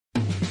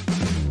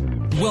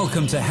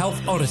Welcome to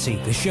Health Oddity,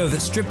 the show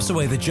that strips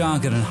away the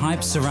jargon and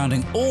hype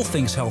surrounding all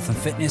things health and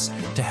fitness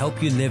to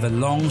help you live a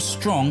long,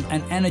 strong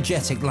and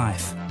energetic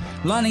life.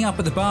 Lining up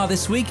at the bar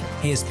this week,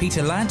 here's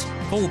Peter Lant,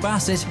 Paul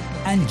Bassett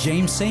and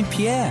James St.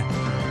 Pierre.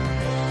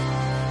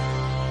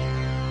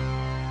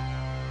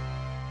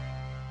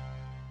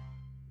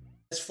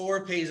 It's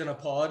 4 peas in a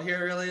pod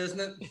here, really, isn't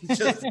it?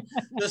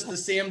 Just the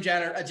same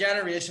a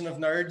generation of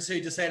nerds who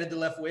decided to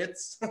lift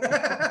weights.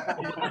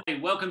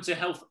 Welcome to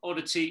Health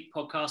Oddity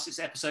podcast. It's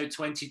episode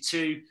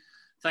 22.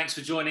 Thanks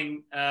for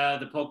joining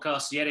the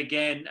podcast yet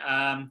again.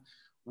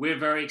 We're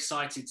very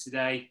excited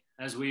today,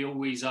 as we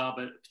always are,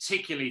 but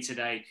particularly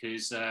today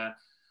because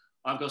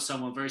I've got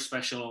someone very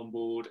special on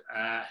board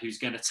who's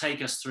going to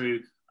take us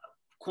through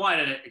quite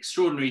an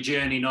extraordinary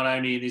journey, not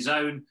only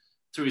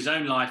through his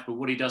own life, but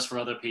what he does for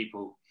other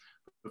people.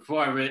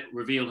 Before I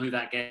reveal who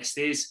that guest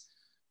is,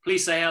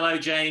 please say hello,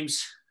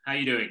 James. How are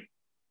you doing?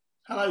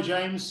 Hello,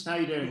 James. How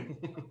are you doing?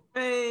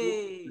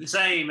 Hey. The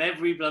same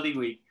every bloody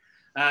week.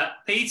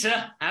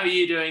 Peter, how are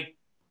you doing?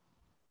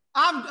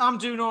 I'm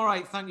doing all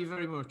right. Thank you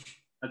very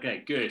much.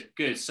 Okay, good.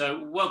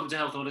 So welcome to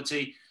Health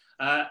Oddity.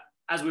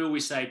 As we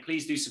always say,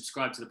 please do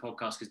subscribe to the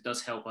podcast because it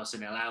does help us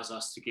and it allows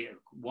us to get a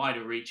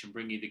wider reach and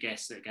bring you the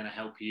guests that are going to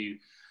help you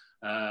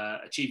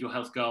achieve your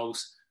health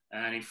goals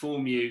and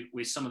inform you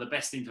with some of the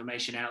best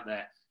information out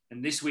there.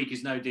 And this week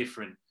is no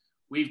different.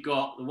 We've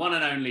got the one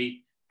and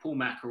only Paul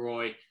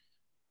McIlroy,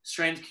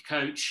 strength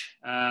coach.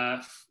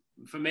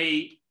 For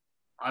me,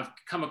 I've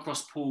come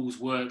across Paul's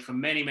work for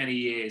many, many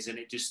years, and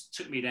it just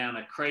took me down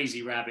a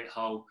crazy rabbit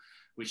hole,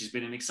 which has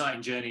been an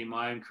exciting journey in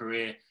my own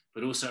career,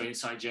 but also an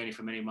exciting journey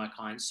for many of my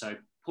clients. So,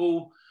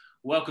 Paul,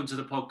 welcome to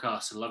the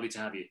podcast. Lovely to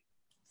have you.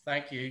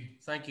 Thank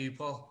you,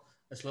 Paul.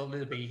 It's lovely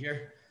to be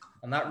here.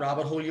 And that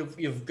rabbit hole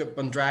you've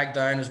been dragged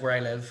down is where I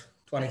live,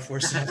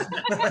 24/7.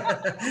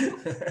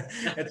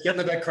 It's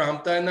getting a bit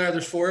cramped down there.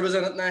 There's 4 of us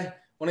in it now.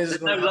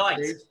 There's no light.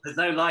 There's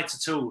no light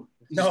at all.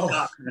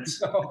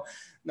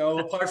 No.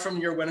 Apart from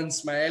your winning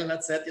smile,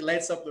 that's it. It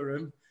lights up the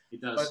room.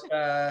 It does.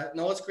 But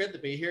no, it's great to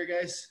be here,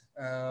 guys.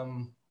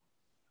 So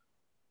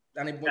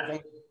let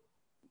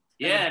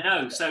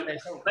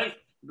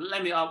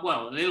me.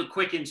 A little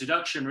quick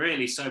introduction,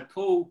 really. So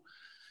Paul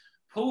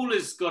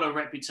has got a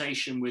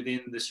reputation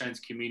within the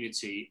strength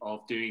community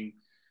of doing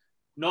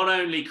not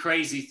only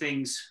crazy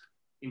things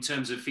in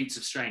terms of feats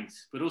of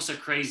strength, but also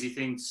crazy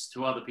things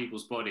to other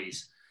people's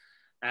bodies.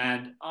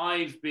 And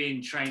I've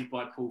been trained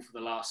by Paul for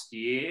the last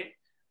year.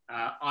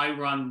 I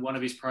run one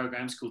of his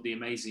programs called the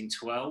Amazing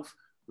 12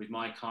 with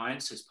my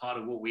clients as part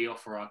of what we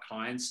offer our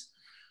clients.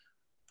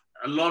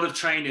 A lot of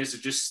trainers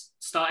have just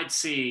started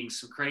seeing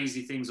some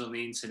crazy things on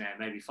the internet,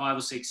 maybe 5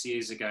 or 6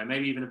 years ago,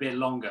 maybe even a bit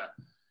longer.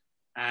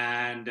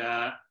 And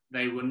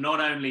they were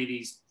not only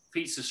these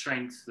feats of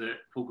strength that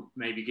Paul could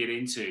maybe get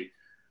into.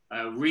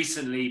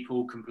 Recently,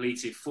 Paul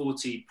completed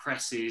 40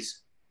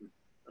 presses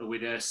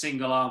with a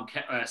single arm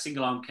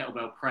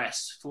kettlebell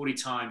press, 40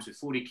 times with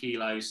 40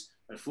 kilos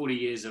at 40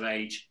 years of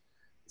age.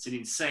 It's an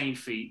insane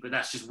feat, but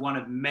that's just one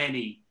of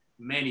many,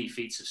 many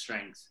feats of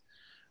strength.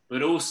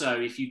 But also,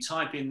 if you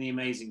type in the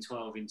Amazing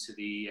 12 into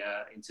the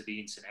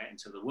internet,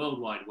 into the World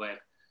Wide Web,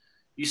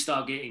 you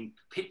start getting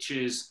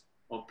pictures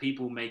of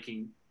people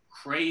making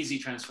crazy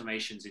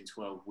transformations in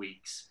 12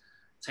 weeks,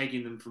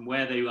 taking them from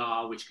where they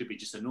are, which could be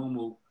just a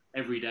normal,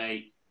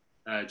 everyday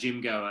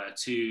gym goer,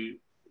 to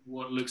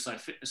what looks like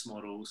fitness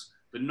models.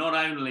 But not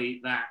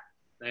only that,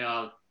 they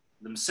are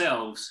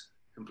themselves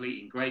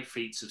completing great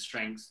feats of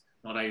strength,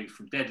 not only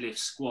from deadlifts,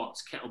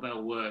 squats,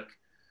 kettlebell work.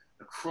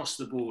 Across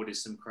the board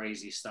is some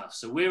crazy stuff.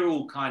 So we're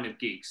all kind of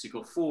geeks. You've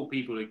got 4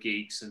 people who are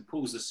geeks, and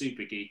Paul's the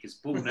super geek, because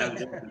Paul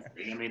knows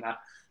everything. I mean,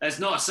 there's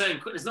not a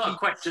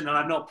question that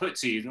I've not put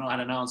to you, not had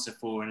an answer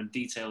for, and a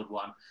detailed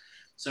one.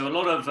 So a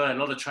lot of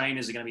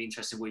trainers are going to be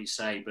interested in what you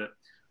say, but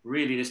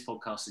really this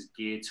podcast is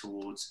geared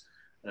towards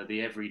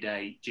the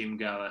everyday gym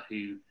goer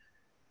who's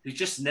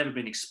just never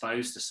been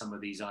exposed to some of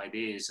these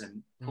ideas.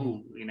 And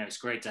Paul, it's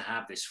great to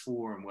have this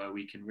forum where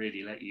we can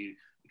really let you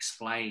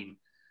explain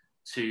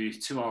to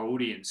our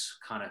audience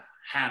kind of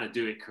how to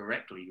do it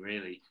correctly,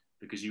 really,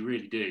 because you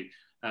really do.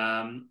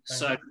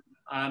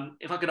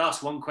 If I could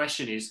ask one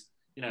question is,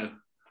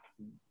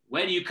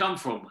 where do you come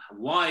from?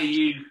 Why are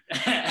you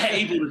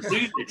able to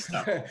do this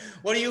stuff?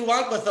 What do you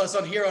want with us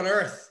here on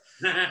Earth?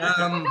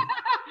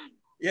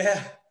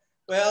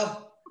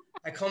 Well,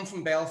 I come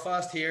from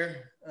Belfast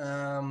here,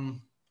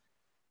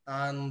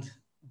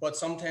 but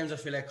sometimes I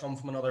feel I come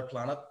from another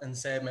planet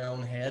inside my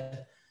own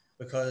head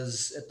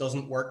because it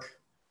doesn't work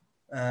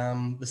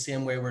the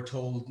same way we're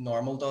told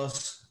normal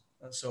does.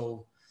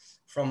 So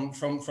from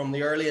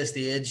the earliest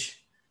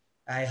age,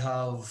 I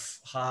have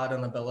had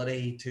an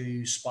ability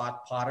to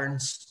spot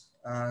patterns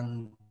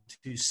and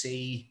to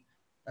see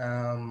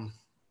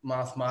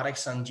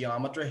mathematics and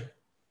geometry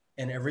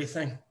in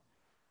everything.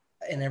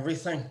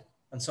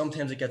 And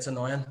sometimes it gets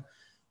annoying,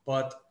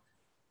 but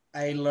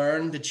I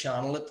learned to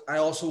channel it. I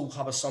also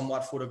have a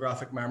somewhat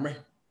photographic memory,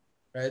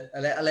 right?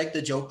 I like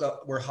the joke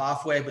that we're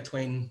halfway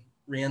between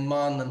Rain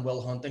Man and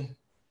Will Hunting.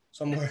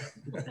 somewhere,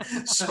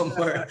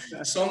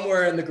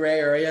 somewhere in the gray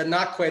area.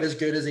 Not quite as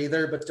good as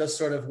either, but just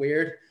sort of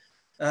weird.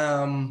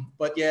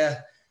 But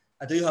yeah,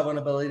 I do have an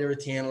ability to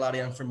retain a lot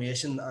of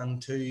information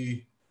and to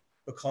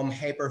become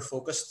hyper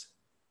focused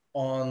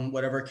on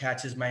whatever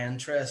catches my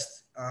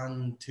interest,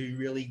 and to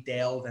really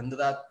delve into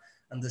that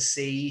and to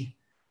see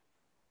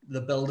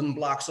the building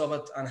blocks of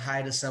it and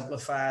how to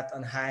simplify it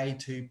and how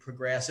to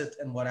progress it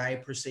in what I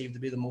perceive to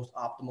be the most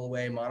optimal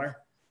manner,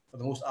 or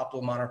the most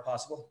optimal manner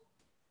possible,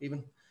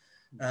 even.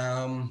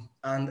 And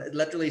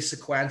literally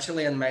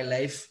sequentially in my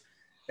life,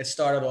 it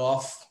started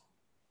off,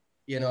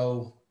 you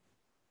know,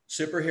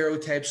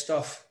 superhero type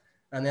stuff,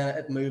 and then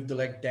it moved to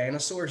like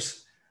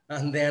dinosaurs,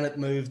 and then it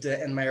moved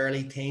in my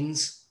early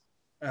teens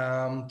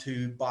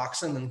to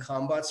boxing and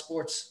combat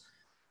sports,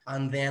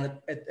 and then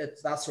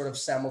that sort of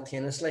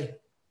simultaneously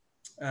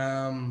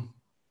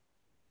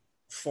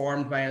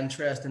formed my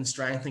interest in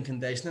strength and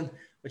conditioning,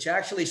 which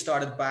actually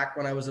started back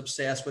when I was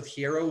obsessed with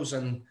heroes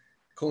and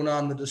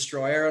Conan the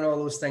Destroyer and all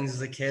those things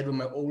as a kid, when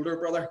my older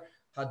brother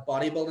had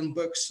bodybuilding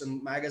books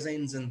and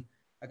magazines, and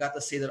I got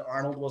to see that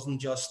Arnold wasn't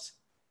just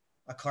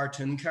a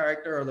cartoon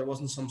character, or there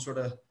wasn't some sort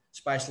of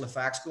special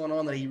effects going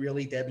on, that he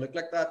really did look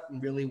like that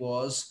and really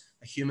was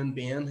a human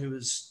being who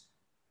was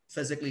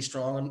physically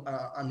strong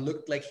and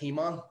looked like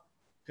He-Man,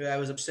 who I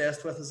was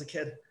obsessed with as a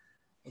kid.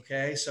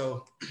 Okay,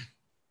 so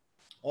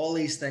all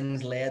these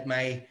things led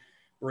my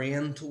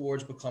brain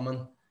towards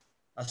becoming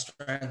a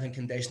strength and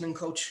conditioning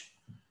coach.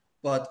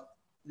 But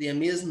the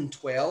Amazing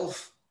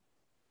 12,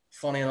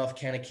 funny enough,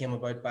 kind of came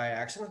about by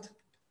accident.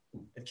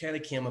 It kind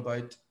of came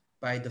about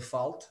by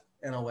default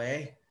in a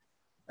way.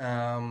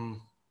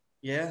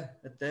 Yeah,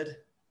 it did.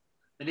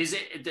 And is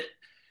it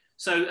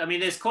so? I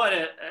mean, there's quite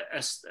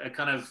a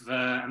kind of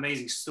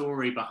amazing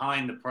story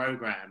behind the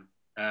program,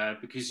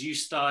 because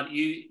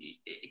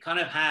it kind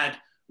of had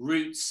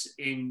roots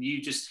in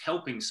you just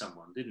helping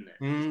someone, didn't it?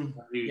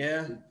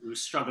 Who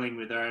was struggling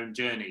with their own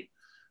journey.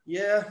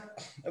 Yeah,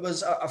 it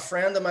was a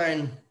friend of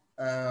mine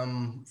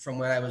from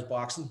when I was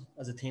boxing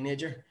as a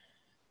teenager.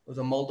 Was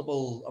a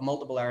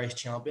multiple Irish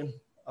champion,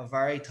 a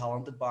very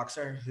talented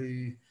boxer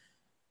who,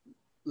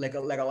 like a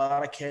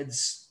lot of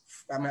kids,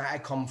 I mean, I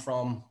come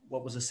from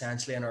what was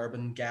essentially an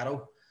urban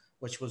ghetto,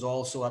 which was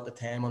also at the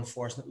time,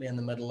 unfortunately, in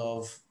the middle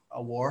of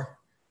a war,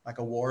 like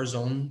a war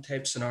zone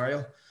type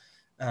scenario.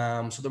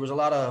 So there was a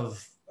lot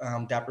of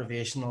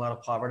deprivation, a lot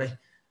of poverty,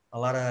 a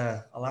lot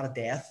of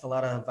death, a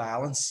lot of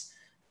violence.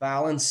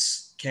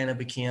 Violence kind of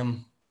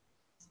became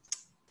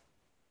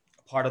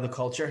part of the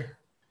culture.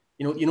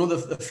 You know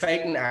the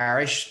fighting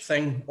Irish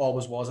thing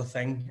always was a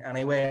thing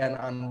anyway,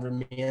 and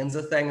remains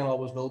a thing, and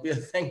always will be a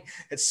thing.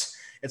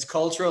 It's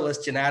cultural,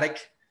 it's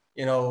genetic.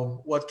 You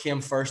know, what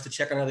came first, the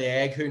chicken or the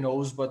egg? Who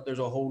knows? But there's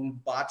a whole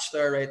batch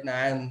there right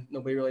now, and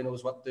nobody really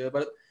knows what to do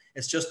about it.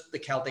 It's just the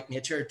Celtic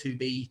nature to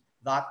be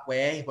that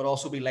way, but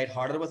also be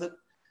lighthearted with it.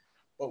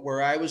 But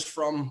where I was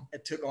from,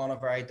 it took on a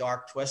very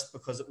dark twist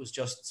because it was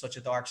just such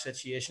a dark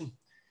situation,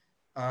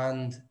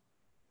 and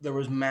there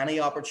was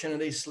many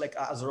opportunities, like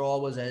as there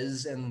always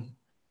is in,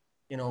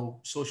 you know,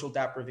 social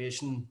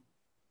deprivation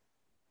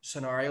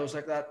scenarios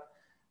like that,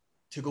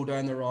 to go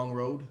down the wrong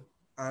road.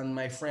 And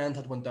my friend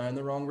had went down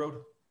the wrong road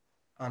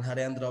and had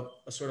ended up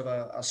a sort of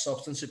a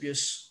substance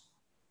abuse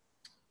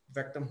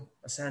victim,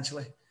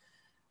 essentially.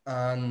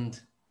 And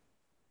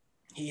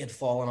he had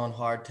fallen on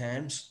hard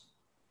times.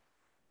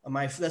 And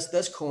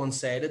this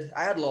coincided.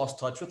 I had lost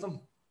touch with him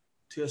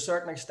to a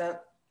certain extent.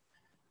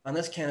 And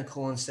this kind of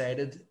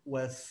coincided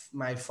with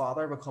my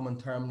father becoming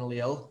terminally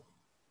ill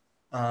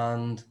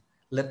and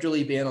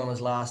literally being on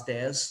his last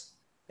days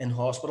in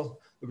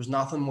hospital. There was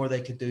nothing more they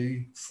could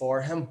do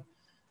for him.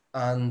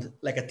 And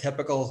like a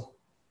typical,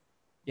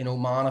 you know,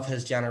 man of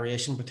his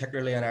generation,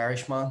 particularly an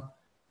Irishman,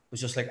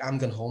 was just like, I'm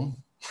going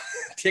home.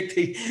 take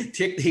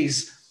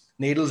these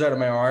needles out of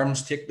my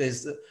arms. Take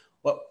this.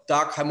 What,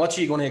 doc, how much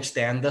are you going to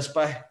extend this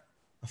by?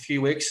 A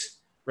few weeks,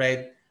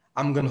 right?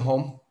 I'm going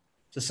home.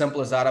 It's as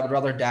simple as that. I would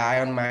rather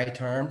die on my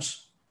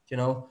terms, you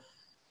know?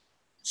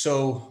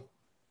 So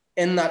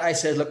in that, I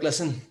said, look,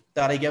 listen,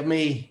 Daddy, give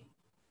me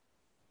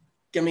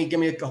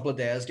a couple of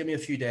days, give me a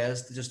few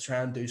days to just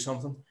try and do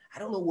something. I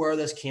don't know where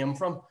this came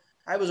from.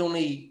 I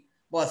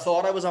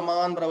thought I was a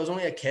man, but I was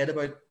only a kid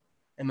about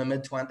in my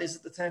mid-20s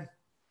at the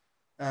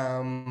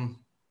time,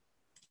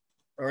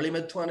 early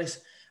mid-20s.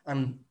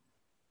 And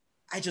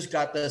I just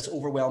got this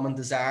overwhelming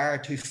desire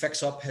to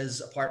fix up his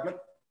apartment,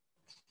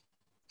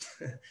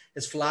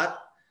 his flat.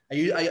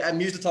 I'm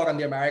used to talking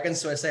to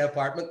Americans, so I say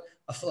apartment,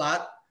 a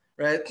flat,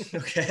 right?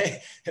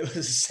 Okay. It was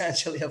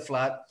essentially a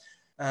flat.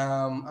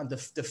 And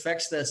to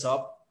fix this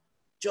up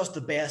just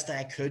the best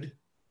I could.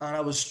 And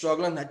I was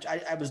struggling.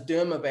 I was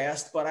doing my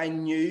best, but I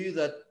knew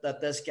that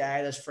this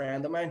guy, this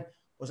friend of mine,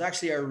 was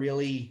actually a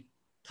really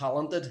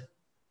talented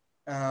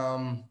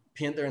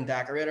painter and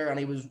decorator. And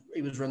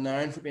he was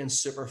renowned for being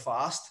super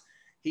fast.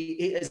 He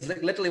is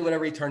like literally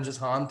whatever he turns his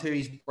hand to,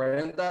 he's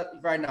brilliant at,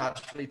 very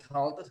naturally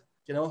talented,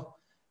 you know.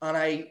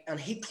 And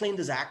he cleaned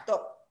his act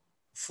up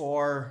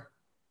for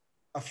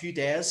a few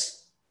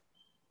days,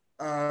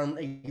 And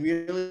he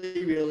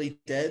really, really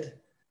did.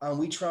 And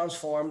we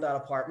transformed that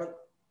apartment.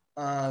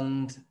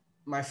 And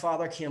my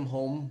father came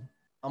home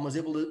and was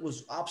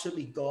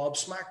absolutely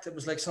gobsmacked. It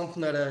was like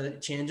something out of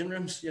changing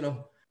rooms, you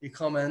know. You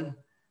come in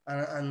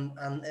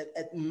and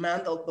it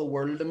meant the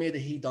world to me that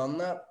he done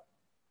that.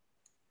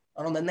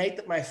 And on the night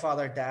that my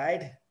father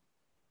died,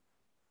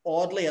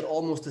 oddly at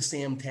almost the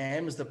same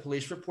time as the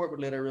police report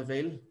would later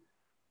reveal,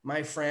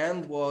 my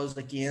friend was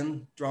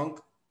again drunk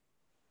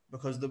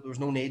because there was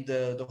no need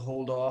to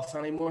hold off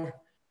anymore.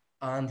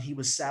 And he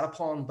was sat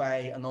upon by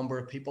a number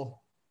of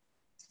people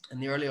in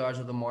the early hours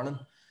of the morning,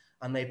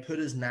 and they put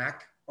his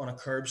neck on a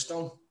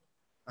curbstone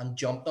and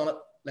jumped on it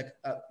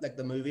like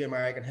the movie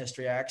American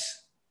History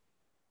X.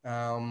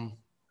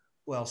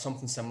 Well,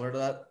 something similar to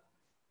that.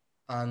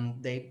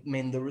 And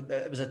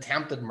it was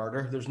attempted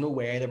murder. There's no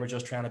way they were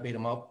just trying to beat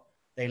him up.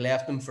 They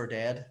left him for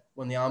dead.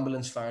 When the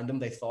ambulance found him,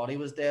 they thought he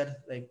was dead.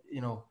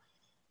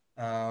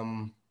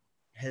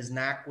 His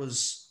neck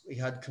he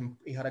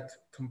had a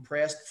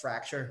compressed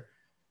fracture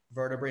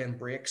vertebrae and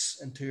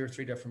breaks in 2 or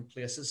 3 different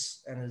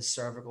places in his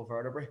cervical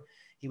vertebrae.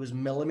 He was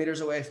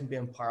millimeters away from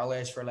being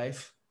paralyzed for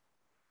life,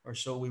 or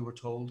so we were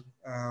told.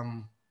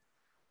 And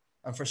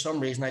for some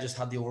reason, I just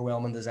had the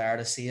overwhelming desire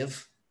to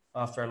save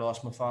after I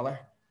lost my father,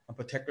 and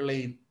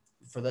particularly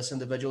for this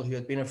individual who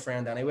had been a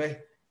friend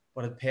anyway,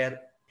 but had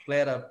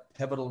played a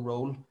pivotal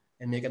role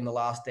in making the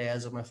last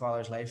days of my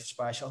father's life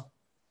special.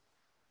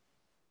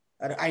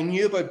 I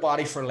knew about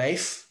Body for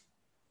Life,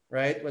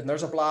 right? When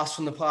there's a blast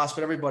from the past,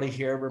 but everybody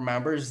here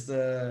remembers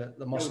the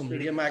muscle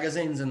media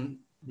magazines and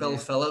Bill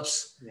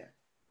Phillips. Yeah.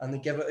 And they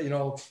give it,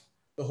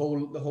 the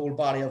whole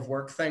body of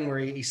work thing where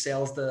he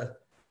sells the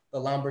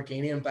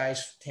Lamborghini and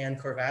buys 10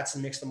 Corvettes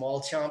and makes them all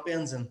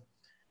champions. And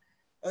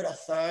out of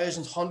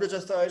thousands, hundreds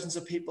of thousands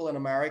of people in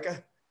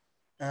America,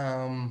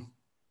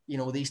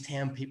 these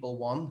 10 people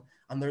won.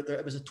 And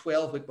it was a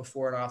 12-week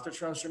before and after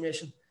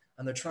transformation.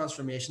 And their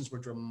transformations were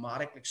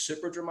dramatic, like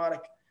super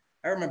dramatic.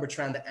 I remember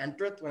trying to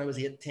enter it when I was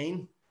 18.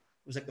 It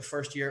was like the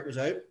first year it was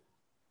out.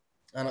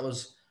 And it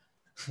was,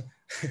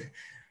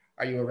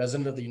 are you a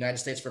resident of the United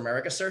States of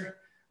America, sir?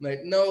 I'm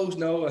like,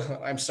 no,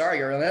 I'm sorry,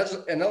 you're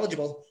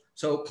ineligible.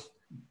 So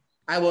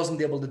I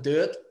wasn't able to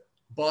do it,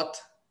 but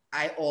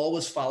I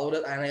always followed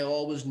it and I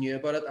always knew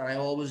about it. And I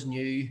always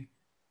knew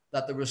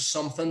that there was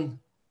something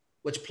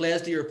which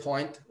plays to your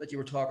point that you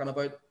were talking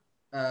about,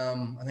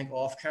 I think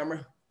off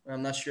camera.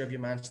 I'm not sure if you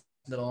mentioned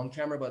it on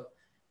camera, but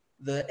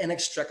the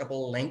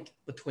inextricable link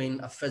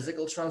between a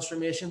physical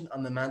transformation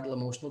and the mental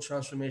emotional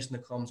transformation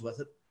that comes with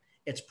it.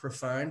 It's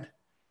profound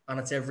and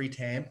it's every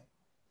time,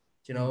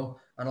 and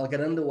I'll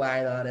get into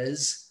why that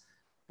is.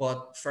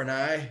 But for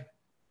now,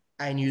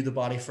 I knew the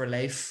Body for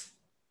Life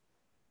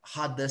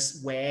had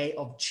this way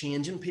of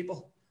changing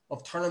people,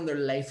 of turning their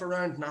life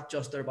around, not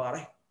just their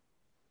body.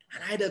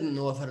 And I didn't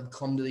know if it had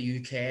come to the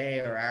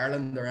UK or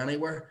Ireland or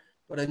anywhere,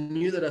 but I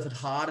knew that if it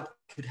had, it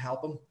could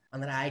help them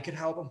and that I could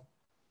help them.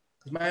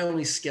 Because my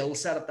only skill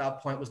set at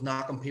that point was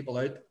knocking people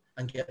out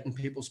and getting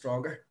people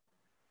stronger,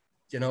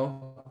 and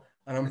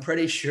I'm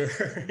pretty sure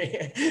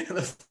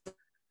the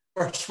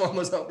first one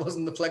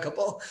wasn't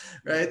applicable,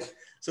 right?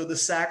 So the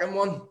second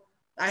one,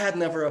 I had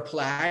never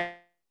applied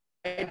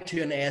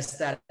to an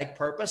aesthetic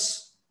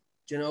purpose,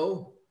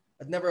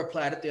 I'd never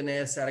applied it to an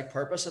aesthetic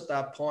purpose at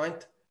that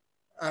point.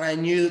 And I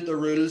knew that the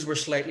rules were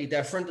slightly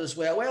different as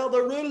well. Well,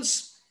 the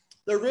rules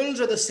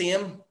are the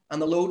same,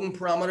 and the loading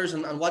parameters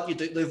and what you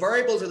do, the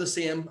variables are the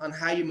same, and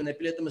how you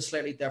manipulate them is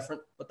slightly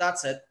different, but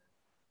that's it.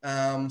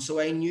 So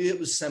I knew it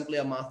was simply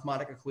a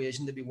mathematical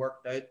equation to be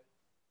worked out.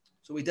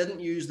 So we didn't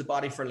use the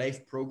Body for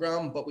Life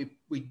program, but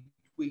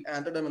we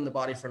entered him in the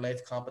Body for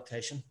Life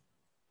competition.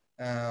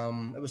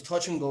 It was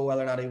touch and go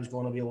whether or not he was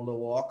going to be able to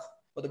walk,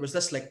 but there was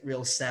this like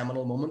real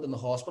seminal moment in the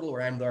hospital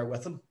where I'm there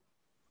with him,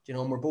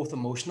 and we're both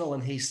emotional,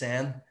 and he's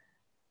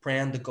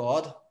praying to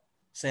God,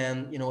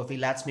 saying, if he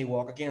lets me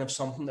walk again,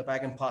 if I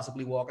can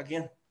possibly walk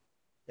again,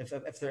 if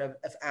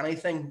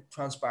anything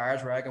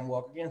transpires where I can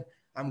walk again,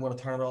 I'm going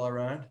to turn it all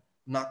around.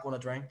 I'm not going to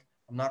drink.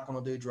 I'm not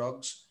going to do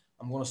drugs.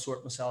 I'm going to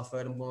sort myself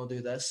out. I'm going to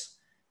do this.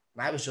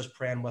 And I was just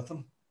praying with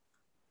him.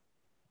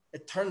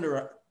 It turned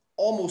around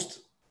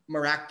almost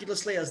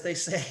miraculously, as they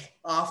say,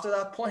 after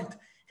that point.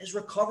 His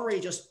recovery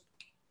just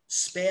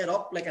sped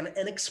up like an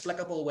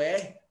inexplicable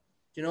way.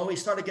 He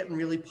started getting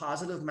really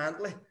positive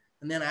mentally.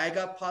 And then I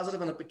got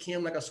positive, and it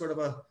became like a sort of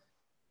a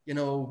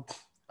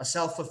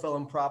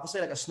self-fulfilling prophecy,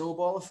 like a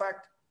snowball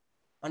effect.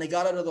 And he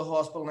got out of the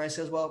hospital, and I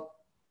says, well,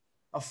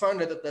 I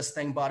found out that this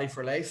thing, Body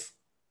for Life,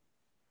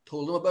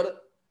 told him about it,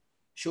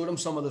 showed him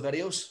some of the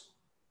videos,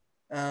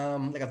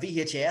 like a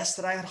VHS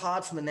that I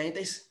had from the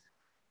 90s.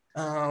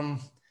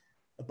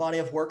 The Body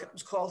of Work, it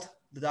was called,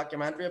 the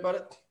documentary about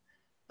it.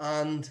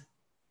 And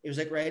he was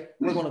like, right,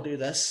 we're going to do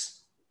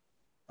this,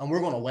 and we're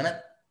going to win it,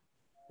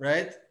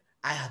 right?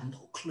 I had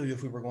no clue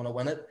if we were going to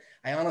win it.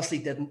 I honestly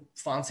didn't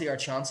fancy our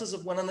chances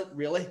of winning it,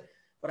 really.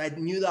 But I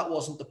knew that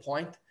wasn't the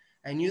point.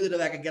 I knew that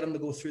if I could get him to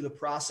go through the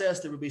process,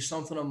 there would be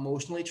something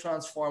emotionally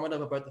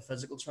transformative about the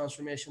physical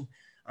transformation,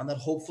 and that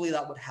hopefully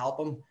that would help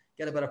him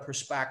get a bit of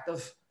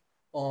perspective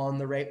on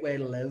the right way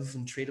to live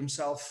and treat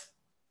himself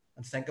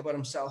and think about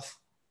himself.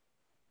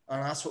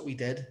 And that's what we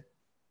did.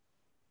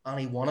 And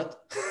he won it,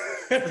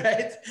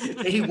 right?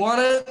 He won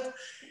it.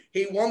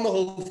 He won the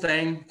whole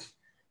thing.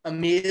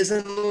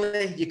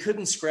 Amazingly, you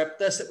couldn't script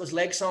this. It was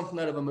like something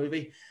out of a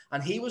movie.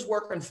 And he was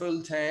working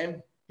full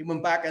time. He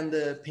went back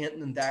into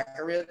painting and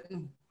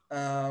decorating,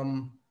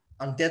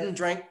 and didn't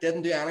drink,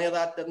 didn't do any of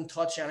that, didn't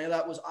touch any of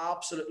that. Was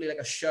absolutely like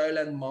a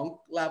Shaolin monk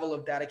level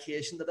of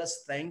dedication to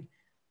this thing.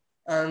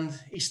 And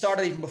he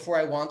started even before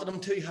I wanted him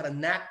to. He had a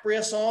neck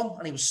brace on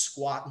and he was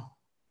squatting,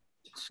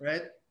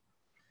 right?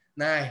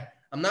 Now,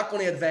 I'm not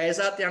going to advise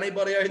that to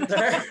anybody out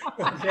there.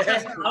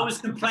 Okay? I was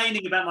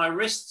complaining about my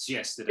wrists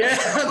yesterday.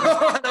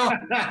 Yeah, no.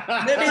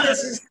 Maybe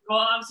this is well,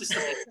 I was just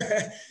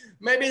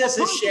maybe this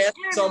is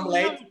shedding some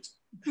light.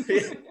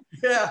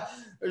 Yeah,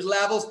 there's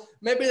levels.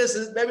 Maybe this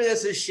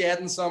is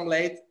shedding some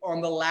light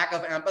on the lack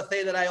of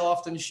empathy that I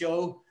often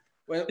show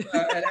when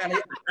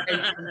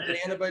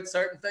and about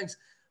certain things.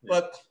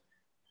 But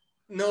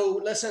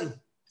no, listen,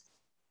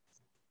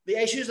 the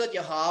issues that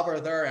you have are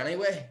there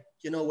anyway.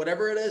 You know,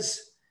 whatever it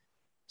is.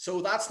 So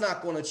that's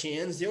not going to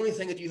change. The only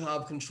thing that you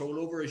have control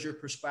over is your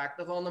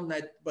perspective on them.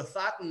 Now, with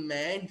that in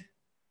mind,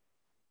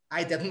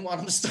 I didn't want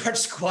him to start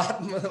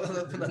squatting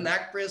with a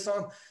neck brace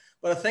on.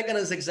 But I think in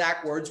his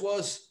exact words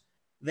was,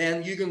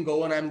 then you can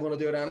go and I'm going to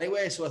do it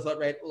anyway. So I thought,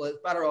 right, well, it's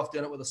better off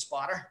doing it with a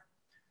spotter.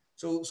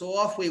 So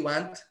off we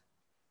went.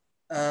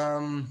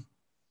 And,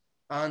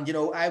 you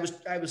know, I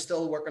was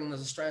still working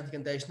as a strength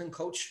and conditioning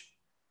coach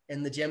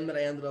in the gym that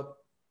I ended up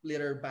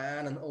later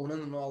buying and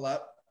owning and all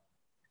that.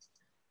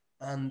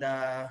 And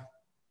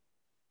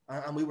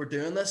we were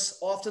doing this.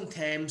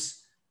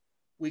 Oftentimes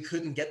we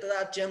couldn't get to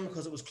that gym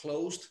because it was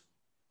closed,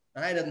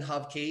 and I didn't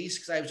have keys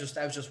because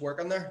I was just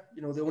working there.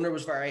 You know, the owner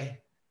was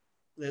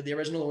the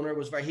original owner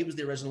was he was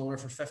the original owner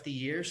for 50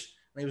 years,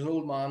 and he was an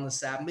old man in the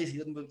 70s. He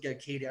didn't get a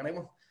key to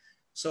anyone.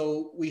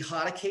 So we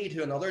had a key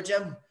to another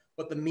gym,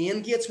 but the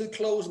main gates would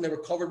close and they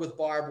were covered with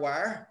barbed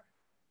wire.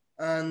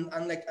 And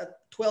like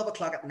at 12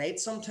 o'clock at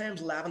night,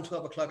 sometimes 11,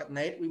 12 o'clock at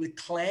night, we would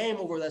climb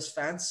over this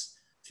fence,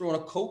 throwing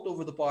a coat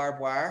over the barbed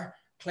wire,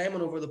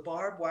 climbing over the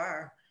barbed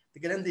wire to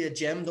get into a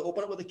gym, to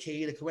open it with a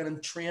key, to go in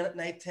and train at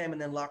night time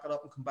and then lock it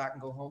up and come back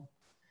and go home.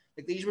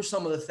 Like, these were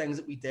some of the things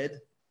that we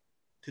did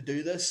to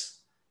do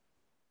this.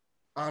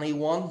 And he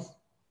won,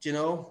 you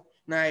know.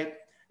 Now,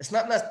 it's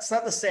not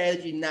to say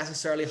that you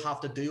necessarily have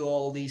to do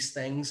all these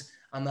things,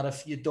 and that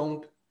if you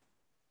don't,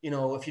 you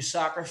know, if you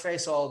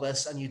sacrifice all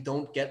this and you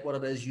don't get what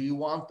it is you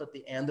want at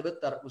the end of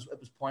it, that it was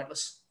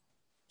pointless.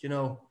 You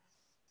know,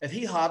 if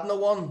he hadn't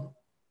won,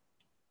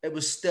 it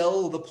was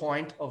still the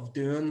point of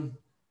doing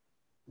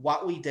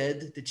what we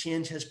did to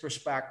change his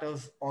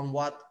perspective on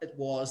what it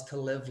was to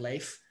live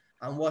life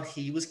and what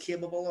he was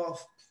capable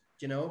of,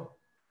 you know.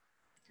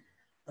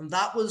 And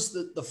that was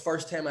the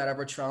first time I'd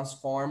ever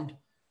transformed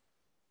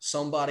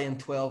somebody in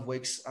 12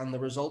 weeks, and the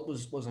result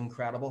was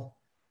incredible.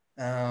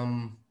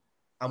 And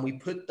we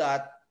put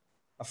that,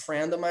 a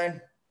friend of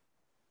mine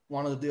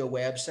wanted to do a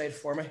website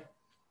for me.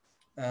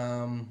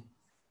 And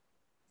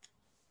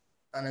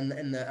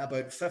in the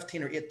about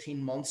 15 or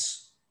 18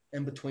 months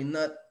in between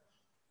that,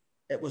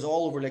 it was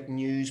all over like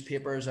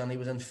newspapers, and he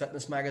was in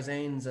fitness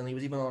magazines, and he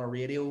was even on a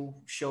radio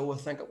show, I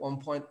think, at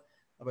one point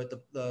about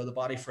the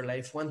Body for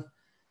Life one.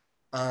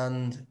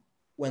 And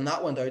when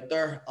that went out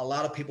there, a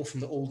lot of people from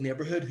the old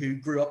neighborhood who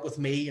grew up with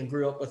me and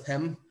grew up with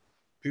him,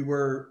 who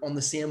were on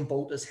the same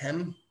boat as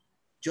him,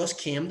 just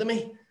came to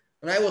me.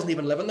 And I wasn't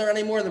even living there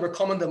anymore. And they were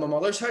coming to my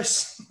mother's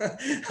house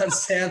and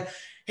saying,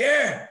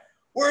 "Here,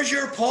 where's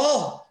your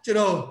Paul?" You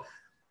know,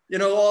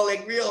 all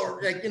like real,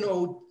 like, you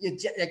know,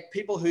 like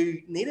people who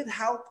needed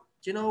help,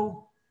 you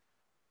know,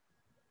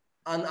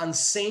 and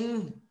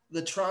seeing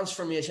the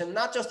transformation,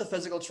 not just the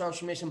physical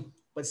transformation,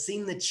 but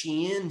seeing the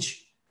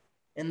change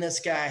in this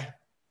guy.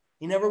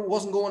 He never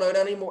wasn't going out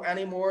anymore.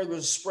 There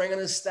was a spring in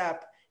his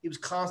step. He was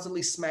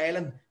constantly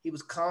smiling. He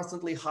was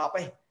constantly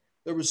happy.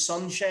 There was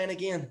sunshine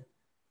again,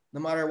 no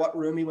matter what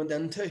room he went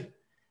into.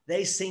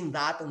 They seen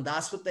that, and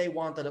that's what they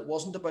wanted. It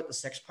wasn't about the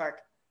six-pack.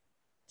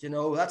 You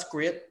know, that's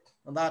great.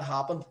 And that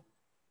happened,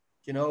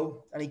 you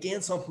know, and he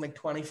gained something like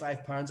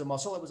 25 pounds of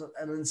muscle. It was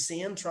an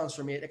insane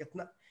transformation.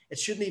 Like, it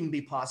shouldn't even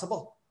be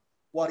possible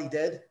what he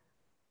did.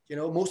 You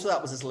know, most of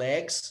that was his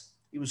legs.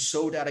 He was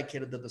so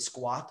dedicated to the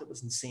squat. It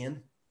was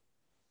insane.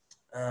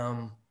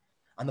 And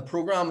the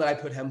program that I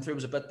put him through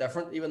was a bit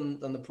different even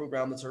than the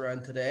program that's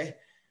around today.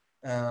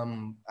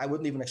 I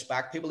wouldn't even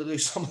expect people to do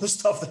some of the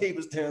stuff that he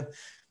was doing,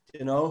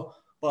 you know,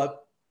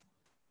 but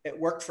it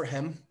worked for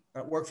him.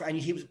 It worked for, and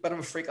he was a bit of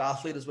a freak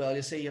athlete as well.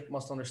 You see, you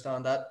must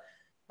understand that.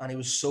 And he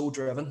was so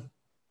driven,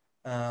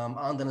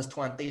 and in his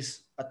 20s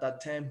at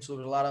that time. So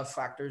there was a lot of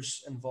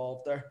factors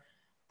involved there,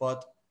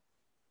 but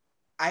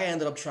I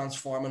ended up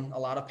transforming a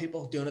lot of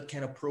people, doing it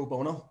kind of pro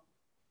bono,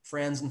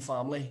 friends and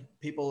family,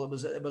 people. It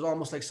was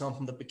almost like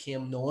something that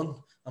became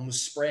known and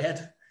was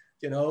spread,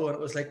 you know, and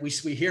it was like, we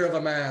hear of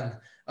a man,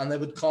 and they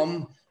would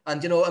come,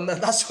 and, you know, and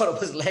that's what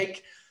it was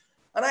like.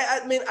 And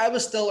I mean, I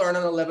was still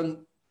earning a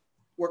living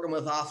working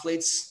with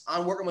athletes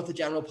and working with the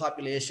general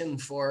population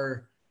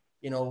for,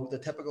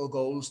 the typical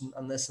goals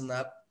and this and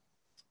that.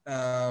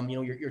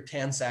 Your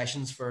 10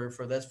 sessions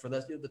for this,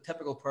 the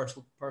typical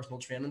personal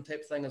training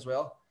type thing as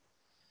well.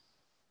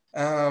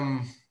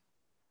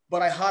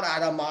 But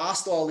I'd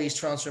amassed all these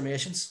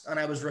transformations, and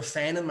I was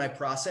refining my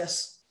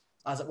process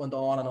as it went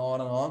on and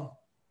on and on.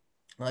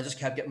 And I just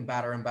kept getting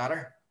better and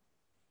better.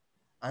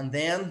 And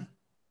then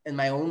in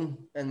my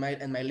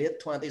late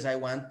 20s, I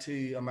went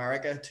to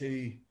America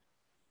to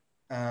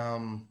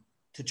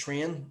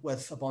train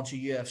with a bunch of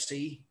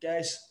UFC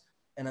guys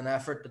in an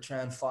effort to try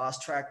and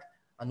fast track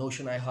a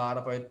notion I had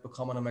about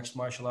becoming a mixed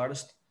martial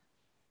artist.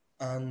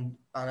 And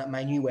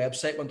my new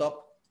website went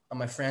up, and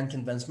my friend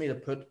convinced me to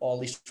put all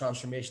these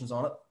transformations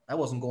on it. I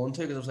wasn't going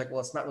to, because I was like,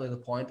 well, it's not really the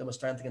point. I'm a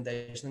strength and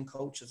conditioning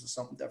coach. This is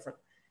something different.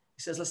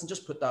 He says, listen,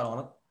 just put that on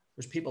it.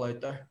 There's people out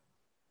there.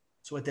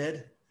 So I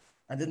did.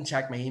 I didn't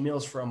check my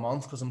emails for a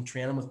month because I'm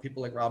training with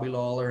people like Robbie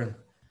Lawler and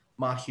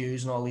Matt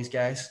Hughes and all these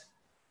guys.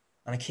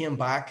 And I came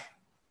back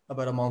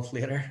about a month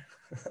later,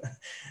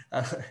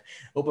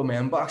 opened my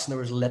inbox, and there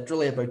was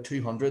literally about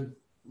 200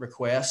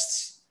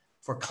 requests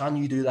for, can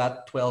you do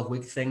that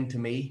 12-week thing to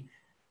me?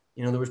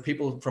 There was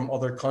people from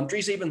other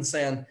countries even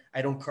saying,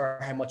 I don't care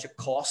how much it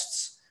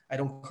costs. I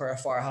don't care how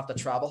far I have to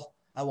travel.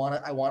 I want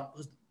it.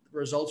 The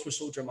results were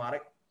so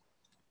dramatic.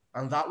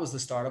 And that was the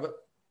start of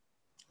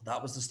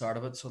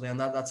it. So then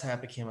that's how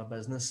it became a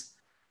business.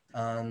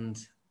 And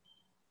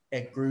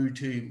it grew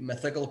to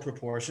mythical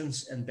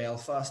proportions in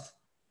Belfast.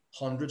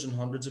 Hundreds and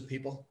hundreds of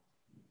people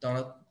done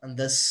it. And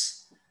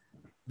this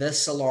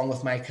along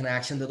with my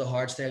connection to the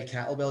hardstyle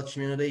kettlebell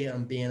community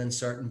and being in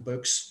certain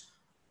books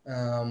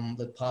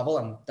that Pavel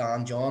and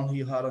Dan John, who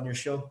you had on your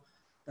show,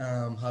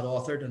 had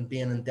authored, and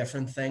being in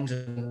different things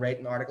and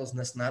writing articles and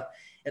this and that,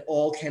 it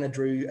all kind of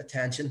drew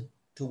attention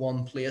to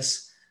one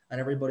place, and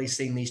everybody's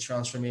seen these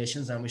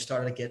transformations, and we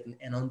started getting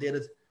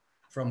inundated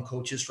from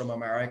coaches from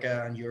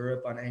America and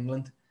Europe and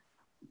England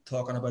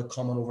talking about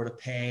coming over to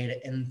pay,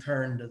 to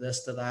intern, to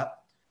this, to that.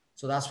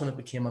 So that's when it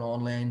became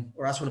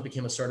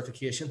a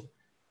certification.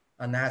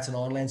 And now it's an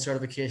online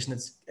certification.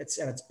 It's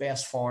in its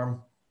best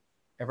form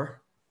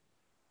ever.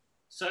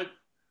 So,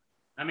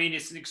 I mean,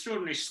 it's an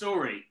extraordinary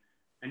story.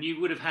 And you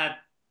would have had,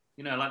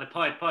 like the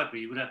Pied Piper,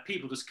 you would have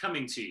people just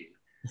coming to you.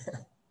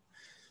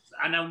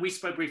 And then we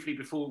spoke briefly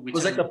before. It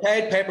was like the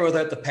Pied Piper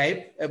without the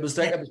pipe. It was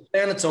like it was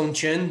playing its own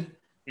tune,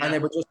 and they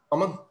were just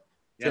coming,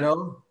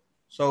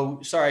 So,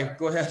 sorry,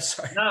 go ahead.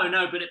 Sorry.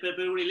 No, but it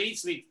really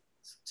leads me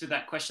to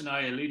that question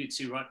I alluded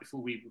to right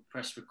before we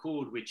pressed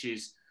record, which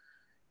is,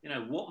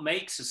 what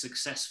makes a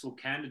successful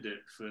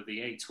candidate for the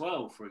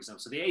A12, for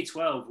example? So the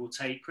A12 will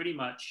take pretty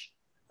much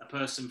a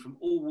person from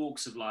all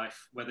walks of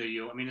life,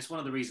 it's one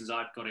of the reasons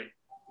I've got it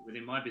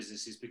within my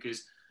business is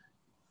because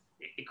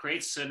it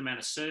creates a certain amount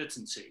of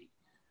certainty.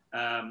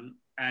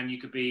 And you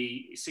could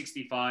be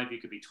 65, you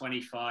could be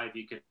 25,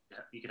 you could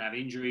have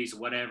injuries or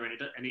whatever,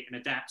 and it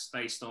adapts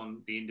based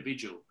on the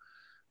individual.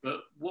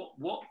 But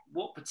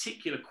what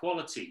particular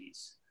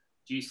qualities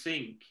do you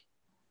think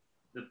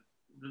the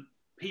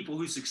people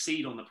who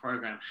succeed on the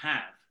program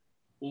have,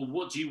 or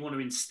what do you want to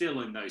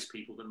instill in those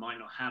people that might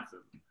not have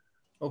them?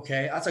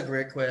 Okay, that's a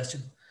great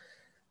question.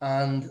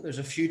 And there's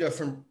a few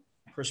different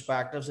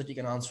perspectives that you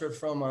can answer it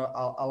from.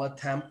 I'll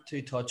attempt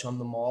to touch on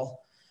them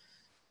all.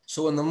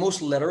 So in the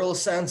most literal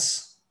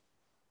sense,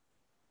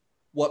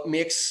 what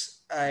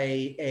makes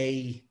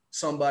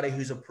somebody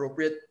who's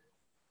appropriate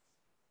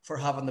for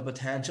having the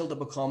potential to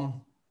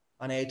become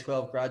an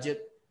A12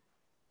 graduate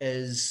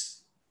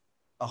is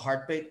a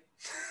heartbeat,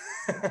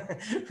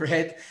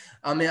 right?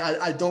 I mean,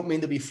 I don't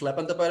mean to be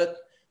flippant about it,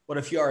 but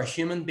if you are a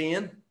human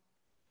being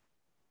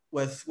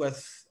with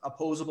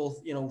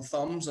opposable,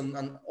 thumbs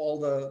and all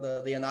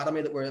the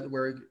anatomy that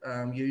we're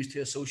used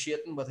to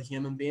associating with a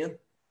human being,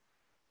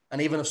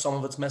 and even if some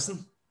of it's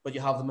missing, but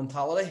you have the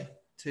mentality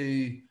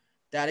to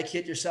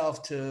dedicate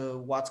yourself to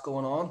what's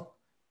going on,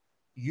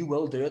 you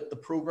will do it. The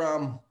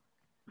program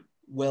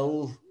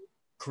will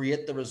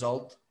create the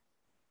result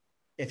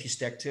if you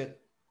stick to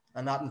it.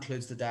 And that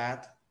includes the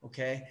diet,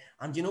 okay?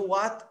 And you know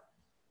what?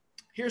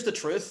 Here's the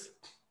truth.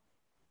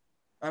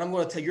 And I'm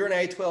going to tell you, you're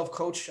an A12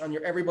 coach, and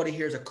everybody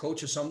here is a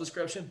coach of some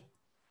description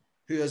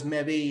who has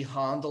maybe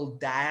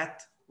handled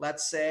diet,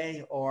 let's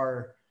say,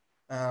 or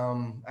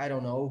I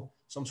don't know,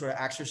 some sort of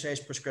exercise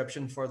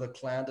prescription for the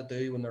client to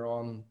do when they're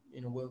on,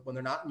 when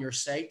they're not in your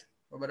site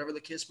or whatever the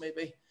case may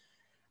be.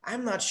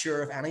 I'm not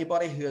sure if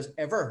anybody who has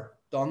ever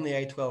done the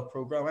A12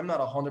 program, I'm not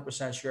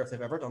 100% sure if they've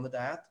ever done the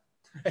diet.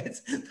 Right?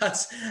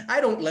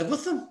 I don't live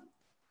with them.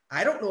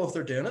 I don't know if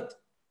they're doing it,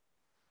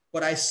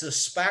 but I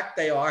suspect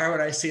they are when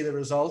I see the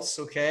results.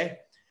 Okay.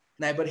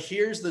 Now, but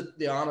here's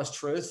the honest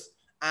truth.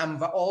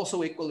 I'm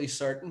also equally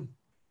certain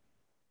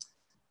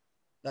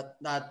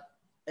that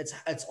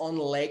it's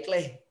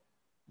unlikely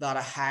that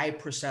a high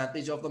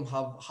percentage of them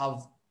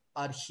have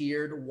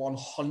adhered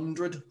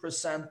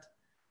 100%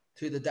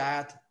 to the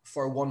diet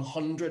for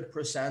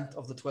 100%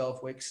 of the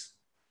 12 weeks.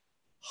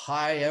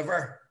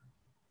 However,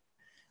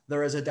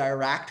 there is a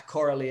direct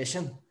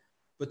correlation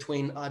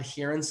between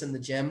adherence in the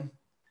gym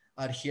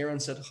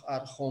adherence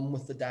at home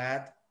with the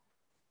diet,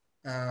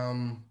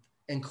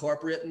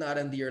 incorporating that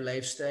into your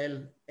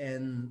lifestyle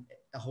in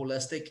a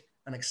holistic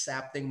and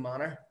accepting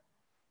manner,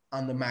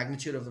 and the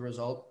magnitude of the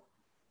result.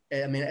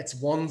 I mean, it's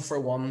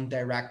 1-for-1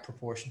 direct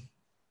proportion.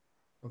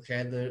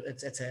 Okay,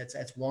 it's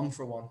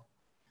 1-for-1.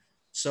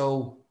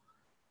 So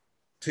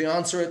to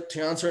answer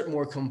it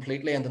more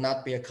completely and to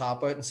not be a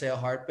cop out and say a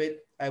heartbeat,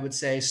 I would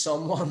say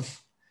someone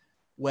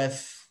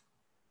with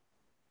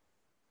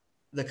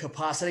the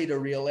capacity to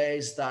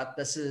realize that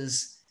this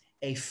is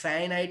a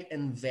finite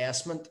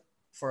investment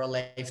for a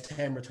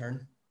lifetime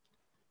return.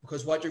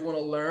 Because what you're going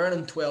to learn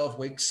in 12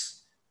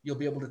 weeks, you'll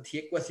be able to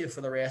take with you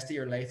for the rest of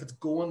your life. It's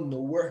going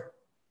nowhere.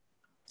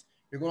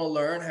 You're going to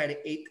learn how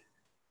to eat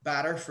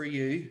better for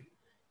you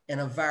in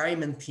a very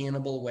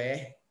maintainable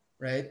way,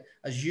 right?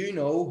 As you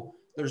know,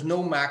 there's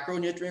no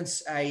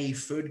macronutrients, i.e.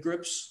 food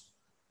groups,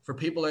 for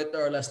people out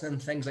there listening,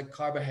 things like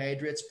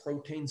carbohydrates,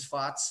 proteins,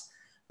 fats,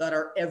 that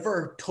are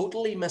ever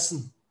totally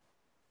missing,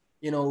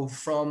 you know,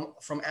 from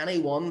any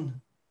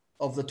one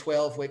of the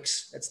 12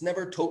 weeks. It's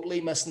never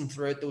totally missing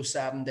throughout those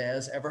 7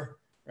 days ever,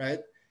 right?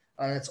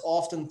 And it's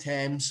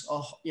oftentimes,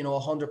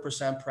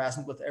 100%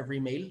 present with every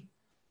meal,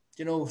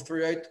 you know,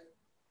 throughout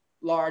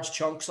large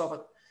chunks of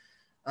it.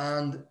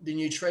 And the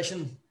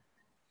nutrition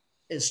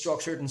is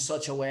structured in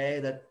such a way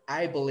that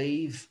I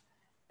believe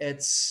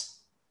it's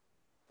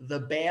the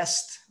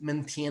best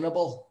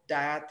maintainable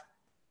diet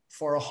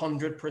for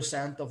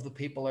 100% of the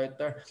people out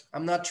there.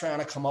 I'm not trying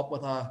to come up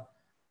with a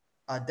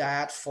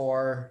diet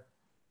for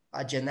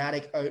a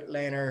genetic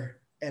outliner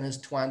in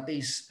his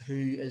 20s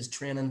who is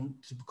training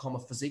to become a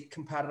physique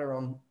competitor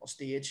on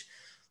stage.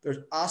 There's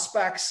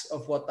aspects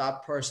of what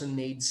that person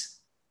needs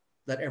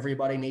that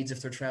everybody needs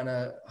if they're trying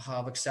to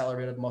have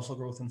accelerated muscle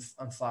growth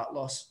and fat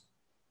loss.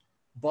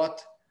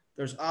 But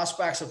there's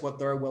aspects of what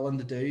they're willing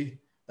to do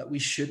that we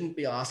shouldn't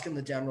be asking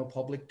the general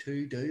public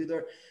to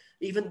do.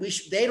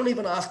 They don't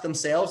even ask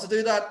themselves to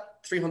do that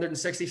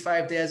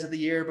 365 days of the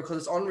year because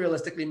it's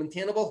unrealistically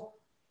maintainable.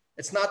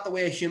 It's not the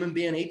way a human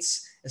being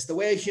eats. It's the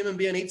way a human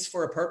being eats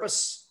for a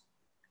purpose,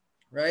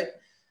 right?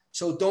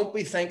 So don't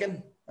be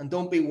thinking and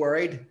don't be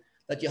worried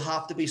that you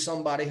have to be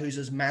somebody who's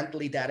as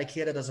mentally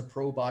dedicated as a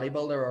pro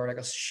bodybuilder or like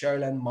a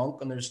Shaolin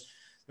monk. And there's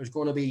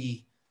going to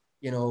be,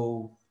 you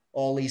know,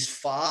 all these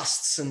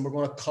fasts and we're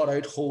going to cut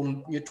out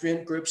whole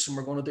nutrient groups and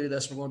we're going to do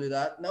this, we're going to do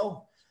that.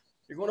 No,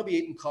 you're going to be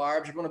eating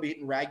carbs. You're going to be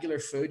eating regular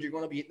food. You're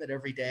going to be eating it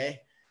every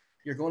day.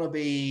 You're going to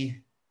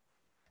be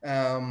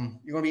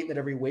eating it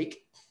every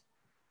week.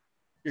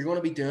 You're going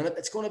to be doing it.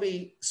 It's going to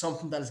be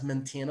something that is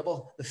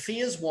maintainable. The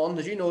phase 1,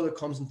 as you know, that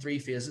comes in 3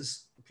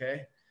 phases.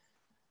 Okay.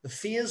 The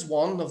phase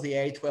 1 of the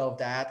A12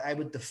 diet, I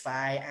would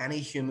defy any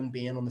human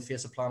being on the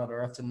face of planet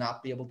Earth to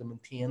not be able to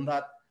maintain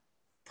that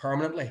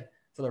permanently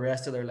for the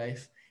rest of their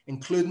life,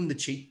 including the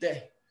cheat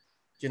day,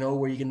 you know,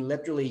 where you can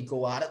literally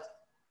go at it,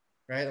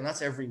 right? And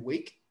that's every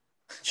week,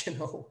 you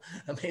know.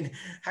 I mean,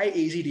 how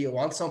easy do you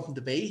want something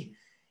to be?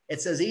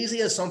 It's as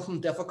easy as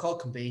something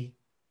difficult can be,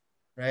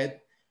 right?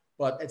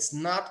 But it's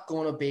not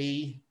going to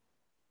be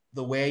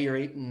the way you're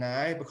eating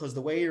now, because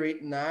the way you're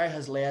eating now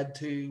has led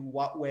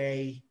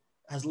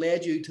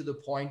you to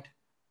the point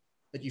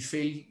that you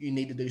feel you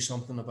need to do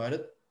something about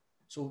it.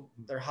 So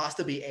there has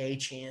to be a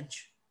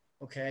change.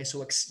 Okay.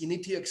 So you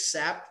need to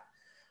accept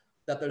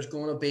that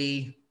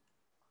you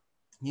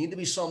need to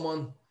be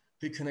someone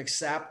who can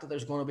accept that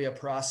there's going to be a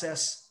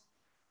process,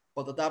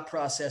 but that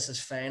process is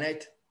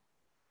finite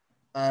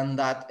and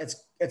that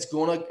it's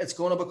going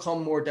to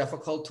become more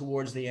difficult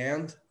towards the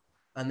end.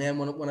 And then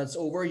when it's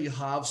over, you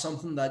have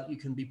something that you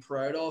can be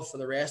proud of for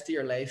the rest of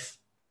your life.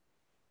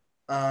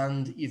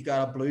 And you've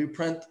got a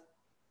blueprint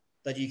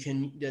that you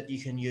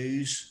can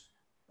use.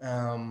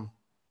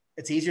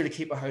 It's easier to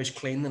keep a house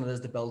clean than it is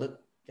to build it,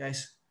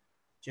 guys.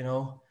 Do you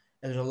know?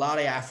 There's a lot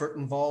of effort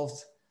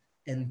involved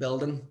in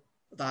building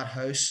that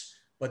house,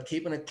 but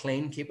keeping it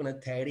clean, keeping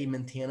it tidy,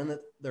 maintaining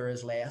it, there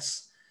is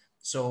less.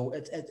 So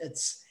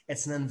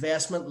it's an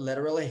investment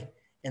literally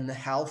in the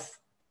health,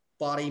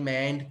 body,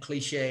 mind,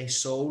 cliche,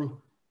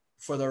 soul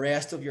for the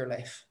rest of your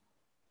life.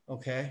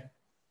 Okay.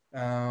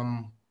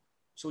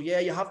 So yeah,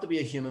 you have to be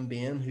a human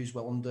being who's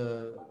willing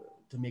to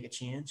make a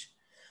change.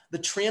 The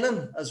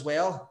training as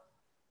well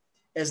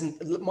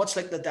isn't much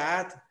like the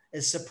diet,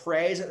 is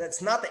surprising.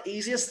 It's not the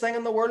easiest thing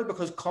in the world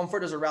because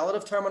comfort is a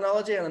relative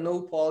terminology. And I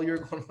know, Paul, you're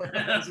going to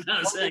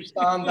understand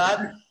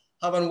that,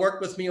 having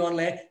worked with me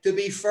online. To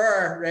be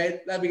fair, right,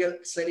 let me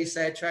get slightly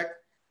sidetracked.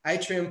 I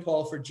train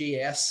Paul for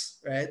GS,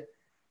 right,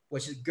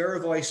 which is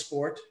Gervoy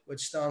Sport,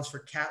 which stands for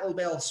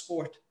kettlebell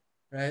sport,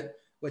 right,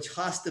 which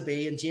has to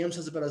be, and James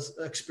has a bit of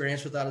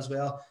experience with that as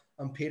well,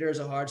 and Peter is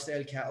a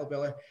hardstyle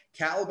kettlebeller.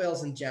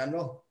 Kettlebells in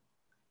general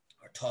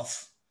are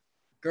tough.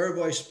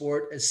 Gervoy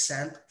Sport is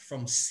sent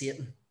from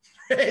Satan,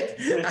 right?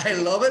 I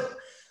love it,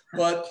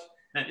 but...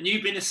 And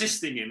you've been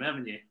assisting him,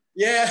 haven't you?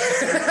 Yeah.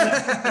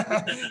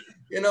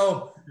 You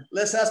know,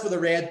 that's where the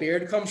red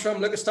beard comes from.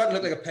 Look, it's starting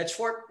to look like a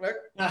pitchfork. Look.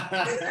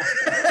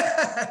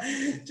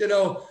 You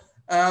know,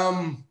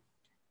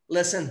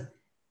 listen,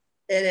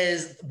 It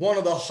is one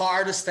of the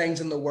hardest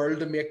things in the world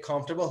to make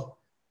comfortable,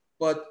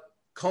 but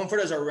comfort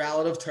is a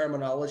relative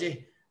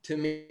terminology. To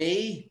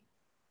me,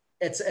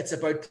 it's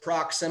about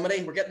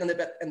proximity. We're getting into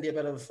a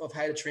bit of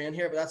how to train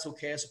here, but that's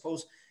okay, I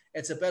suppose.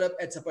 It's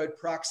about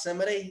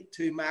proximity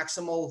to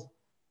maximal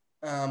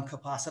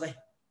capacity.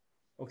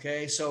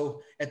 Okay,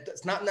 so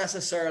it's not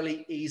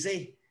necessarily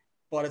easy,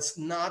 but it's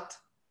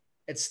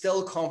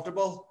still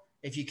comfortable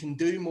if you can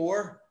do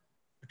more,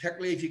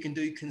 particularly if you can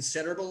do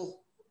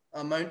considerable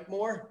amount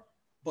more.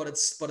 But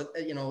it's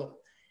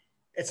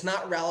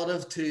not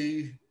relative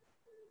to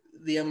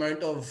the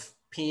amount of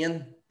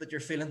pain that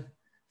you're feeling.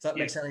 If that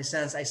makes any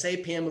sense. I say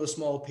pain with a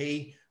small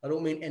p. I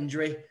don't mean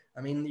injury.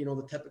 I mean,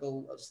 the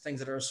typical things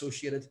that are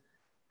associated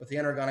with the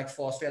inorganic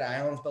phosphate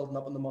ions building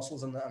up in the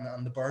muscles and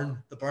the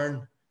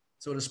burn,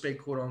 so to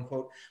speak, quote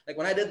unquote. Like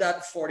when I did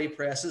that 40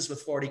 presses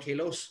with 40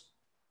 kilos,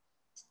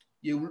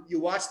 you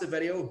watch the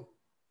video,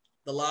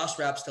 the last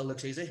rep still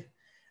looks easy.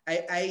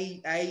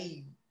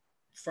 I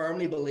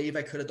firmly believe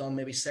I could have done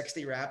maybe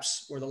 60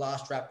 reps where the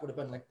last rep would have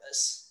been like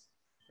this,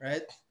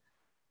 right?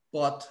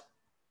 But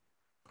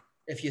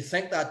if you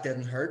think that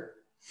didn't hurt,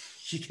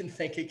 you can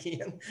think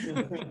again.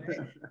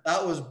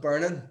 That was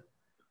burning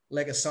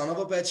like a son of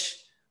a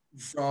bitch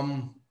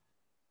from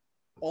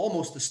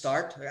almost the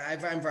start.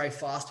 I'm very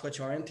fast twitch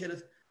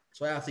orientated,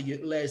 so I have to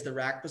utilize the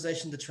rack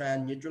position to try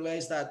and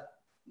neutralize that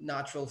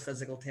natural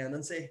physical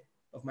tendency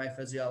of my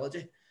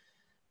physiology.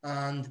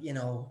 And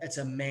it's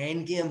a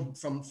main game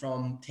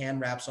from 10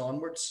 reps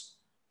onwards,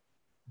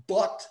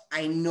 but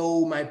I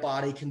know my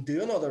body can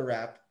do another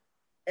rep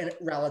and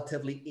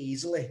relatively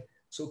easily.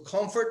 So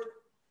comfort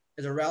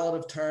is a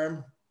relative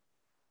term,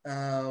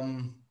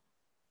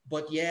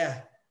 but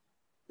yeah,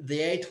 the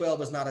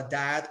A12 is not a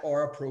diet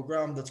or a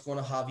program that's going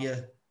to have you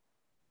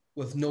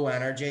with no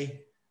energy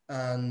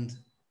and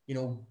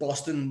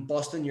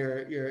busting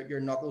your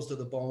knuckles to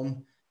the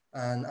bone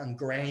and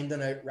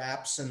grinding out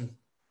reps and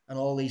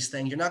all these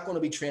things. You're not going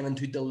to be training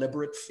to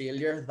deliberate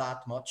failure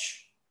that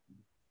much,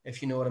 if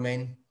you know what I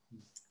mean.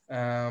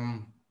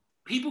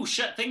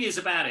 Thing is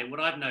about it, what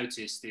I've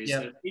noticed is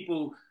that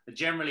people are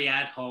generally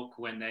ad hoc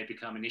when they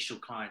become initial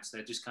clients.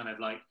 They're just kind of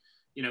like,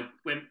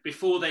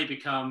 before they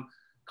become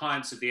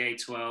clients of the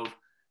A12,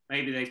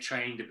 maybe they've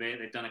trained a bit,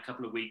 they've done a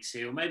couple of weeks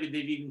here, or maybe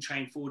they've even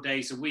trained 4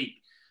 days a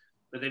week,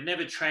 but they've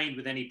never trained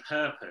with any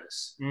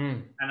purpose.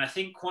 And I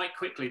think quite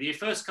quickly, the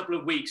first couple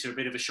of weeks are a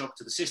bit of a shock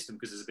to the system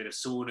because there's a bit of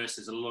soreness,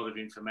 there's a lot of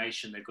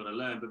information they've got to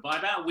learn. But by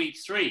about week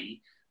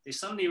 3, they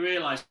suddenly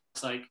realize,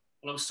 like,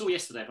 well, I was sore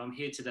yesterday, but I'm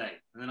here today.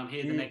 And then I'm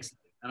here the next day.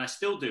 And I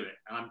still do it.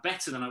 And I'm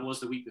better than I was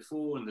the week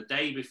before and the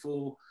day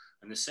before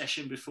and the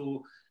session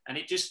before. And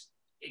it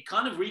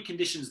kind of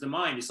reconditions the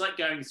mind. It's like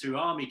going through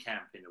army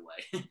camp in a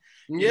way.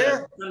 You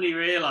suddenly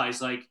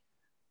realize, like,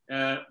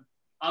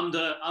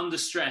 under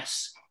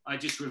stress, I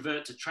just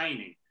revert to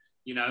training,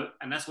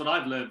 and that's what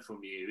I've learned from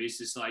you is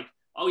just like,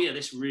 oh yeah,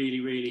 this really,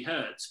 really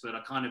hurts, but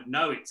I kind of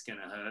know it's going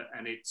to hurt,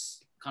 and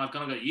it's kind of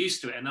got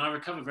used to it. And then I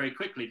recover very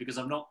quickly because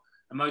I'm not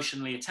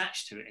emotionally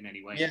attached to it in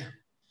any way. Yeah.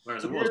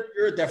 Whereas so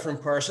you're a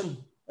different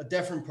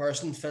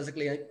person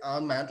physically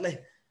and mentally.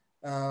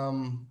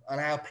 And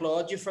I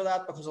applaud you for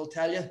that, because I'll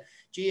tell you,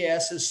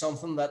 GS is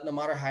something that no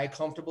matter how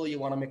comfortable you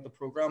want to make the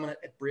program, and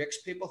it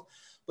breaks people.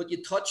 But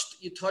you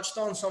touched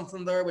on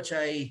something there which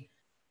I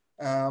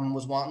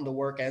was wanting to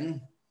work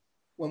in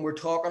when we were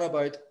talking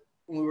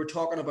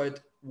about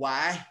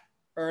why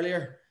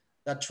earlier,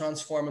 that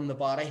transforming the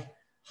body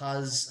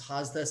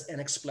has this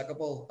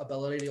inexplicable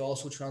ability to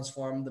also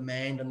transform the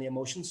mind and the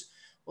emotions.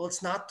 Well,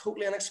 it's not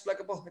totally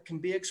inexplicable. It can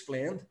be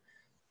explained.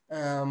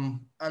 And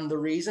the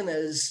reason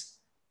is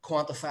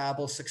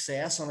quantifiable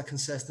success on a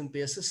consistent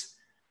basis.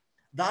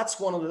 That's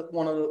one of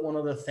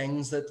the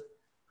things that,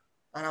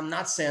 and I'm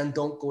not saying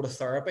don't go to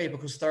therapy,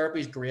 because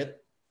therapy is great.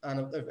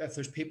 And if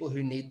there's people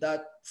who need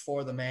that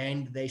for the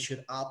mind, they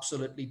should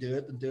absolutely do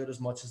it, and do it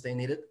as much as they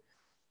need it.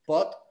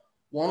 But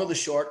one of the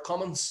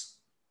shortcomings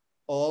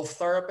of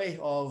therapy,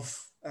 of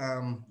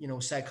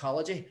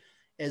psychology,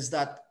 is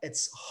that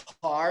it's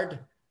hard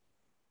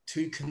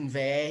to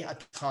convey a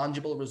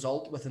tangible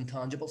result with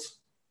intangibles.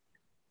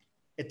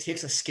 It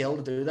takes a skill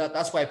to do that.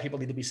 That's why people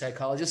need to be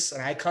psychologists.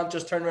 And I can't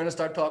just turn around and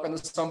start talking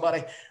to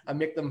somebody and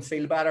make them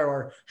feel better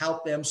or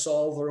help them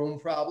solve their own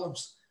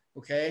problems.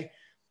 Okay.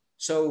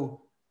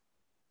 So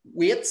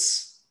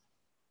weights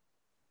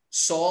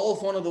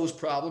solve one of those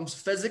problems,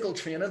 physical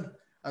training,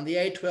 and the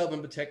A12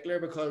 in particular,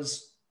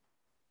 because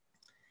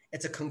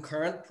it's a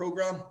concurrent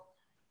program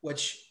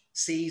which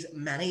sees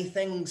many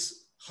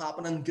things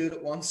happening good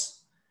at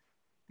once.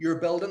 You're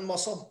building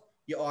muscle,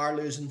 you are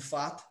losing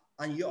fat,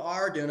 and you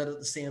are doing it at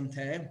the same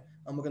time.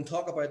 And we can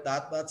talk about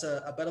that. That's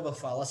a bit of a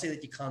fallacy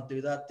that you can't do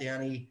that to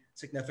any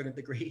significant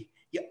degree.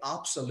 You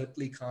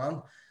absolutely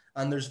can.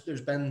 And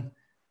there's been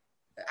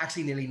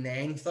actually nearly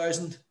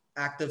 9,000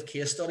 active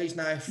case studies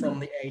now from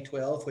the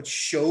A12, which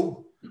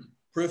show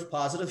proof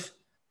positive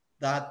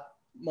that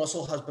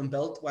muscle has been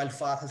built while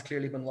fat has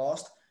clearly been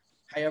lost.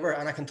 However,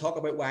 and I can talk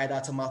about why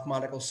that's a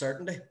mathematical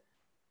certainty.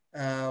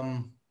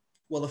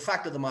 Well, the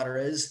fact of the matter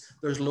is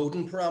there's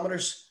loading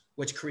parameters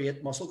which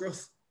create muscle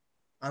growth,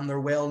 and they're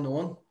well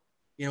known.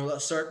 You know,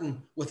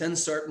 that within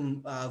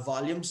certain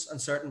volumes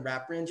and certain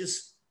rep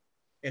ranges,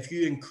 if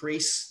you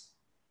increase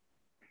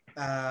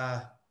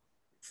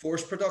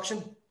force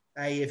production,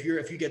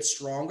 if you get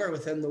stronger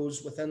within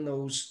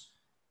those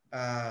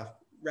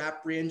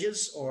rep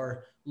ranges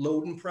or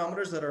loading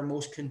parameters that are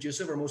most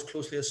conducive or most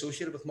closely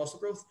associated with muscle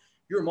growth,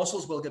 your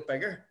muscles will get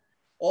bigger,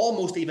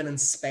 almost even in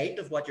spite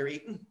of what you're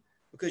eating,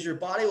 because your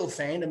body will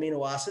find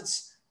amino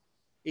acids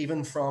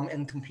even from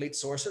incomplete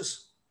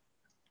sources,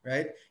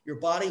 right? Your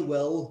body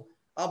will,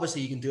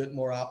 obviously you can do it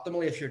more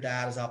optimally if your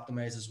diet is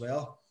optimized as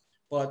well.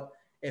 But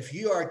if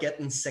you are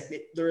getting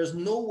sick, there is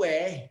no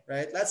way,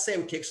 right? Let's say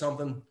we take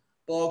something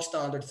bog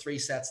standard 3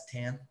 sets of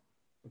 10,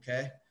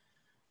 okay?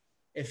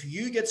 If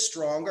you get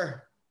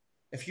stronger,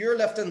 if you're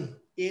lifting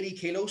 80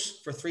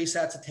 kilos for 3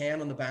 sets of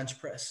 10 on the bench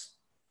press,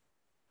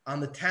 on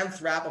the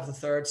 10th rep of the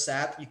 3rd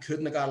set, you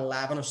couldn't have got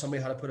 11 if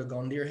somebody had to put a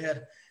gun to your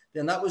head,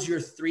 then that was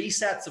your 3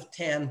 sets of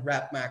 10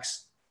 rep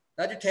max.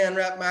 Not your 10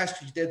 rep max,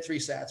 because you did 3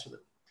 sets with it,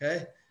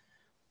 okay?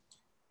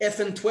 If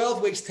in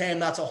 12 weeks' time,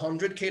 that's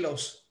 100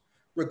 kilos,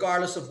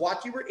 regardless of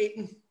what you were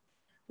eating,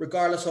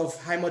 regardless of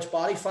how much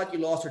body fat you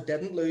lost or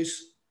didn't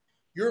lose,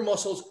 your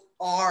muscles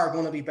are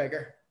going to be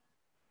bigger.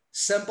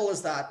 Simple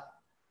as that.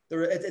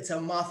 It's a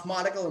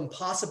mathematical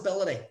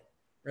impossibility,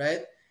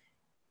 right?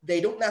 They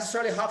don't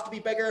necessarily have to be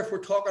bigger if we're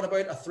talking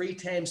about a 3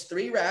 times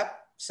 3 rep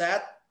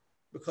set,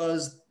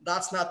 because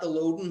that's not the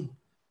loading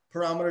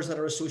parameters that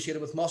are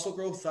associated with muscle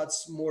growth.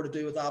 That's more to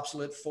do with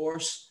absolute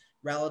force,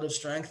 relative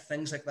strength,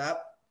 things like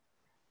that.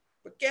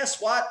 But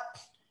guess what?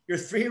 Your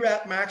 3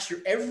 rep max, your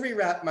every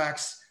rep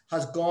max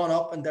has gone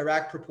up in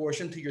direct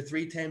proportion to your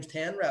 3 times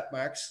 10 rep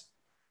max,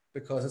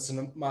 because it's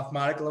a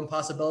mathematical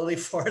impossibility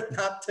for it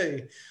not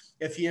to.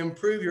 If you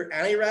improve your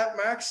any rep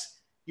max,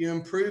 you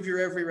improve your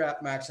every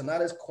rep max, and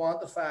that is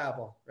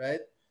quantifiable,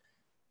 right?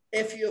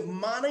 If you have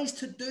managed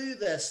to do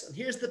this, and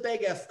here's the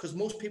big if, because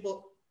most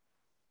people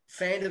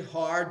find it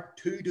hard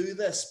to do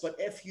this, but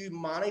if you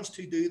manage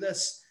to do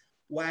this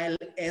while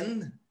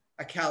in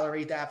a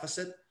calorie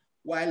deficit,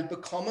 while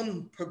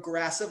becoming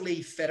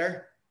progressively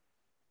fitter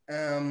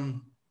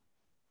in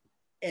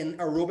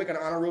aerobic and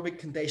anaerobic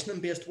conditioning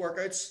based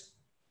workouts,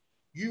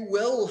 you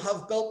will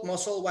have built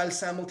muscle while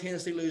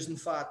simultaneously losing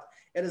fat.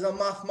 It is a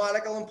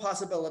mathematical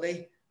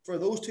impossibility for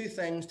those two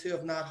things to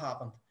have not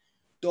happened.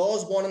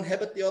 Does one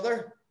inhibit the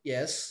other?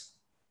 Yes.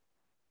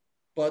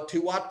 But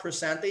to what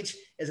percentage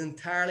is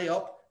entirely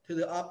up to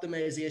the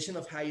optimization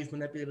of how you've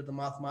manipulated the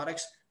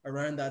mathematics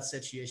around that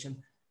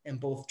situation in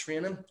both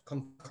training,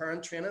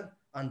 concurrent training,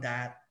 and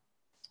diet.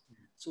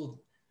 So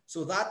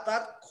that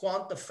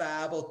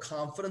quantifiable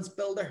confidence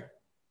builder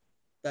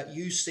that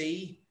you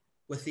see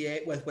with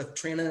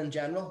training in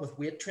general, with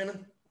weight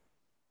training,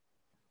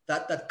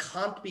 that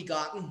can't be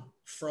gotten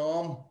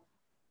from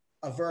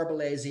a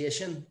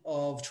verbalization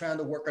of trying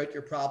to work out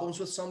your problems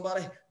with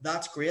somebody,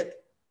 that's great.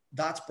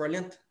 That's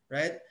brilliant,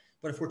 right?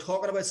 But if we're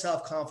talking about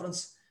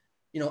self-confidence,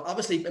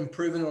 obviously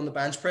improving on the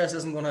bench press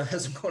isn't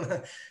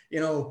gonna,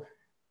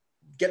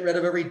 get rid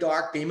of every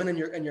dark demon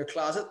in your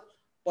closet.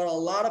 But a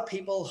lot of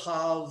people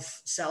have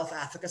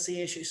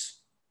self-efficacy issues,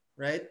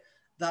 right?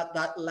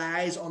 That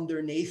lies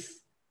underneath,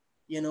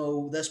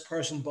 this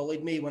person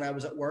bullied me when I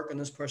was at work, and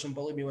this person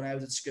bullied me when I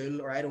was at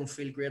school, or I don't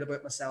feel great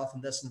about myself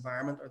in this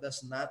environment, or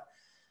this and that.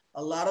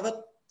 A lot of it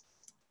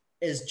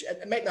is,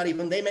 they might not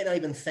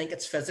even think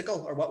it's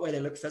physical or what way they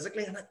look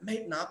physically, and it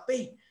might not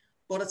be,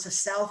 but it's a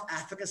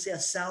self-efficacy, a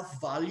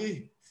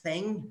self-value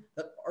thing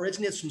that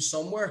originates from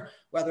somewhere,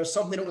 whether it's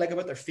something they don't like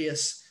about their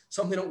face,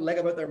 something they don't like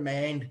about their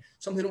mind,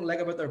 something they don't like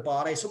about their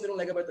body, something they don't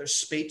like about their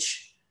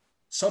speech,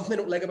 something they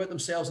don't like about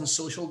themselves in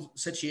social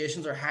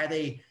situations, or how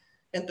they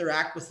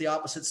interact with the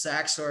opposite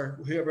sex or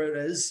whoever it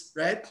is,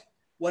 right?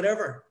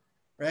 Whatever,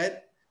 right?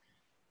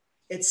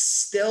 It's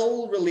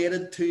still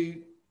related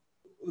to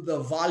the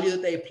value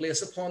that they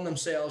place upon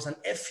themselves. And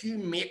if you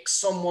make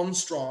someone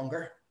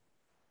stronger,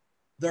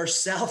 their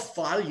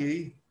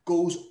self-value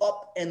goes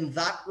up in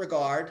that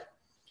regard,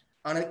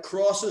 and it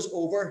crosses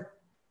over.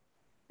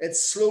 It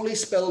slowly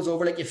spills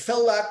over. Like you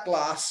fill that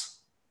glass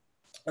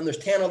and there's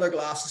 10 other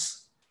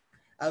glasses.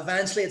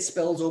 Eventually it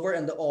spills over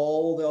into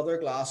all the other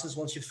glasses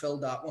once you've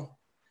filled that one,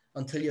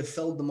 until you've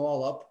filled them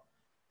all up,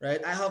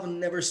 right? I have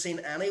never seen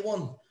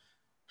anyone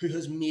who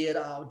has made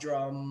a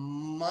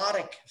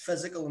dramatic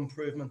physical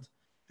improvement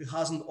who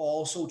hasn't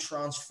also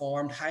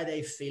transformed how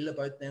they feel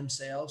about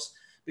themselves,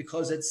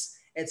 because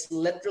it's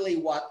literally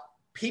what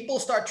people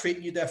start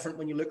treating you different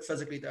when you look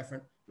physically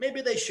different.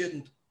 Maybe they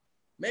shouldn't,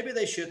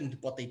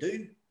 but they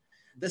do.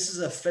 This is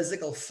a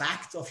physical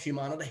fact of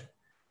humanity.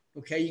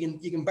 Okay,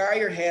 you can bury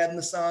your head in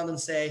the sand and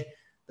say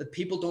that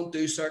people don't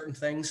do certain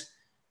things.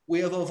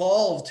 We have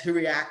evolved to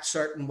react a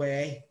certain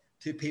way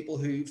to people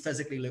who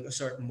physically look a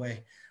certain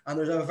way. And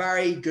there's a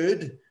very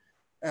good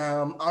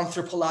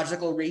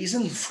anthropological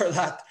reason for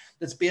that,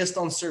 that's based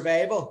on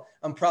survival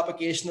and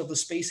propagation of the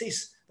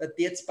species, that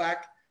dates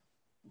back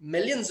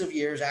millions of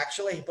years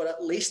actually, but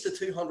at least the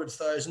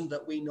 200,000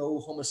 that we know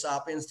Homo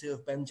sapiens to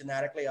have been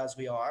genetically as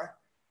we are,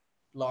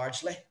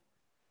 largely.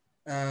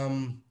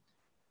 And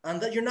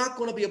that you're not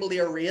going to be able to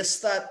erase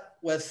that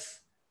with,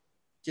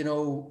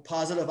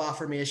 positive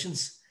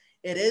affirmations.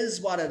 It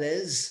is what it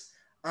is.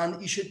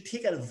 And you should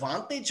take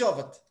advantage of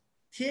it.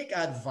 Take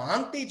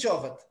advantage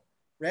of it,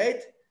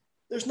 right?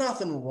 There's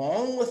nothing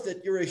wrong with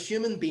it. You're a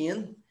human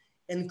being.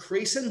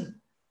 Increasing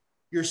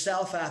your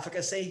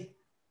self-efficacy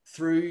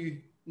through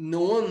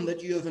knowing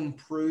that you have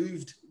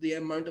improved the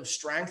amount of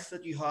strength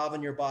that you have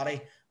in your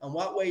body and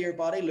what way your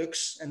body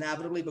looks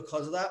inevitably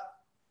because of that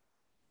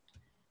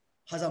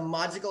has a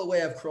magical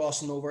way of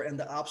crossing over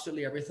into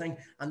absolutely everything.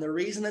 And the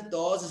reason it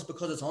does is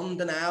because it's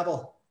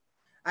undeniable.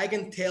 I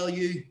can tell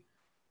you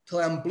till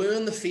I'm blue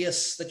in the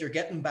face that you're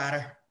getting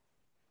better.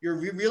 You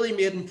really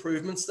made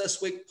improvements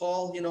this week,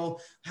 Paul.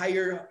 How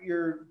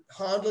you're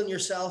handling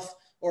yourself,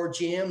 or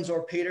James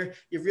or Peter,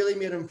 you've really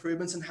made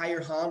improvements in how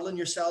you're handling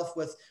yourself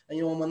with,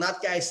 and when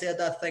that guy said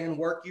that thing in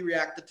work, you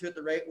reacted to it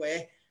the right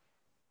way.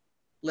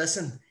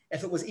 Listen,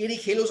 if it was 80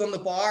 kilos on the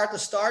bar at the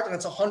start and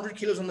it's 100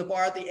 kilos on the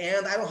bar at the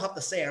end, I don't have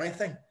to say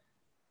anything.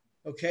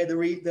 Okay,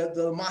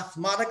 the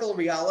mathematical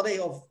reality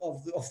of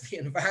the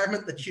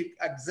environment that you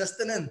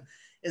existing in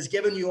is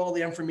giving you all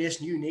the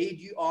information you need.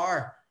 You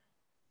are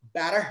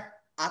better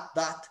at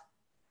that.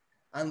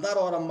 And that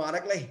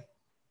automatically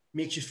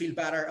makes you feel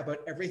better about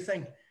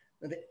everything.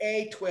 And the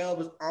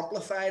A12 is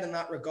amplified in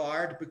that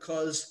regard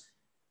because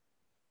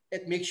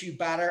it makes you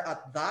better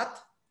at that,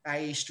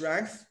 i.e.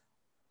 strength.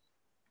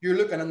 You're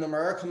looking in the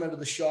mirror, come out of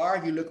the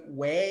shower, you look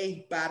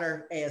way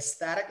better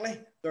aesthetically.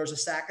 There's a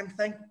second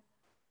thing,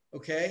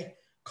 okay?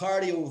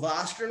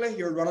 Cardiovascularly,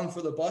 you're running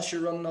for the bus,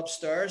 you're running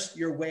upstairs,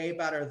 you're way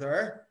better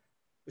there,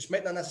 which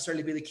might not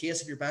necessarily be the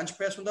case if your bench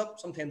press went up.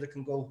 Sometimes it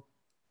can go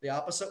the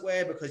opposite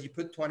way because you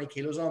put 20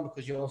 kilos on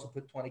because you also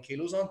put 20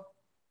 kilos on.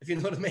 If you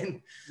know what I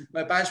mean.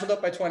 My bench went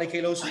up by 20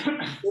 kilos, so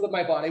did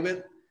my body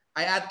weight.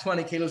 I add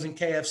 20 kilos in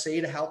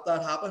KFC to help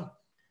that happen.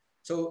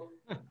 So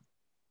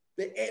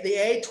the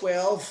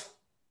A12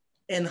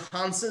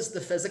 enhances the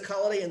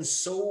physicality in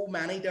so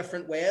many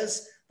different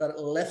ways that it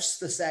lifts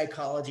the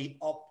psychology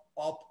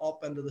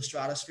up into the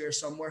stratosphere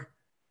somewhere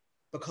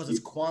because it's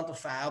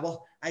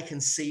quantifiable. I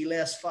can see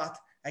less fat.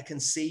 I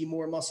can see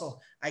more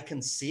muscle. I can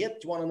see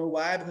it. Do you want to know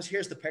why? Because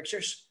here's the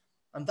pictures.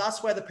 And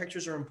that's why the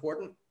pictures are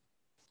important.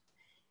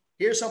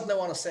 Here's something I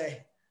want to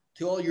say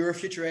to all your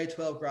future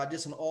A12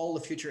 graduates and all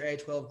the future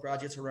A12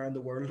 graduates around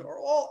the world,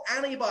 or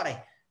anybody,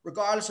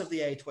 regardless of the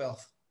A12,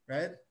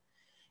 right?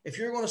 If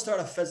you're going to start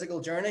a physical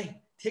journey,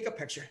 take a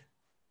picture.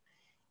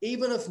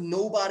 Even if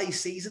nobody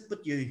sees it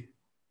but you.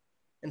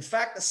 In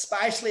fact,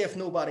 especially if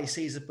nobody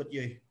sees it but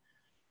you.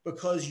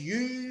 Because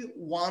you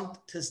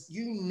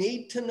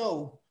need to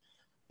know,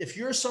 if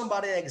you're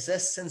somebody that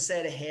exists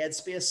inside a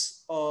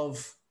headspace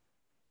of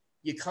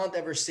you can't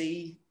ever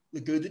see the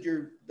good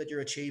that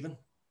you're achieving,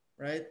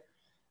 right?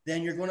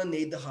 Then you're going to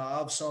need to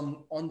have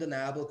some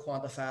undeniable,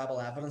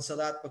 quantifiable evidence of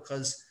that,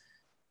 because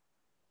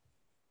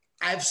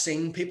I've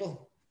seen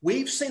people,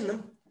 we've seen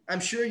them. I'm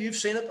sure you've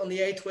seen it on the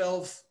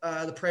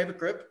A12, the private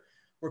group,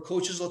 where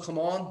coaches will come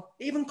on,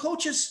 even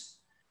coaches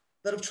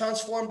that have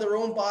transformed their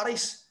own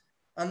bodies,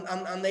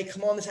 and they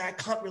come on and say, I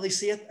can't really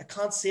see it. I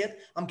can't see it.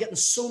 I'm getting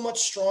so much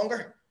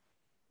stronger.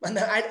 And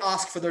then I'd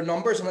ask for their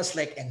numbers, and it's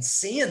like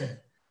insane.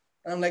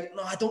 And I'm like,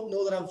 no, I don't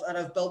know that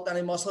I've built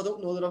any muscle. I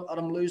don't know that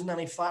I'm losing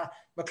any fat.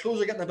 My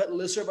clothes are getting a bit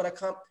looser, but I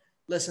can't.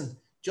 Listen,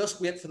 just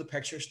wait for the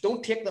pictures.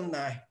 Don't take them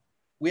now.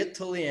 Wait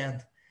till the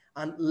end.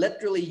 And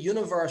literally,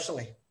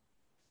 universally,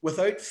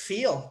 without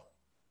fail,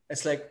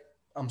 it's like,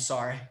 I'm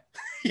sorry.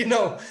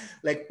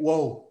 Like,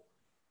 whoa.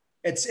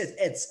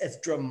 It's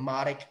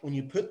dramatic. When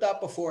you put that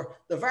before,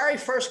 the very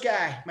first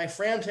guy, my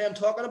friend who I'm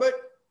talking about,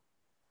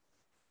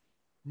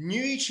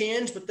 knew he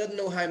changed, but didn't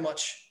know how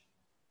much.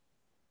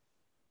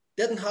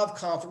 Didn't have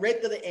confidence.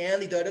 Right to the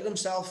end, he doubted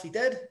himself. He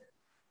did.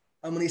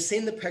 And when he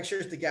seen the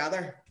pictures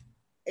together,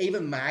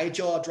 even my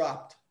jaw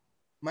dropped.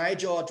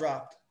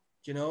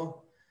 The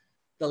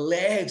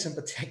legs in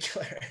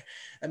particular.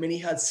 I mean, he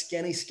had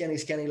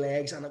skinny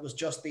legs, and it was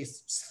just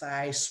these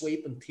thigh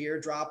sweep and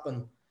teardrop,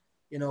 and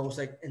it was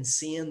like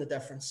insane, the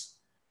difference.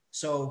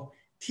 So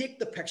take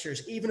the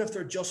pictures, even if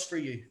they're just for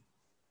you.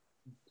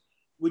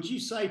 Would you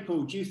say,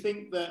 Paul, do you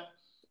think that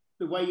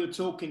the way you're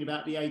talking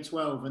about the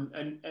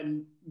A12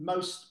 and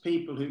most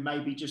people who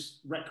maybe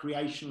just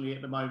recreationally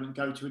at the moment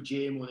go to a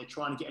gym, or they're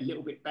trying to get a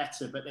little bit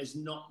better, but there's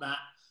not that,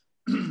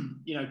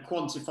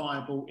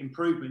 quantifiable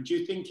improvement. Do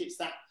you think it's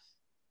that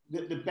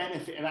the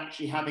benefit of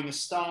actually having a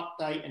start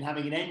date and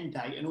having an end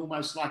date, and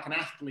almost like an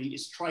athlete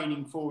is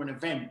training for an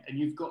event, and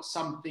you've got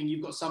something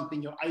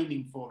you're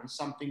aiming for, and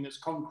something that's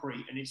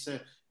concrete, and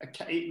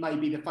it may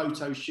be the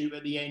photo shoot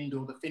at the end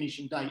or the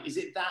finishing date. Is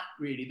it that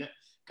really that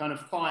kind of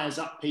fires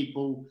up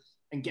people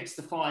and gets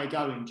the fire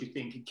going, do you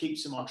think, and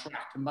keeps them on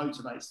track and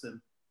motivates them?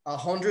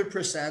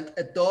 100%.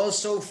 It does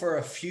so for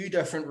a few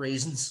different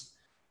reasons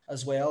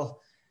as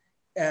well.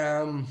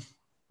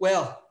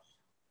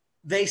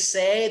 They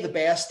say the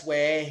best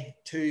way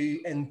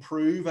to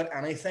improve at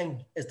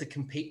anything is to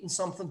compete in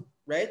something,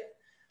 right?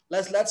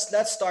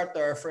 Let's start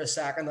there for a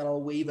second, and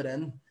I'll weave it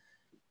in.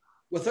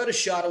 Without a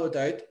shadow of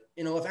doubt,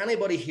 you know, if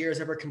anybody here has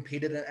ever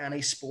competed in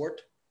any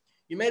sport,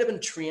 you might have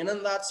been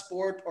training that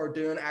sport or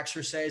doing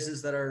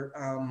exercises that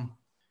are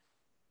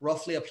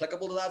roughly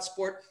applicable to that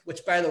sport,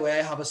 which, by the way,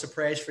 I have a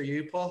surprise for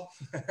you, Paul.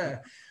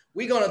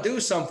 We're going to do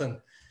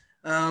something.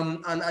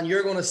 And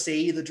you're going to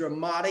see the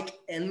dramatic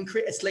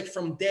increase. It's like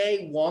from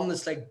day one,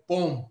 it's like,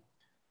 boom,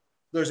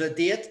 there's a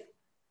date,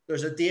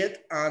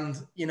 and,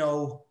 you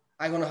know,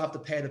 I'm going to have to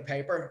pay the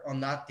piper on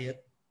that date.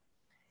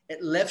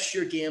 It lifts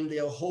your game to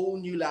a whole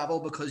new level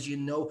because, you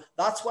know,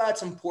 that's why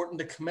it's important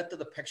to commit to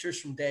the pictures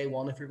from day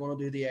one if you're going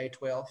to do the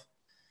A12,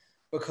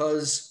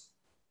 because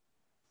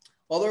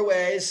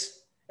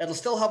otherwise it'll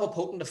still have a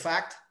potent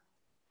effect,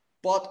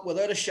 but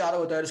without a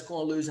shadow of doubt, it's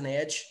going to lose an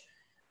edge.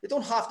 They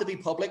don't have to be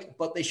public,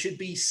 but they should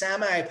be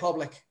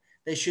semi-public.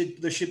 There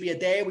should be a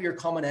day where you're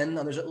coming in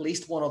and there's at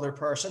least one other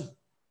person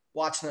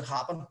watching it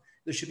happen.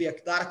 There should be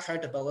that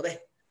accountability,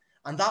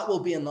 and that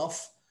will be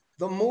enough.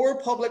 The more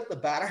public, the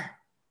better,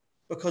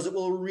 because it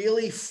will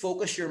really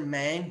focus your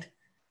mind,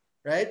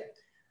 right?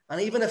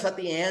 And even if at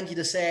the end you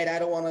decide, I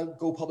don't want to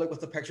go public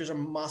with the pictures,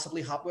 I'm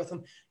massively happy with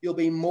them, you'll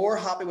be more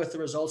happy with the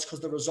results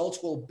because the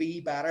results will be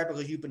better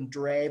because you've been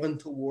driving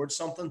towards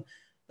something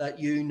that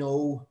you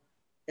know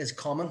is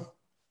coming,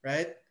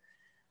 right?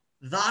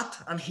 That,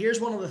 and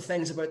here's one of the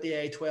things about the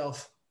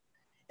A12,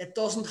 it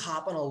doesn't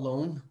happen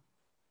alone.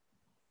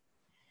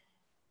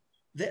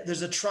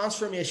 There's a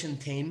transformation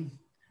team.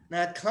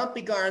 Now, it can't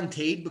be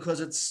guaranteed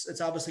because it's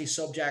obviously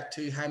subject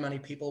to how many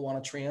people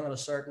want to train at a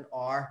certain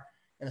hour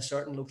in a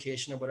certain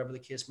location or whatever the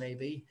case may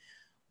be.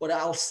 But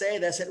I'll say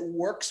this, it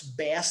works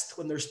best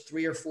when there's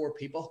 3 or 4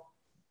 people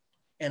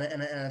in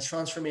a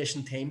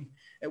transformation team.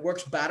 It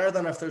works better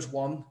than if there's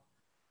one.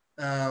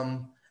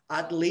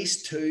 At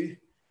least 2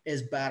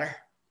 is better.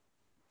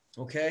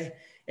 Okay?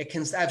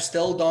 I've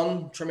still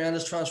done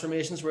tremendous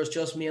transformations where it's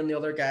just me and the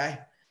other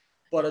guy.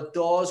 But it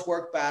does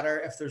work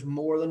better if there's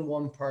more than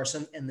one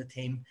person in the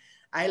team.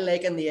 I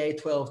liken the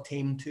A12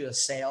 team to a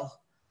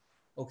cell,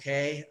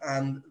 okay?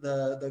 And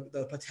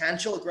the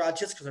potential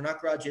graduates, because they're not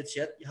graduates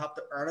yet, you have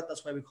to earn it.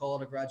 That's why we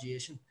call it a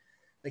graduation.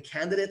 The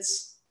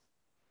candidates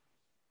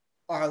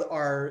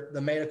are the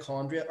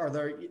mitochondria, or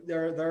they're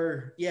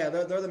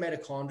the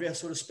mitochondria,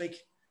 so to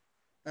speak.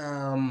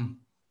 And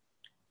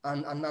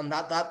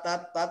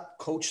that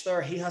coach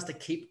there, he has to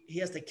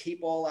keep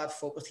all that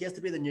focused. He has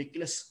to be the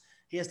nucleus.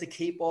 He has to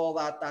keep all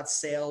that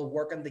cell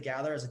working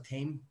together as a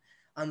team,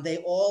 and they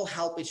all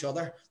help each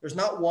other. There's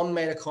not one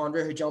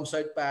mitochondria who jumps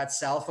out by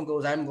itself and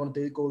goes, I'm going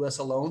to go this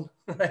alone.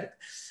 Right?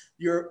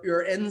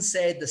 You're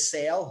inside the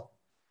cell,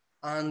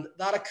 and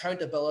that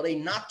accountability,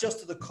 not just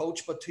to the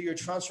coach, but to your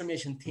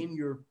transformation team,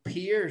 your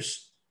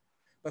peers,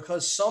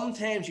 because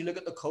sometimes you look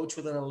at the coach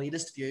with an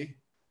elitist view,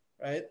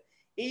 right?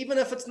 Even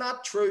if it's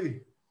not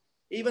true,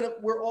 even if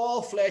we're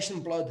all flesh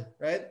and blood,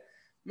 right?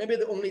 Maybe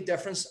the only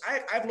difference,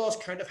 I've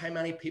lost count of how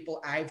many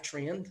people I've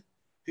trained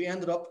who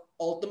ended up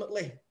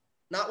ultimately,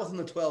 not within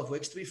the 12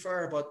 weeks to be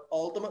fair, but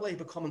ultimately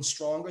becoming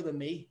stronger than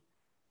me.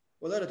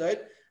 Without a doubt.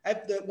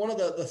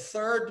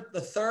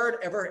 The third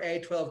ever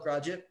A12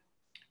 graduate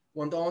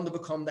went on to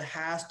become the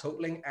highest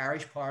totaling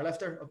Irish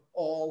powerlifter of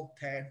all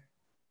time,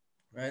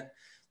 right?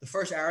 The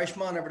first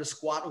Irishman ever to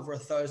squat over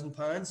 1,000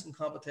 pounds in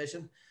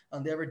competition,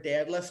 and they ever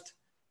deadlift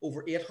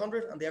over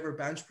 800, and they ever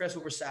bench press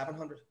over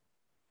 700,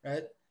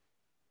 right?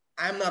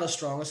 I'm not as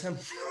strong as him,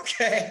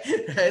 okay?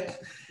 Right?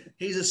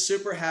 He's a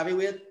super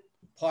heavyweight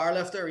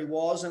powerlifter. He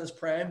was in his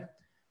prime.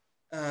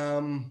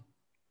 And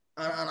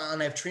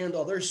I've trained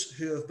others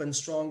who have been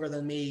stronger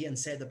than me in,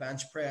 say, the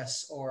bench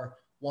press or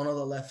one of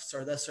the lifts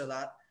or this or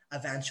that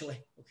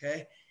eventually,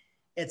 okay?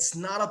 It's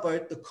not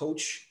about the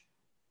coach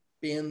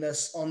being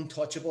this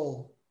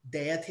untouchable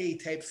deity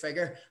type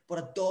figure, but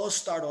it does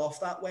start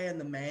off that way in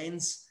the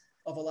minds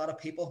of a lot of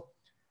people.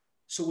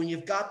 So when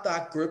you've got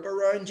that group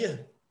around you,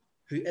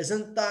 who's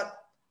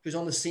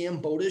on the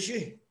same boat as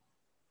you,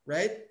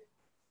 right?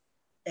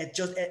 It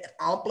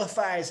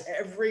amplifies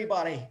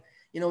everybody.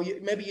 You know,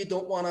 maybe you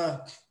don't want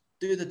to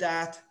do the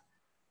diet,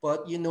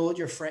 but you know what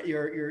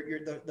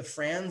the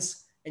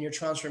friends in your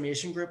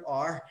transformation group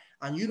are,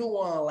 and you don't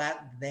want to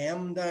let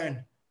them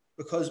down,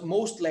 because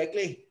most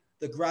likely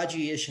the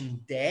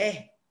graduation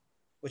day,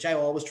 which I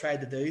always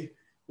tried to do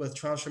with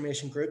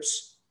transformation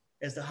groups,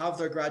 is to have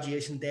their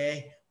graduation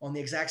day on the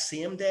exact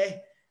same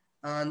day,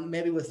 and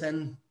maybe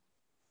within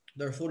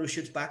their photo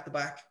shoots back to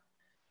back,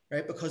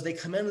 right? Because they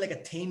come in like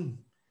a team,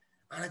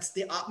 and it's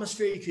the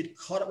atmosphere. You could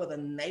cut it with a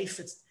knife.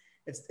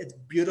 It's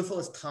beautiful.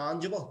 It's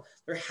tangible.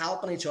 They're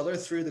helping each other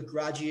through the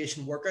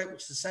graduation workout,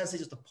 which is essentially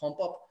just a pump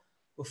up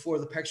before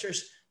the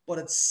pictures, but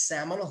it's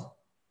seminal.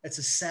 It's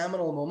a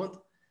seminal moment,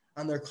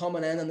 and they're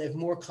coming in and they have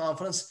more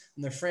confidence,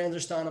 and their friends are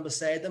standing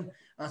beside them,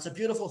 and it's a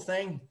beautiful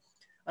thing.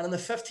 And in the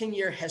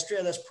 15-year history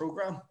of this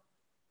program,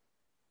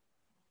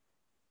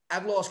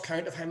 I've lost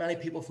count of how many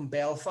people from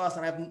Belfast,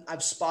 and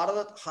I've spotted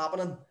it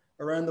happening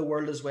around the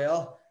world as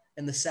well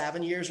in the 6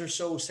 years or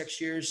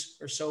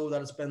so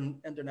that it's been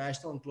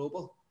international and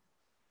global.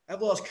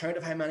 I've lost count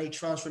of how many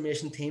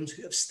transformation teams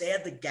who have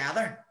stayed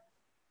together,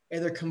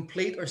 either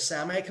complete or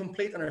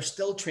semi-complete, and are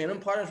still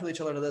training partners with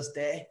each other to this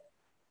day.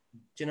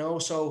 you know?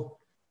 So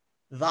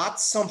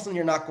that's something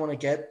you're not going to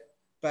get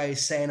by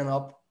signing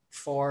up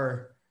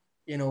for,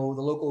 you know,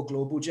 the local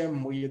global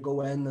gym where you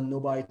go in and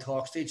nobody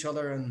talks to each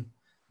other, and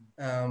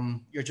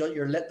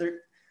you're lit there.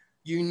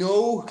 You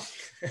know,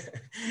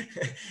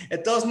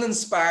 it doesn't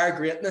inspire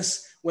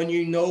greatness when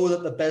you know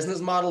that the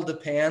business model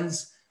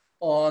depends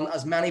on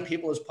as many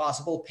people as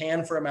possible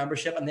paying for a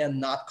membership and then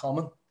not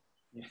coming.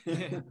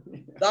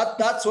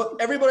 That's what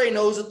everybody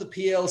knows at the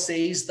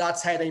PLCs.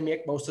 That's how they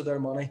make most of their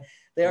money.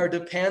 They are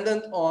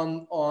dependent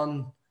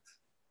on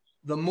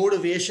the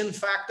motivation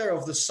factor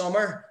of the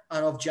summer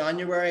and of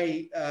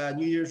January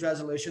New Year's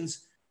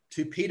resolutions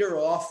to peter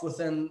off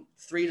within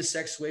 3 to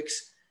 6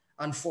 weeks,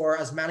 and for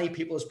as many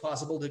people as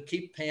possible to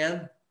keep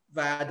paying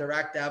via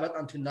direct debit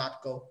and to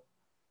not go.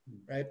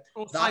 Right?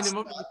 Or sign them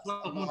up to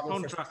a 12-month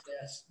contract.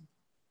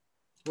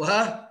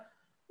 What?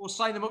 Or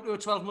sign them up to a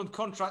 12-month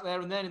contract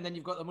there and then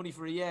you've got the money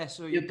for a year.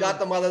 So you've got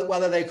them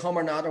whether they come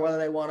or not, or whether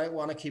they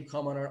want to keep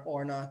coming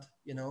or not,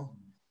 you know.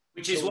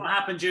 Which is what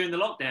happened during the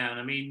lockdown.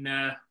 I mean,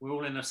 we're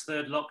all in this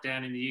third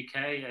lockdown in the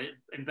UK.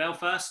 In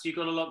Belfast, you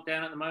got a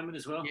lockdown at the moment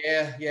as well?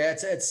 Yeah.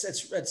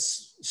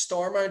 It's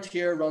Stormont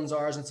here runs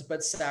ours. It's a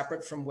bit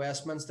separate from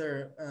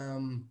Westminster.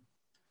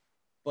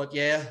 But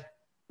yeah,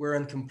 we're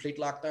in complete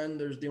lockdown.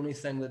 There's the only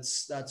thing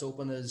that's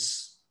open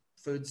is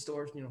food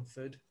stores, you know,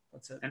 food.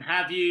 That's it. And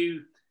have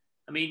you,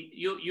 I mean,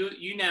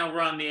 you now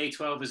run the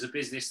A12 as a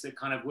business that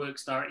kind of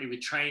works directly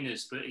with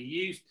trainers, but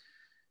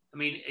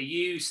are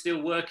you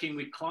still working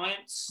with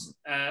clients?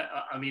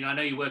 I mean, I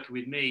know you're working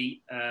with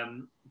me,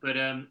 but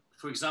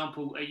for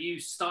example, are you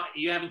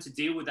having to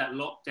deal with that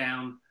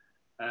lockdown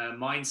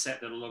mindset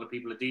that a lot of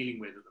people are dealing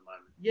with at the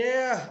moment?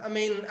 Yeah, I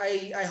mean,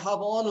 I have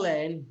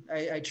online.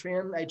 I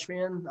train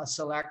a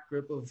select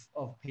group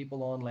of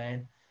people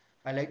online.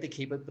 I like to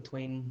keep it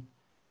between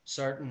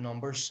certain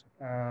numbers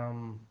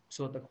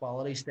so that the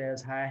quality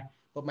stays high,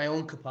 but my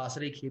own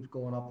capacity keeps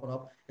going up and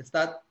up. It's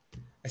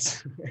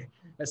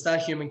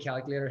that human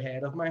calculator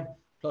head of mine.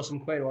 Plus, I'm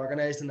quite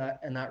organized in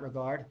that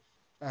regard.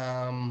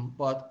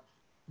 But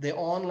the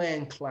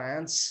online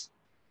clients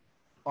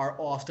are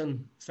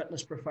often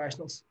fitness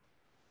professionals,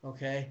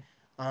 okay,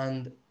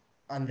 and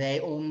they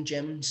own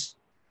gyms,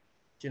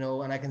 you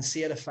know, and I can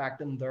see it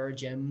affecting their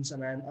gyms,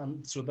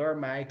 and so they're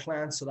my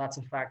clients, so that's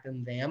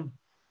affecting them,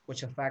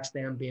 which affects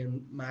them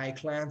being my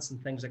clients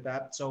and things like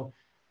that. So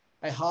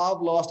I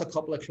have lost a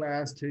couple of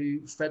clients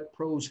to fit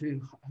pros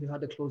who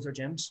had to close their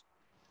gyms,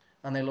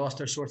 and they lost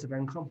their source of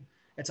income.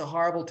 It's a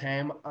horrible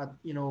time.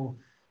 You know,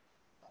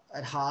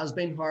 it has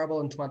been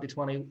horrible in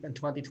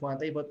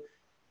 2020, but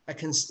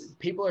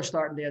people are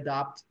starting to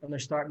adapt and they're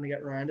starting to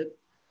get around it.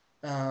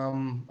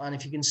 And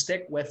if you can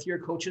stick with your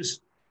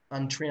coaches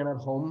and train at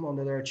home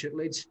under their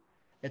tutelage,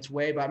 it's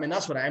way better. I mean,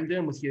 that's what I'm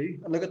doing with you.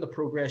 And look at the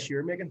progress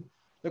you're making.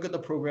 Look at the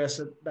progress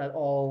that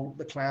all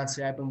the clients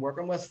that I've been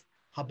working with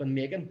have been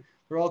making.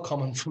 They're all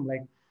coming from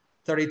like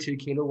 32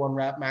 kilo, 1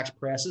 rep max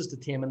presses to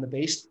taming the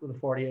beast with the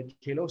 48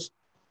 kilos,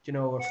 you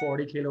know, or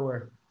 40 kilo,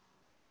 or,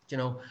 you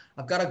know,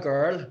 I've got a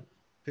girl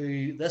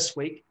who this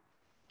week,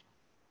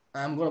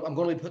 I'm going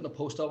to be putting a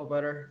post up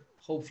about her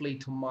hopefully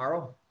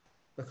tomorrow,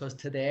 because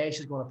today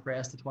she's going to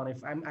press to 20.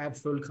 I have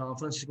full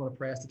confidence she's going to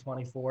press to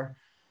 24.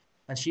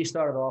 And she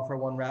started off, her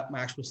 1 rep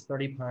max was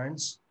 30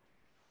 pounds.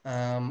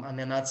 And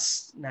then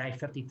that's now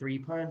 53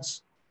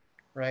 pounds,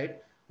 right?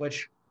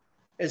 Which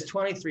is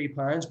 23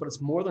 pounds, but it's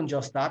more than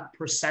just that.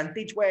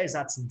 Percentage wise,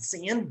 that's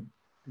insane.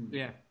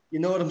 Yeah. You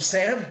know what I'm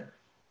saying?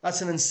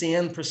 That's an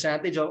insane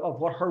percentage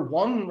of what her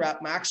 1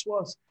 rep max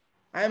was.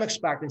 I'm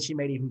expecting she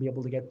might even be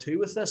able to get 2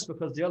 with this,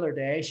 because the other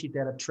day she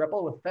did a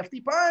triple with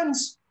 50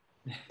 pounds.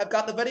 I've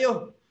got the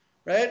video,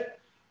 right?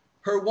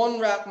 Her 1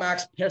 rep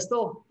max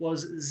pistol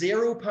was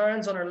 0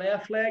 pounds on her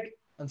left leg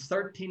and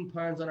 13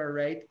 pounds on her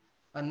right.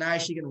 And now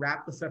she can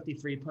wrap the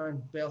 53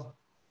 pound bill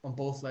on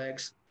both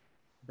legs,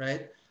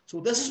 right? So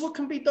this is what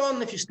can be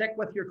done if you stick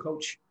with your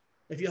coach.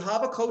 If you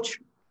have a coach,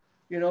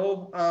 you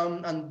know,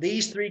 and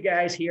these 3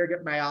 guys here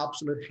get my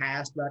absolute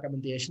highest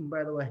recommendation,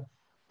 by the way.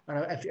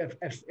 And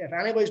if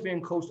anybody's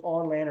being coached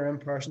online or in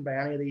person by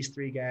any of these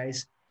 3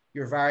 guys,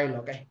 you're very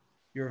lucky.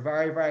 You're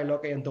very, very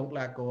lucky, and don't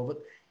let go of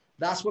it.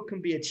 That's what can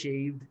be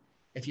achieved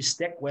if you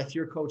stick with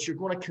your coach. You're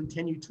going to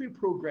continue to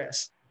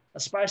progress,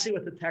 especially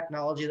with the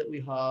technology that we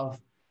have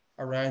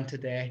around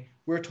today.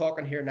 We're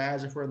talking here now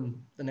as if we're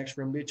in the next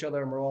room to each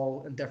other and we're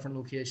all in different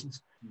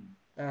locations.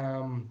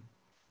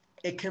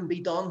 It can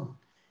be done.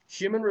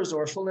 Human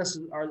resourcefulness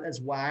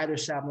is why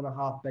there's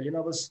 7.5 billion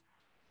of us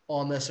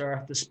on this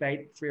earth,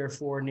 despite 3 or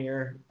 4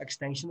 near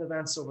extinction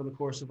events over the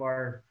course of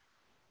our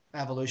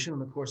evolution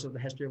and the course of the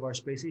history of our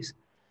species.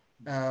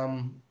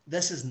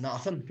 This is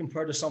nothing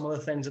compared to some of the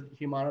things that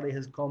humanity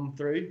has come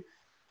through.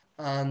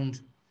 And,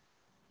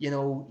 you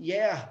know,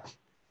 yeah,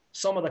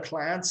 some of the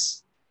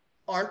clients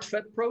aren't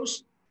fit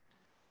pros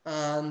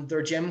and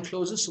their gym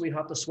closes, so we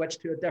have to switch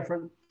to a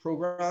different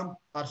program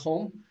at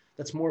home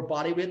that's more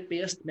body weight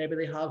based. Maybe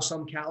they have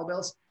some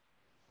kettlebells.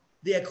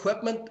 The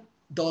equipment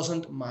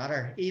doesn't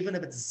matter. Even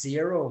if it's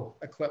 0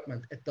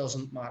 equipment, it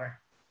doesn't matter.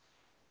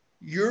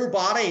 Your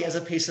body is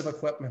a piece of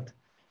equipment.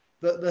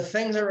 The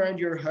things around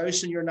your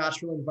house and your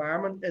natural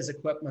environment is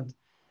equipment.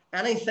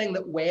 Anything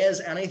that weighs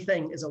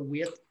anything is a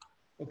weight,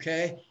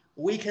 okay?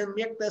 We can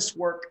make this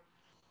work.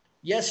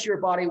 Yes, your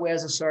body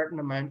weighs a certain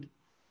amount,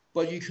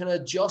 but you can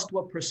adjust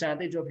what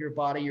percentage of your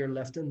body you're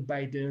lifting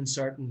by doing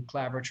certain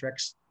clever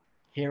tricks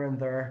here and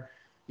there.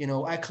 You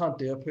know, I can't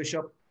do a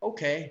push-up.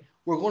 Okay,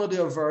 we're going to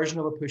do a version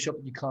of a push-up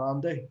you can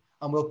do,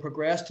 and we'll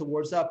progress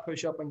towards that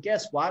push-up. And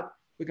guess what?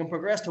 We can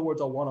progress towards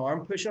a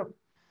one-arm push-up.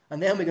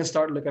 And then we can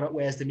start looking at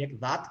ways to make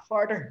that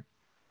harder,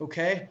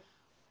 okay?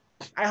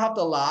 I have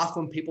to laugh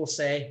when people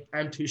say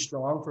I'm too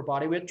strong for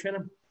bodyweight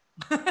training.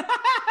 That's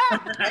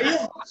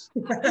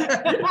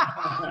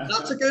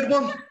a good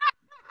one.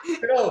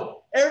 You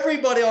know,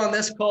 everybody on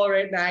this call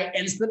right now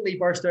instantly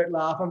burst out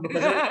laughing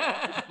because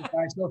they're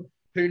professional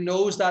who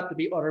knows that to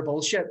be utter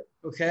bullshit,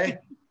 okay?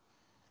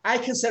 I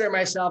consider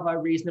myself a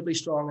reasonably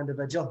strong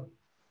individual.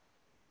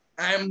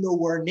 I'm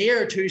nowhere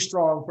near too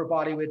strong for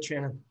bodyweight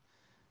training.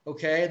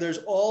 Okay, there's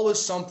always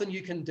something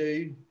you can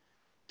do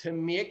to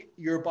make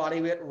your body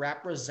weight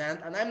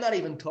represent, and I'm not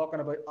even talking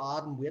about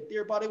adding weight to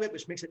your body weight,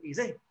 which makes it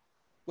easy,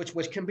 which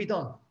can be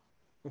done.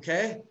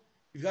 Okay, if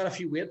you've got a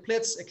few weight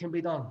plates, it can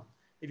be done.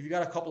 If you've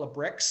got a couple of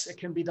bricks, it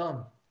can be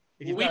done.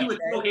 We were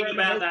talking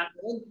about that.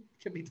 It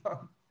can be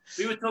done.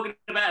 We were talking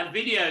about a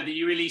video that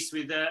you released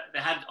with that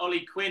had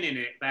Ollie Quinn in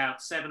it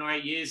about 7 or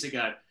 8 years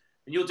ago,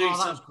 and you're doing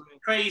some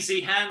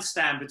crazy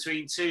handstand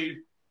between two.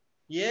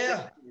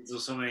 Yeah. Or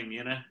something,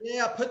 you know?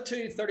 Yeah, I put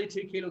two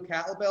 32-kilo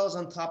kettlebells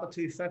on top of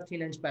two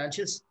 15-inch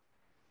benches.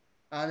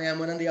 And then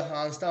went into a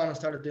handstand and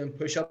started doing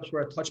push-ups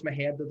where I touched my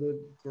head to the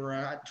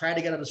ground. I tried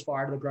to get it as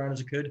far to the ground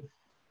as I could.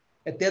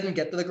 It didn't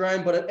get to the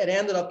ground, but it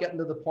ended up getting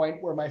to the point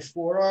where my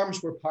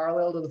forearms were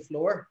parallel to the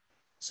floor.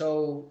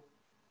 So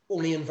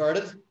only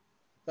inverted, if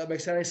that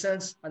makes any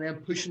sense. And then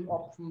pushing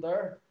up from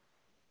there,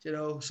 you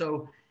know?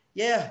 So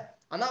yeah,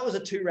 and that was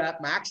a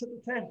 2-rep max at the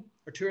time,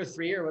 or 2 or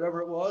 3 or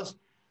whatever it was.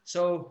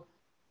 So,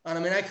 and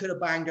I mean, I could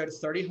have banged out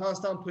 30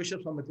 handstand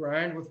push-ups on the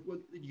ground with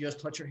you just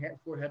touch your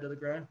forehead to the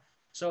ground.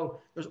 So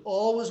there's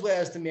always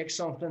ways to make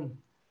something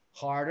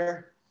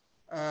harder.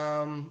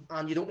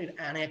 And you don't need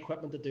any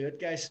equipment to do it,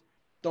 guys.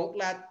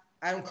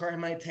 I don't care how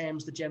many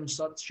times the gym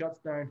shuts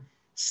down.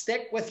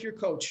 Stick with your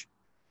coach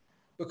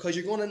because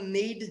you're going to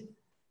need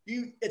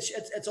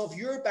it's of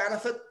your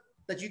benefit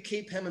that you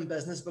keep him in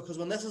business, because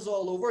when this is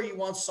all over, you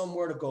want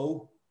somewhere to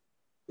go.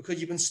 Because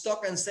you've been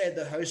stuck inside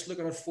the house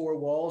looking at 4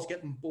 walls,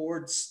 getting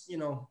bored, you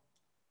know,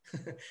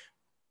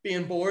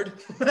 being bored,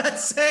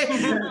 let's say,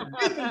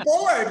 getting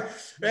bored,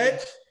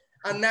 right?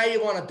 And now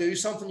you want to do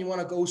something, you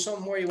want to go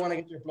somewhere, you want to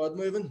get your blood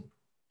moving.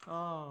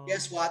 Oh.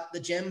 Guess what?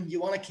 The gym, you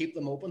want to keep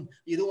them open.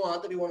 You don't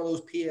want to be one of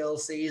those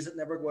PLCs that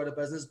never go out of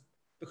business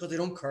because they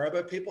don't care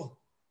about people.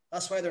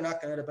 That's why they're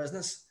not going out of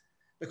business,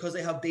 because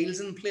they have deals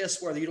in place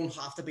where you don't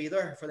have to be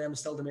there for them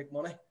still to make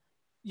money.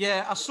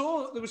 Yeah, I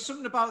saw there was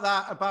something about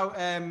that, about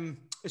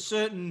a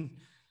certain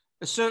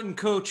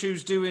coach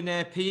who's doing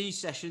PE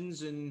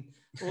sessions and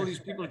all these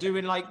people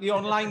doing like the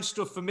online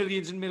stuff for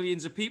millions and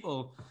millions of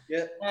people.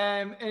 Yeah.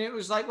 And it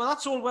was like, well,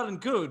 that's all well and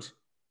good,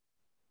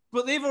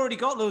 but they've already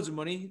got loads of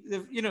money. They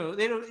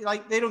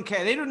don't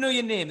care. They don't know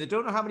your name. They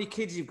don't know how many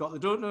kids you've got. They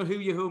don't know who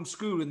you're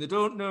homeschooling. They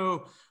don't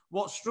know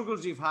what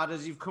struggles you've had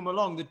as you've come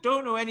along. They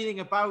don't know anything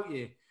about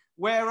you.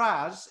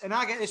 Whereas, and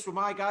I get this with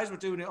my guys, we're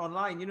doing it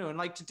online, you know, and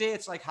like today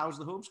it's like, how's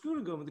the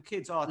homeschooling going with the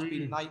kids? Oh, it's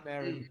been a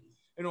nightmare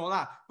and all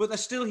that. But they're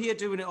still here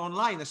doing it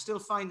online. They're still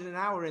finding an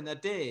hour in their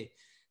day.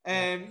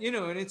 You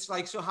know, and it's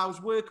like, so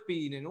how's work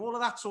been and all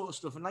of that sort of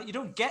stuff. And like, you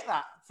don't get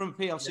that from a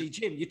PLC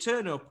gym. You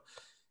turn up,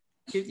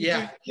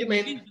 they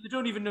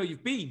don't even know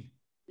you've been.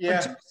 Yeah.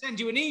 Until they send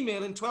you an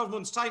email in 12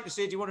 months' time to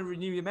say, do you want to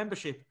renew your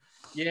membership?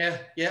 Yeah.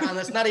 And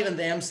it's not even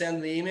them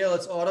sending the email,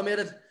 it's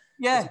automated.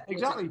 Yeah,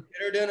 exactly.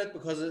 They're doing it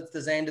because it's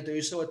designed to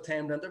do so at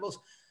timed intervals.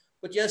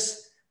 But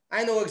yes,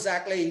 I know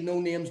exactly,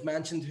 no names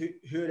mentioned,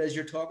 who it is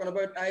you're talking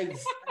about. I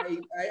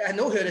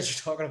know who it is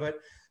you're talking about.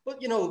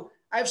 But you know,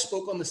 I've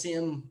spoke on the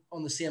same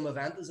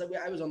event as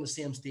I was on the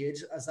same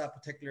stage as that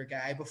particular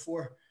guy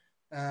before,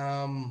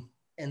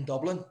 in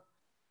Dublin.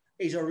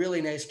 He's a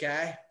really nice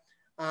guy,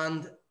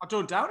 and I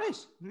don't doubt it.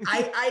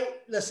 I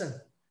listen.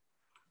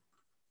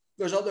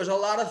 There's a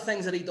lot of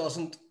things that he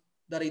doesn't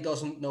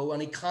know,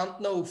 and he can't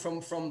know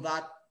from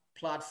that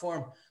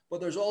platform.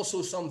 But there's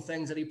also some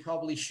things that he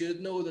probably should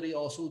know that he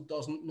also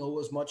doesn't know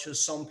as much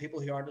as some people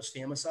who aren't as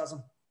famous as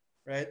him,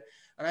 right?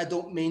 And I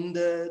don't mean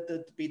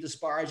to be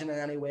disparaging in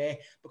any way,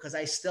 because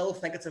I still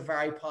think it's a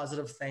very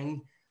positive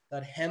thing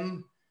that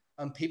him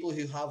and people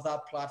who have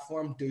that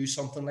platform do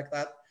something like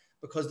that,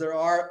 because there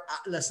are,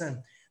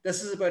 listen,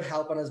 this is about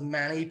helping as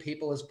many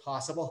people as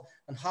possible,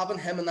 and having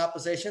him in that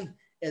position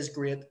is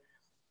great.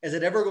 Is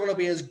it ever going to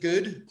be as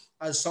good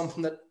as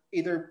something that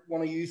either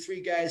one of you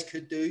 3 guys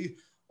could do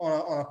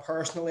on a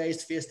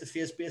personalized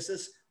face-to-face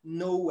basis?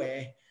 No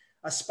way.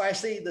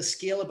 Especially the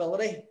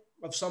scalability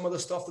of some of the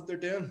stuff that they're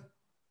doing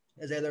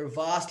is either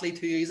vastly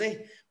too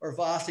easy or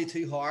vastly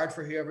too hard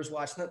for whoever's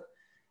watching it.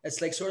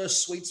 It's like sort of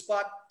sweet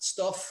spot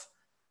stuff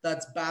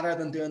that's better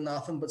than doing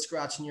nothing but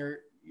scratching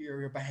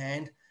your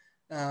behind.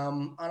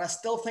 And I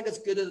still think it's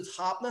good that it's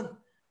happening.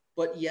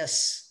 But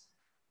yes,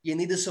 you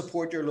need to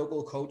support your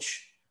local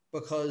coach,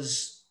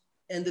 because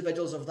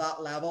individuals of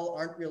that level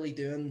aren't really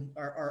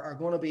are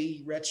going to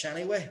be rich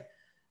anyway.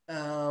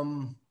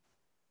 And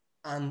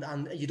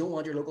you don't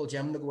want your local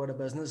gym to go out of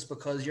business,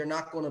 because you're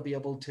not going to be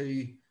able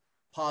to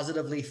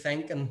positively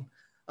think and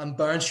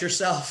bounce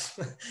yourself.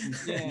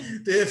 Yeah.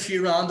 Do a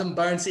few random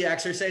bouncy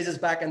exercises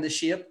back into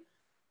shape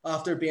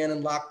after being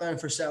in lockdown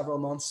for several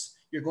months.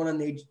 You're going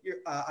to need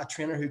a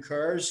trainer who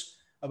cares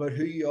about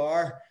who you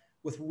are,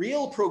 with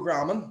real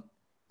programming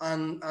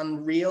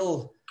and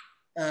real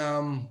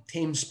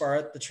team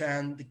spirit to try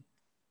and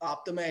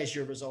optimize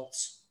your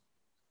results.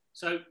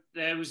 So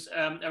there was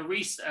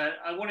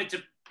I wanted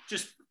to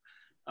just,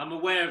 I'm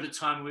aware of the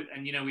time,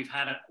 and we've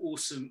had an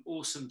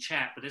awesome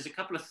chat, but there's a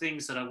couple of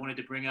things that I wanted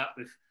to bring up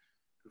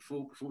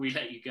before we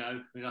let you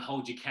go. We're going to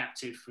hold you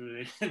captive for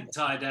the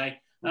entire day.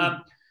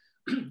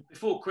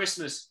 Before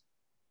Christmas,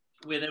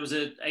 where there was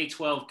a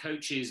A12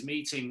 coaches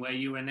meeting where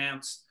you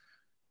announced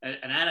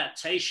an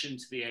adaptation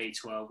to the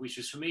A12, which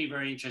was for me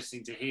very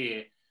interesting to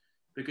hear,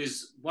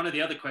 because one of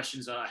the other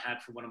questions that I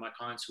had from one of my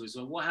clients was,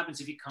 well, what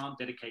happens if you can't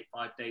dedicate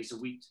 5 days a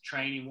week to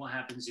training? What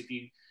happens if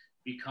you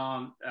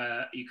can't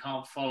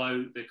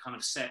follow the kind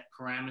of set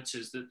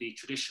parameters that the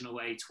traditional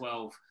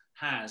A12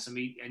 has? I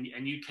mean,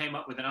 and you came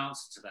up with an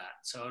answer to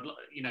that. So,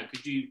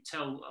 could you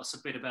tell us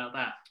a bit about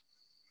that?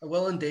 I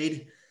will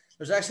indeed.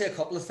 There's actually a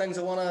couple of things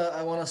I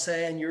wanna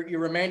say, and you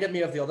reminded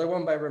me of the other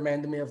one by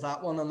reminding me of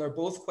that one, and they're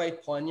both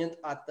quite poignant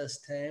at this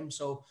time.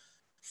 So,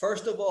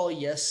 first of all,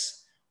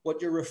 yes,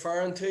 what you're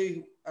referring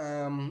to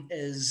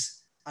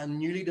is a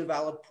newly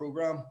developed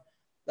program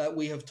that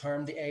we have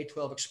termed the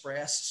A12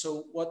 Express.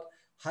 So, what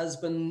has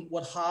been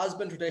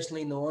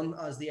traditionally known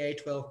as the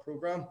A12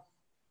 program,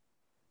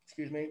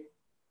 excuse me,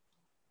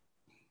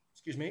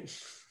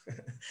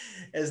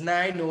 is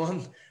now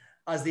known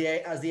as the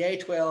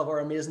A12 or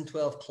Amazing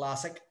 12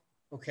 Classic.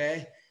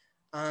 Okay,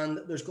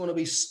 and there's going to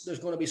be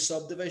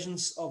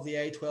subdivisions of the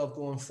A12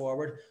 going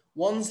forward,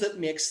 ones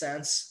that make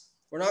sense.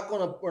 We're not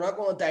going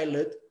to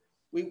dilute.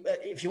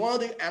 If you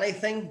want to do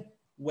anything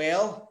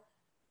well,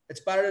 it's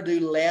better to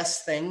do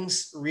less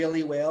things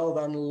really well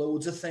than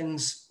loads of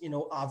things,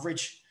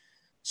 average.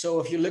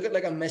 So if you look at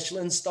like a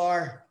Michelin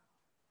star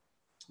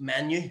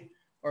menu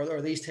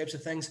or these types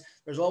of things,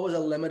 there's always a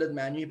limited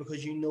menu,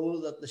 because you know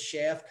that the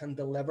chef can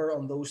deliver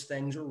on those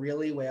things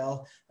really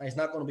well. And he's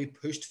not going to be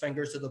pushed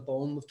fingers to the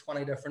bone with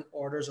 20 different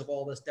orders of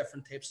all this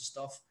different types of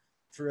stuff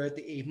throughout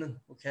the evening.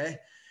 Okay.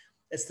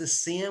 It's the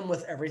same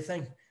with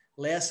everything.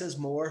 Less is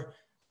more.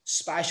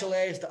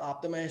 Specialize to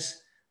optimize.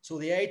 So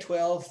the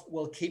A12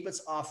 will keep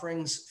its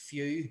offerings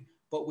few,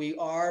 but we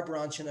are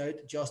branching out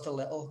just a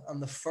little.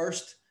 And the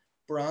first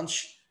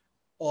branch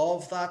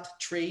of that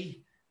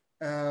tree,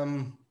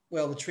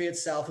 the tree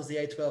itself is the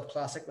A12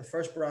 Classic. The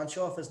first branch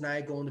off is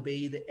now going to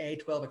be the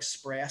A12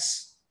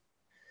 Express.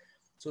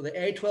 So the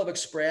A12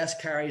 Express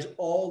carries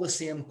all the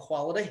same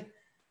quality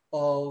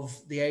of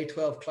the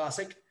A12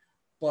 Classic,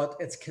 but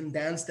it's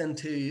condensed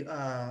into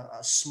a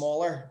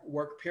smaller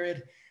work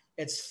period.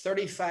 It's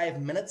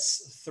 35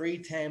 minutes 3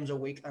 times a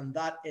week, and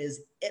that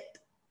is it.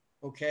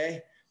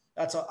 Okay,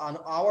 that's an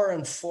hour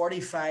and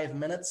 45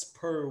 minutes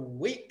per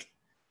week.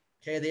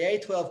 Okay, the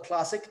A12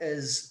 Classic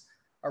is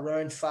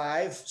around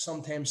 5,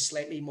 sometimes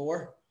slightly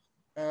more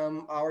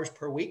hours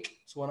per week.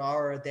 So an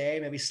hour a day,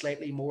 maybe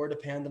slightly more,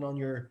 depending on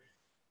your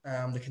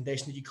the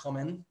condition that you come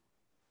in.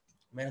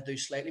 You may have to do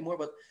slightly more,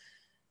 but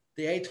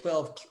the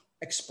A12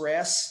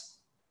 Express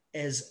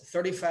is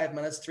 35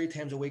 minutes 3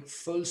 times a week,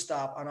 full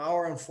stop, an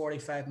hour and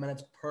 45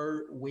 minutes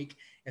per week.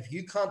 If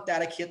you can't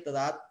dedicate to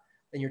that,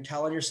 then you're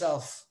telling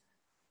yourself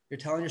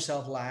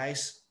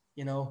lies.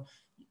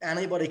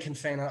 Anybody can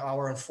find an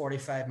hour and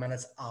 45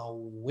 minutes a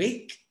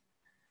week.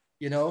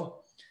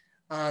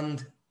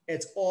 And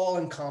it's all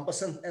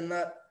encompassing in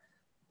that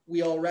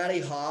we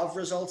already have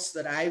results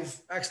that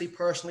I've actually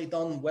personally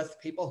done with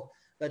people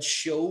that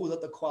show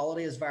that the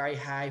quality is very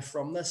high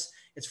from this.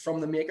 It's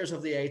from the makers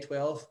of the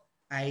A12,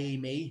 i.e.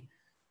 me,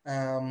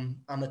 and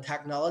the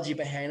technology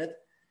behind it.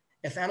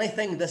 If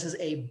anything, this is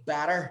a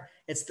better,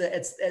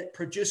 it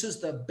produces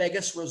the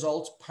biggest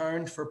results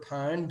pound for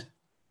pound.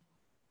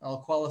 I'll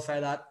qualify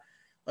that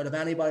out of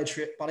any body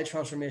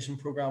transformation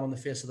program on the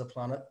face of the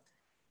planet,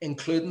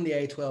 including the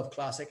A12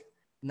 Classic.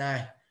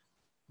 Now,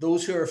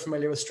 those who are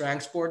familiar with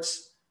strength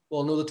sports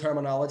will know the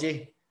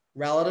terminology: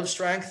 relative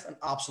strength and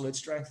absolute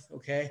strength,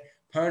 okay?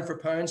 Pound for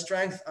pound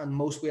strength and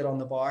most weight on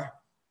the bar.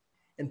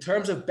 In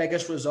terms of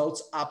biggest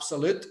results,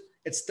 absolute,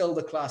 it's still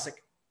the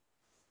Classic.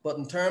 But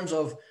in terms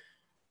of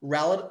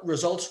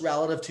results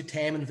relative to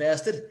time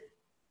invested,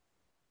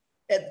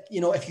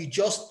 if you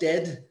just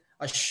did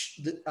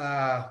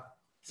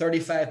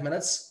 35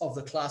 minutes of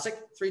the Classic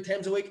 3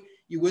 times a week,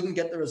 you wouldn't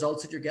get the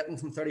results that you're getting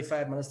from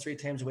 35 minutes 3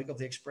 times a week of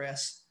the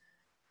Express,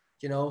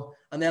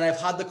 And then I've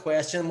had the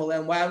question, well,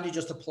 then why don't you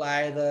just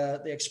apply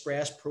the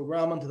Express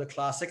programming to the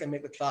Classic and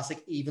make the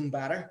Classic even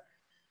better?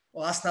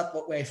 Well, that's not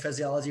what way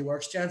physiology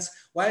works, gents.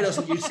 Why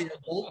doesn't Usain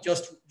Bolt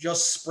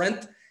just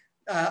sprint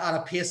at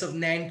a pace of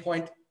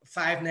 9.5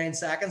 5-9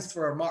 seconds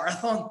for a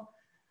marathon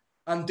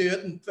and do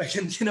it in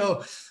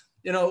freaking,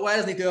 why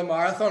doesn't he do a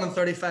marathon in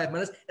 35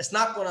 minutes? It's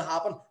not going to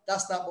happen.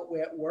 That's not the way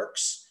it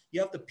works.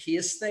 You have to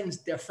pace things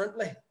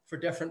differently for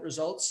different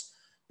results.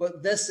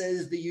 But this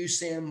is the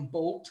Usain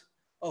Bolt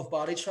of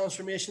body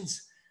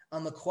transformations,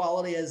 and the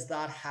quality is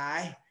that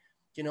high,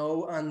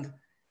 and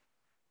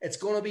it's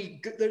going to be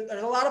good.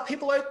 There's a lot of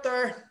people out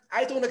there.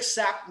 I don't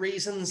accept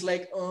reasons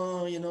like,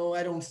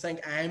 I don't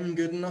think I'm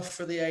good enough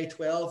for the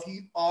A12.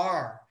 You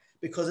are,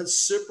 because it's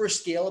super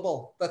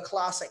scalable. The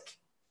classic.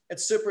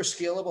 It's super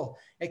scalable.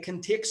 It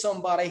can take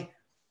somebody,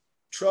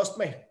 trust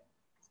me,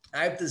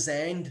 I've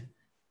designed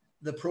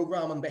the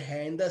programming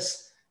behind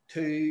this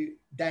to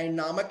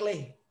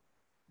dynamically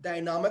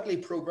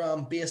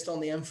program based on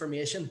the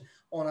information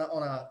on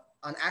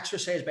an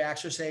exercise by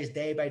exercise,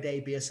 day by day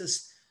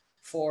basis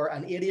for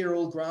an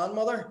 80-year-old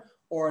grandmother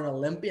or an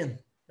Olympian,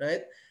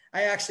 right?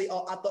 I actually,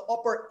 at the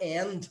upper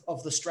end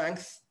of the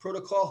strength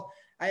protocol,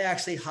 I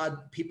actually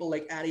had people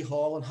like Eddie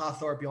Hall and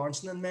Hathor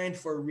Bjornsson in mind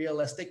for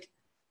realistic,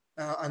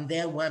 and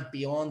then went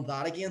beyond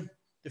that again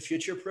to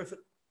future-proof it,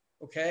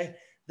 okay?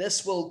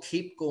 This will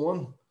keep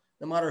going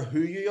no matter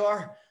who you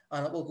are,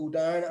 and it will go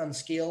down and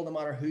scale no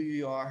matter who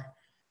you are.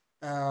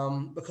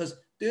 Because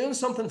doing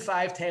something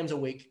 5 times a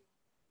week,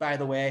 by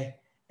the way,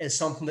 is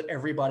something that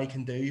everybody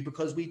can do,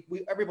 because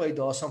everybody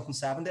does something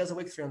 7 days a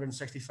week,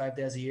 365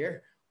 days a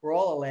year. We're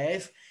all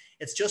alive.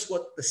 It's just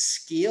what the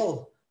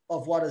scale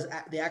of what is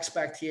the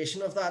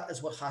expectation of that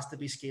is what has to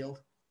be scaled.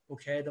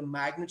 Okay, the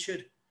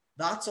magnitude,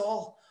 that's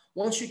all.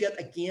 Once you get,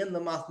 again, the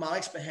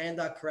mathematics behind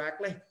that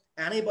correctly,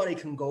 anybody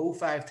can go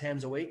 5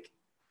 times a week.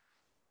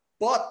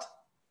 But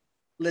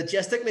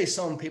logistically,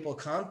 some people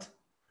can't.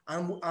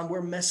 And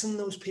we're missing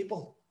those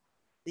people.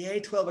 The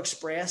A12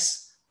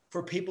 Express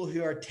for people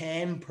who are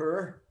time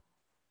poor,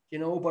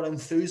 but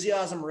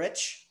enthusiasm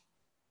rich.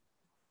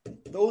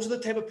 Those are the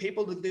type of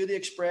people that do the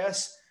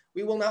Express.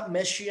 We will not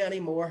miss you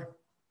anymore.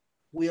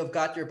 We have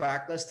got your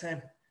back this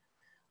time.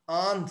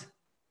 And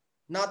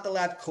not to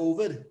let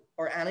COVID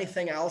or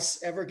anything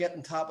else ever get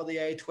on top of the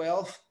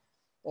A12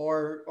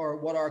 or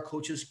what our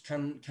coaches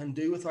can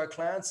do with our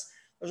clients.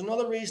 There's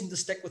another reason to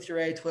stick with your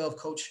A12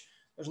 coach.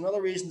 There's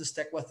another reason to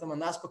stick with them,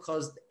 and that's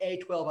because the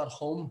A12 at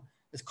home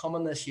is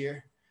coming this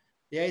year.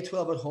 The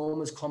A12 at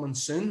home is coming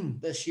soon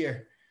this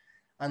year,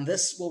 and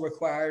this will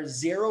require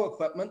 0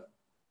 equipment,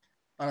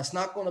 and it's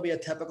not going to be a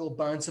typical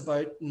bounce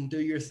about and do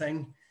your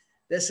thing.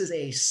 This is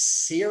a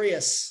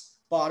serious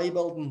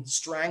bodybuilding,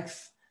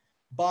 strength,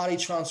 body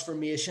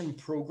transformation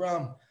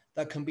program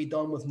that can be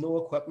done with no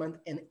equipment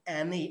in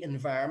any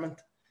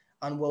environment,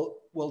 and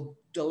will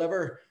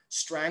deliver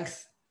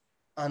strength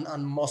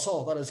and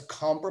muscle that is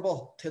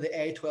comparable to the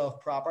A12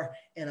 proper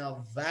in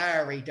a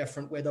very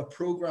different way. The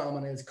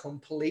programming is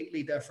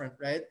completely different,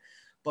 right?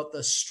 But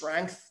the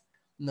strength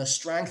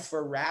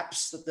for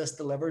reps that this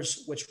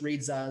delivers, which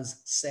reads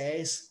as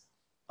size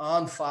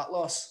and fat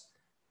loss,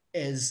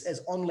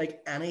 is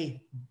unlike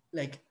any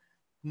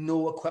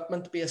no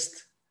equipment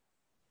based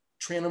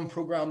training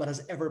program that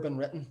has ever been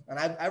written. And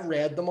I've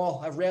read them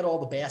all. I've read all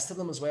the best of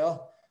them as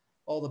well.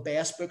 All the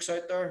best books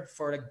out there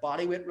for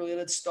body weight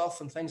related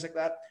stuff and things like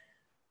that.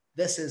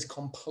 This is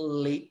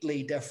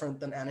completely different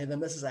than any of them.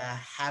 This is a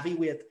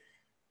heavyweight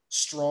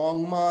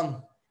strong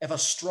man. If a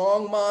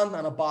strong man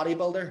and a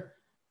bodybuilder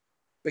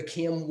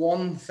became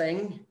one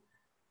thing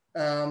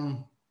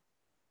and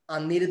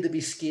needed to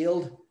be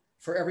scaled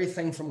for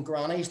everything from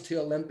grannies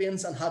to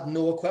Olympians and had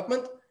no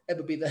equipment, it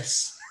would be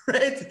this,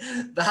 right?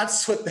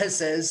 That's what this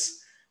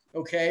is.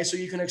 Okay, so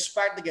you can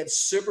expect to get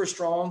super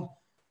strong,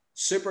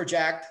 super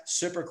jacked,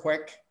 super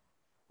quick,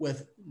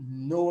 with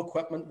no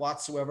equipment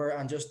whatsoever,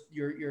 and just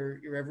your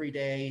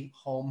everyday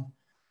home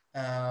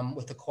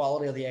with the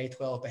quality of the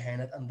A12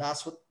 behind it. And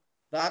that's what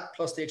that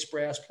plus the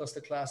Express plus the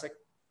Classic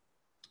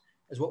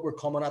is what we're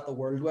coming at the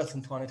world with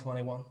in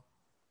 2021.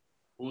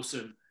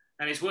 Awesome.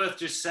 And it's worth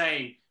just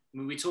saying,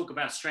 when we talk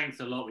about strength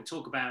a lot, we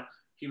talk about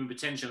human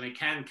potential. We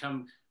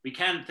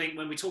can think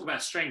when we talk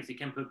about strength, it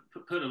can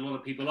put a lot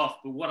of people off.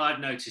 But what I've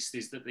noticed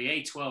is that the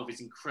A12 is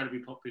incredibly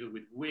popular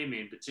with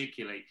women,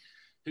 particularly,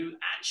 who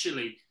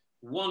actually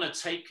want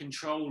to take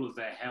control of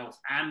their health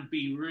and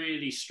be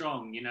really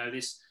strong.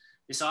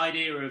 This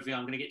idea of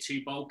I'm going to get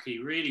too bulky,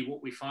 really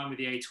what we find with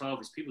the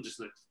A12 is people just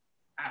look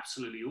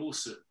absolutely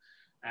awesome.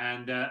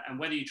 And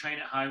whether you train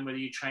at home, whether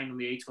you train on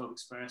the A12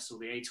 Express or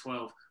the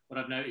A12, what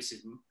I've noticed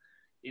is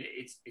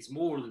it's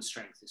more than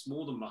strength, it's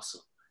more than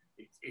muscle.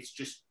 It's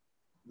just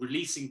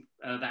releasing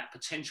that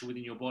potential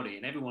within your body,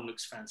 and everyone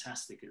looks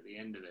fantastic at the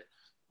end of it.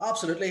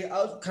 Absolutely.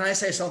 Can I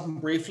say something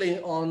briefly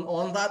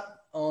on that?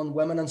 On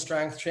women and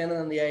strength training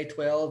and the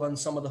A12 and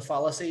some of the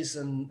fallacies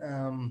and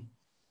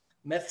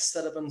myths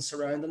that have been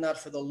surrounding that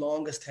for the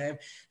longest time.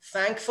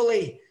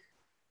 Thankfully,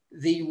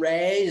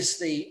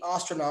 the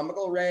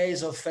astronomical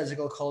rise of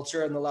physical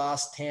culture in the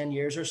last 10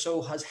 years or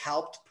so has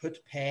helped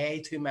put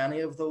pay to many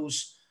of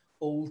those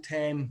old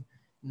time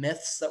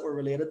myths that were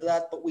related to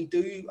that. But we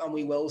do and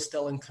we will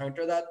still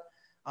encounter that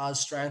as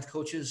strength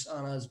coaches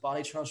and as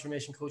body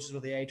transformation coaches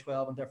with the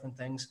A12 and different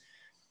things.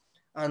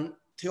 And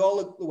to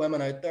all the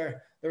women out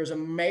there, there's a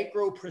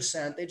micro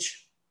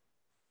percentage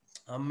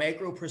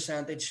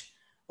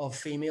of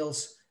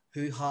females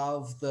who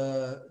have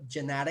the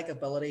genetic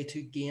ability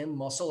to gain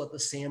muscle at the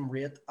same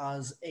rate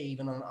as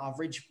even an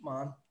average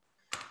man.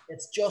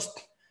 It's just,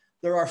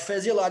 there are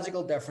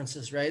physiological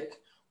differences, right?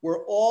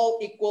 We're all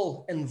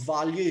equal in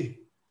value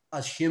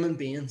as human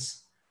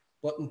beings.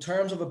 But in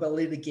terms of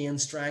ability to gain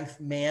strength,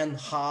 men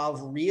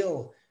have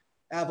real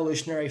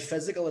evolutionary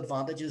physical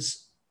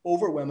advantages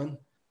over women,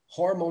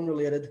 hormone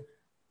related,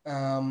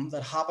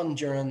 that happen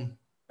during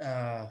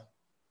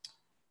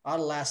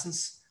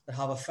adolescence, that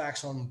have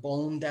effects on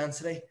bone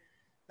density,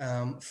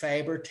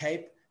 fiber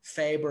type,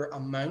 fiber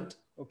amount,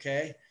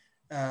 okay?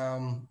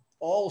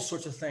 All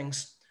sorts of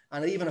things.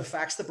 And it even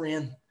affects the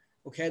brain,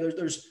 okay?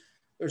 There's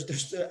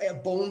a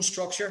bone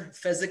structure,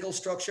 physical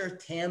structure,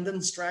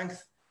 tendon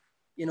strength,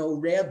 you know,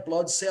 red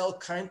blood cell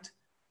count,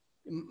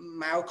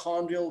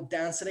 mitochondrial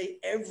density,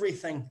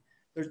 everything.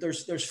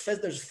 There's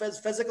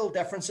physical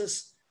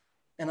differences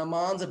in a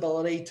man's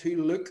ability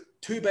to look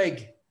too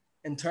big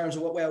in terms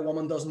of what way a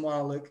woman doesn't want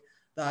to look,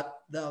 that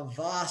the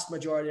vast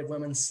majority of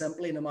women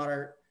simply, no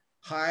matter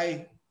how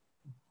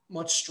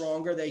much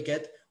stronger they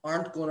get,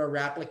 aren't going to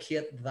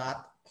replicate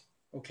that,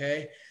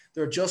 okay?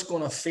 They're just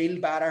going to feel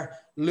better,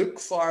 look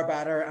far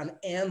better, and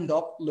end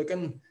up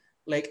looking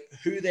like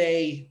who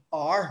they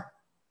are,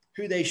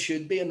 who they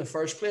should be in the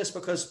first place,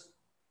 because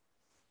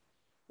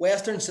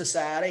Western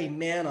society,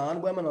 men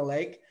and women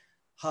alike,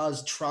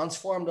 has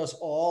transformed us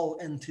all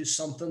into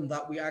something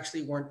that we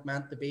actually weren't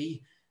meant to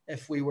be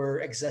if we were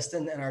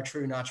existing in our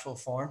true natural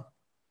form.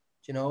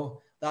 You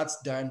know,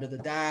 that's down to the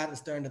diet,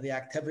 it's down to the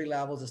activity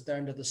levels, it's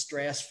down to the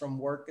stress from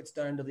work, it's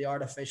down to the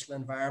artificial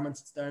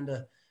environments, it's down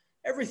to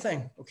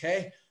everything,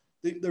 okay?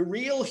 The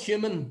real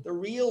human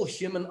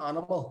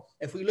animal,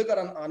 if we look at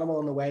an animal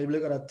in the way we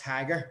look at a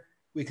tiger,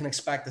 we can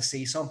expect to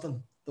see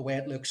something the way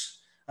it looks.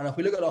 And if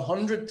we look at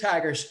 100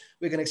 tigers,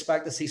 we can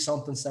expect to see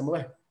something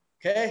similar,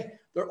 okay?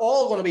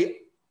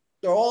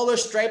 All their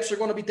stripes are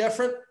going to be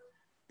different,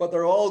 but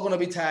they're all going to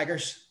be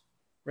tigers,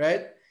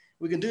 right?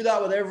 We can do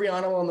that with every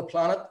animal on the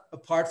planet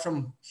apart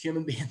from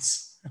human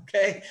beings,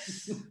 okay?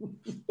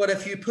 But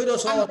if you put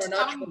us all in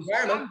our natural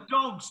environment,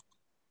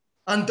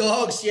 and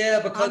dogs, yeah,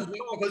 because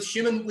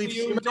we've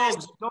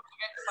humanized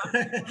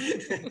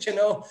dogs. You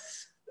know,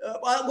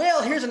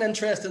 well, here's an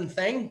interesting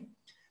thing.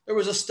 There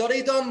was a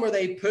study done where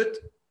they put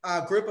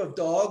a group of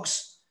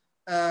dogs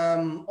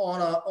on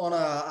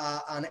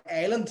an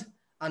island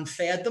and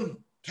fed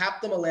them,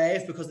 kept them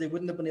alive because they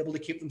wouldn't have been able to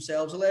keep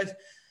themselves alive.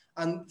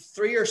 And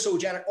three or so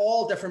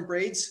all different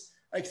breeds,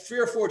 like 3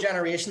 or 4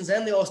 generations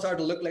in, they all started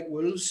to look like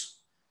wolves,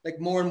 like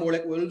more and more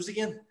like wolves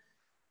again.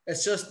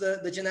 It's just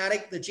the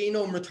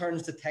genome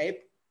returns to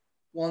type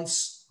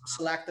once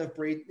selective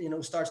breed, you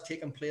know, starts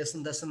taking place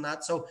and this and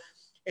that. So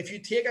if you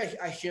take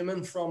a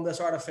human from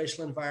this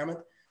artificial environment,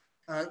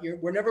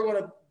 we're never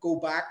going to go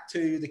back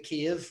to the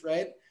cave,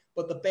 right?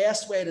 But the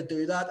best way to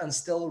do that and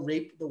still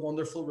reap the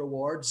wonderful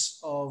rewards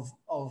of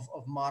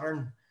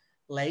modern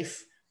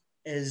life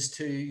is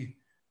to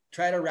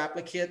try to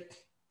replicate,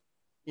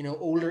 you know,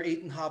 older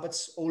eating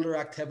habits, older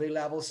activity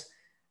levels,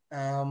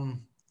 and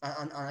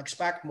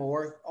expect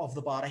more of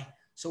the body.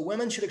 So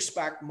women should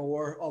expect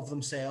more of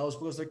themselves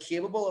because they're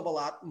capable of a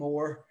lot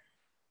more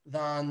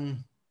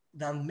than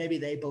maybe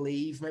they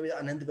believe, maybe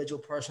an individual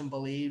person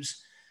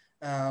believes.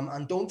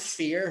 And don't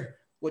fear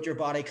what your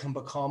body can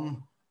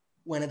become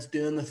when it's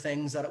doing the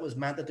things that it was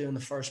meant to do in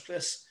the first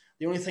place.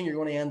 The only thing you're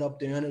going to end up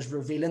doing is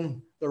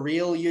revealing the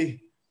real you,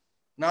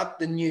 not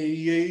the new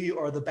you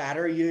or the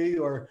better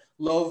you, or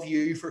love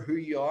you for who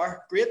you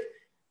are. Great.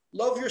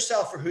 Love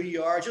yourself for who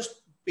you are.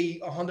 Just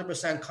be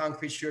 100%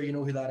 concrete sure you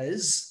know who that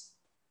is,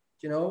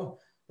 you know,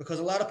 because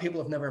a lot of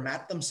people have never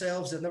met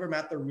themselves. They've never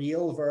met the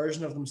real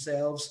version of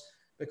themselves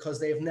because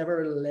they've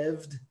never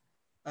lived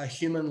a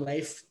human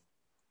life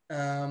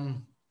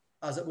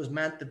as it was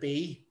meant to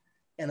be,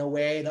 in a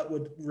way that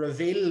would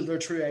reveal their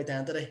true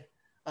identity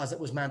as it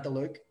was meant to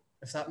look,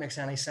 if that makes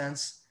any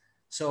sense.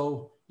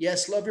 So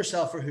yes, love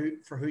yourself for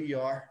who you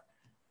are,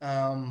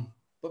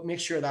 but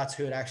make sure that's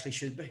who it actually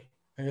should be,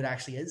 who it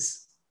actually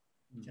is,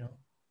 you know.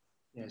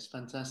 Yeah, it's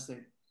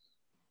fantastic.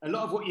 A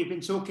lot of what you've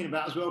been talking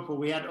about as well, Paul,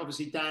 we had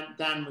obviously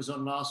Dan was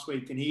on last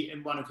week,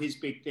 and one of his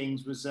big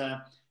things was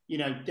you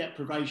know,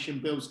 deprivation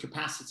builds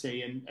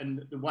capacity,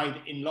 and the way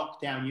that in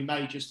lockdown you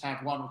may just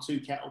have 1 or 2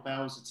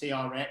 kettlebells, a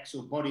TRX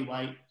or body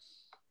weight,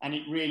 and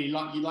it really,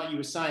 like you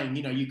were saying,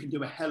 you know, you can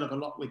do a hell of a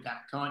lot with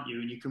that, can't you?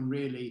 And you can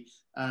really,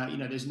 you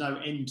know, there's no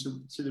end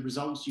to the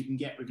results you can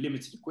get with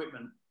limited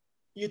equipment.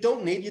 You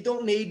don't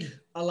need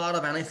a lot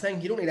of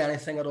anything. You don't need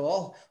anything at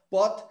all.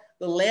 But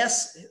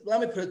let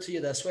me put it to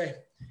you this way: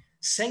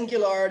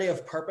 singularity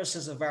of purpose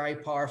is a very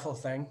powerful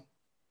thing.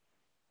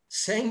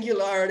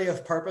 Singularity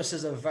of purpose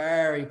is a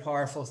very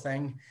powerful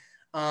thing.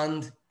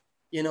 And,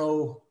 you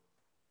know,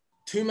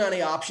 too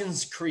many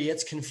options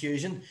creates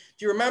confusion.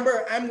 Do you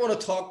remember, I'm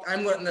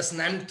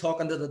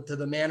talking to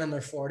the men in their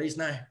 40s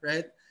now,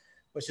 right?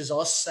 Which is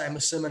us, I'm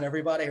assuming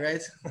everybody,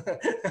 right?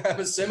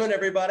 I'm assuming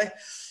everybody.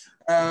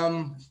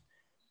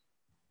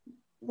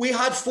 we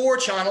had 4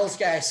 channels,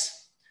 guys.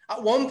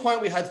 At one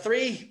point we had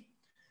 3,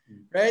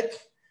 right?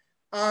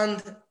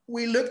 And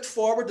we looked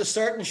forward to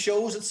certain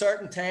shows at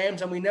certain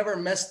times, and we never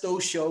missed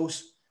those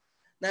shows.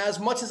 Now, as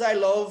much as I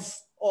love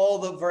all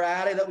the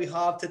variety that we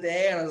have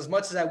today, and as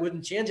much as I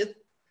wouldn't change it,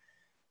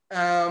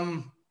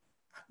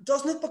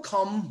 doesn't it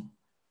become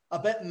a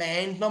bit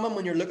mind-numbing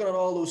when you're looking at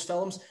all those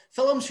films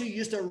who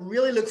used to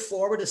really look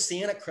forward to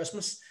seeing at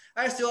Christmas?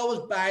 I used to always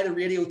buy the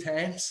Radio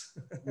Times,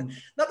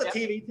 not the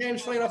TV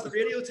Times, funny enough, the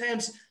Radio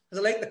Times, because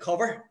I like the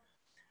cover.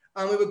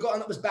 And we would go,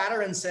 and it was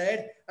better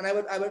inside. And I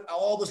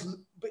always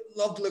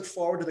love to look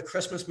forward to the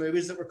Christmas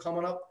movies that were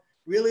coming up.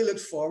 Really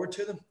looked forward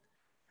to them.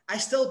 I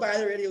still buy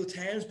the Radio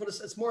Times, but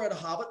it's more out of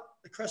habit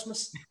at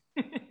Christmas.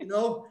 You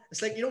know,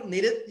 it's like you don't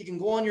need it. You can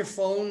go on your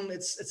phone.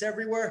 It's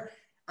everywhere.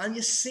 And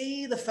you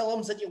see the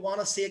films that you want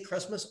to see at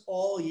Christmas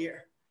all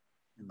year.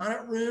 And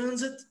it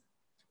ruins it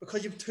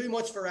because you have too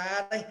much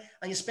variety.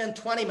 And you spend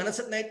 20 minutes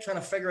at night trying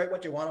to figure out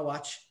what you want to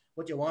watch,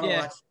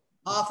 watch.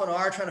 Half an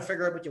hour trying to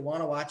figure out what you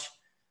want to watch.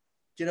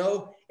 You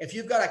know, if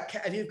you've got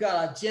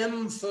a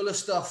gym full of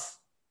stuff,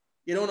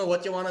 you don't know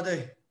what you want to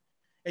do.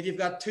 If you've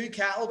got 2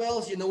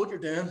 kettlebells, you know what you're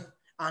doing,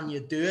 and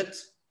you do it.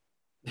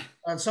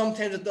 And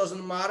sometimes it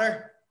doesn't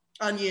matter,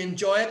 and you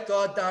enjoy it,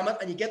 God damn it,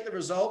 and you get the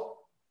result.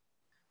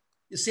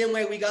 The same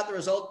way we got the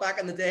result back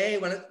in the day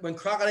when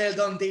Crocodile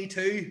Dundee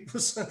 2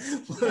 was on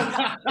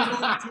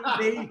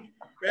TV.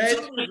 Right?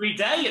 It's on every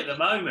day at the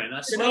moment.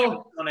 I swear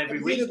it's on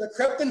every week. Either the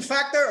Krypton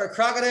Factor or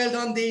Crocodile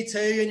Dundee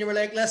 2, and you were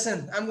like,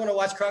 listen, I'm going to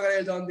watch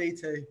Crocodile Dundee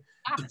 2.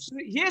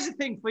 Absolutely. Here's a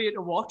thing for you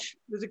to watch.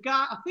 There's a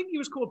guy, I think he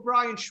was called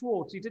Brian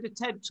Schwartz. He did a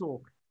TED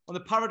talk on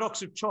the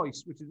paradox of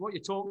choice, which is what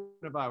you're talking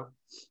about.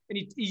 And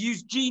he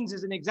used jeans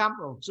as an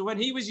example. So when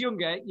he was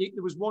younger,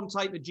 there was one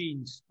type of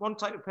jeans, one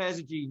type of pairs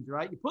of jeans,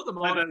 right? You put them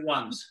on.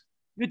 Ones.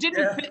 They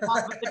didn't fit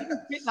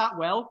that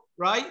well,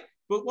 right?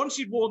 But once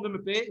you'd worn them a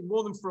bit and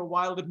worn them for a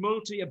while, they'd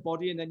mold to your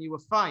body and then you were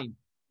fine.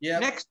 Yeah.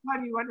 Next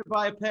time you went to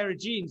buy a pair of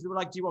jeans, they were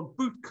like, do you want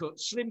boot cut,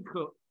 slim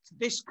cut,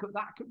 this cut,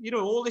 that cut, you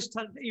know, all this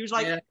time. He was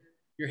like,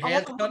 your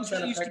head cut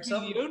used to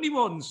be the only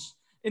ones.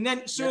 And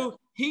then,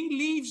 he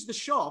leaves the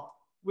shop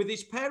with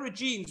his pair of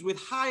jeans with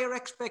higher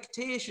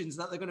expectations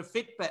that they're going to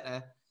fit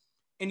better.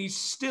 And he's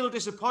still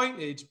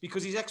disappointed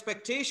because his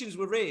expectations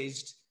were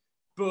raised,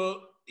 but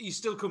he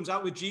still comes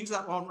out with jeans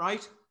that aren't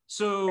right.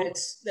 So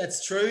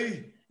that's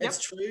true. It's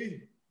true.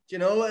 You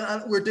know,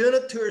 and we're doing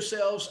it to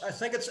ourselves. I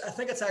think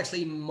it's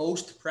actually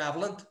most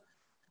prevalent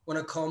when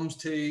it comes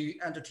to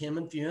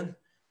entertainment viewing.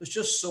 There's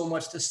just so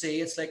much to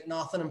see. It's like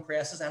nothing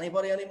impresses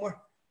anybody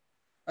anymore.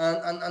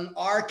 And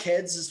our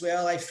kids as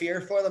well, I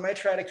fear for them. I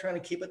try to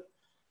keep it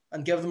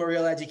and give them a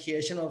real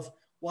education of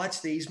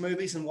watch these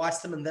movies and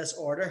watch them in this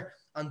order.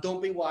 And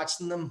don't be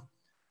watching them,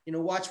 you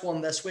know, watch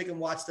one this week and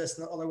watch this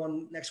and the other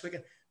one next week.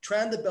 And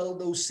trying to build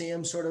those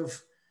same sort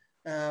of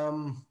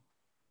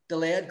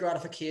delayed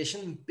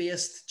gratification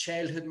based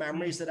childhood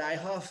memories that I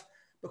have,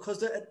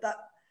 because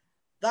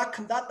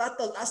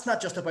that's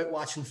not just about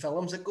watching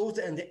films. It goes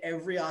into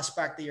every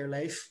aspect of your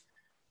life,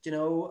 you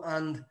know,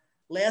 and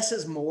less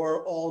is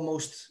more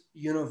almost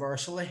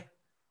universally,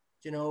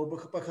 you know,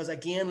 because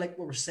again, like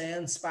we were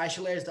saying,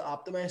 specialize to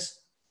optimize.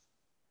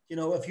 You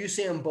know, if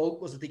Usain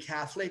Bolt was a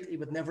decathlete, he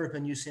would never have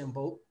been Usain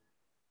Bolt.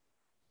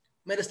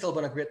 Might have still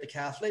been a great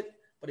decathlete,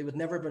 but he would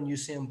never have been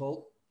Usain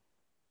Bolt,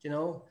 you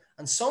know.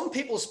 And some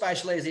people's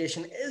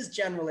specialization is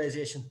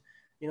generalization.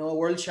 You know, a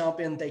world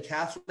champion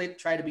decathlete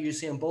tried to be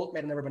Usain Bolt, might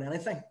have never been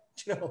anything,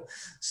 you know.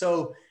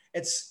 So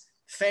it's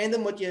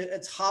finding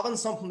it's having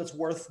something that's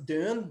worth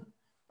doing,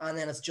 and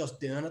then it's just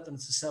doing it, and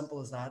it's as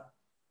simple as that,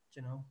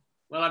 you know.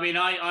 Well, I mean,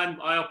 I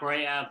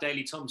operate out of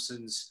Daley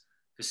Thompson's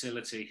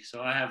facility,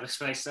 so I have a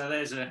space. So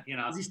there's a, you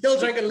know. Is he still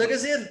drinking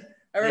Lucozade?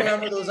 I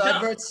remember those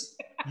adverts.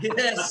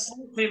 Yes. I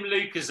bought him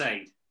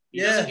Lucozade. He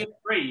doesn't get it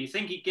free. You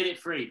think he'd get it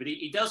free, but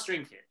he does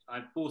drink it.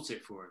 I bought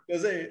it for him.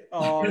 Does he?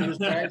 Oh, he was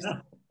nice.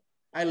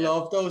 I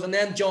love those. And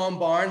then John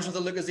Barnes with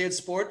the Lucozade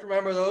Sport.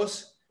 Remember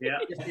those? Yeah.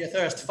 If you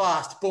thirst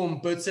fast,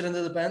 boom, boots it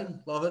into the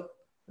bin. Love it.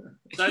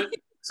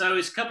 So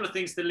it's a couple of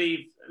things to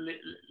leave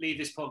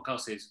this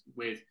podcast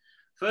with.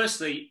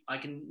 Firstly, I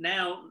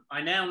now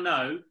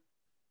know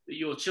that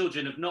your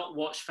children have not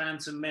watched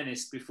Phantom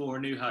Menace before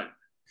A New Hope.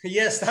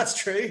 Yes, that's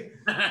true.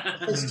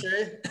 That's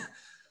true.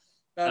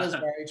 That is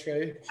very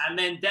true. And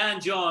then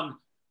Dan John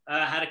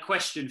had a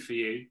question for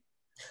you.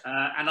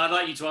 And I'd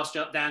like you to ask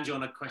Dan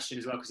John a question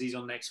as well, because he's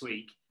on next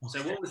week. Okay.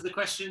 So what was the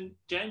question,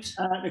 James?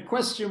 The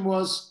question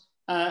was,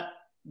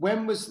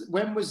 when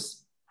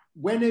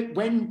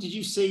did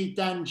you see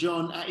Dan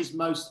John at his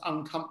most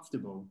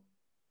uncomfortable?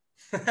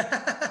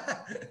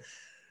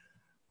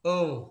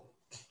 Oh,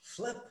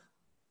 flip.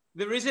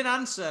 There is an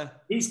answer.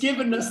 He's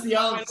given us the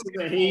answer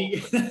that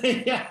he...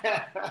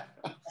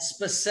 A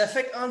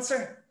specific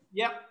answer?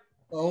 Yep.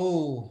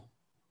 Oh,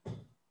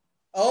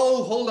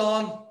 hold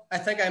on. I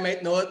think I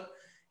might know it.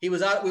 We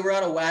were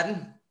at a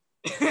wedding.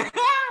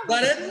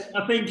 But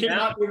I think it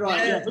might be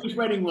right. Yeah. Whose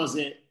wedding was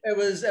it? It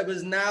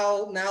was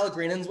Niall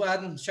Greenan's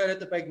wedding. Shout out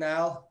to Big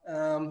Niall.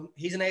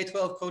 He's an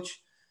A12 coach.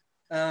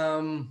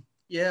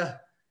 Yeah.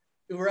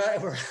 we were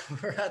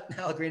at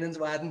Nell Greenan's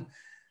wedding,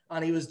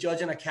 and he was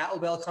judging a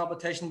kettlebell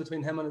competition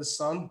between him and his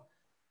son.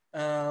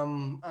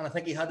 And I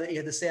think he had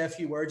to say a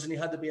few words, and he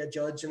had to be a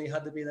judge, and he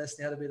had to be this, and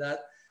he had to be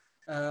that.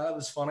 It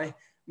was funny.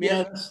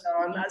 Yeah.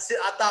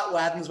 At that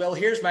wedding as well.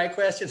 Here's my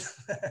question.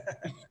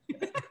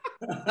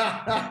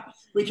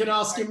 We can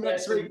ask him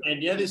next week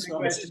then. Yeah, this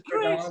one.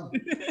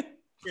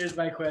 Here's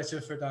my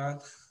question for Dan.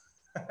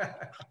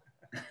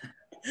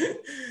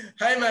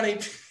 How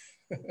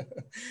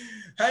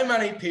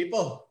many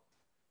people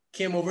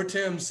came over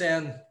to him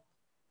saying,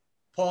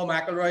 Paul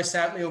McIlroy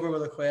sent me over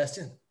with a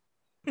question?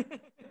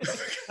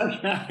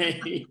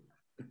 Okay.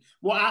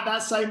 What, at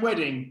that same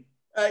wedding?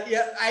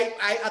 Yeah,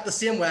 I at the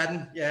same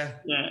wedding. Yeah.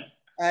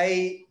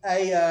 I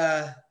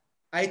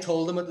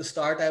told him at the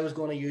start I was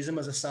going to use him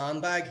as a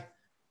sandbag,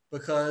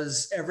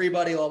 because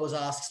everybody always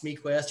asks me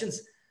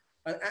questions.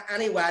 And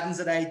any weddings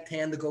that I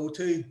tend to go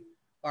to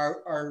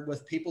are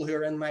with people who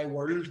are in my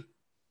world,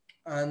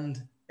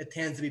 and it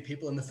tends to be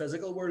people in the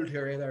physical world who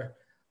are either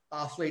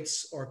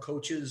athletes or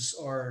coaches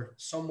or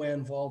some way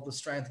involved with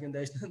strength and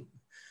conditioning.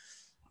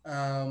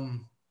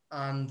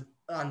 And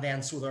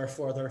then so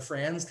therefore their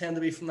friends tend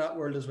to be from that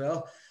world as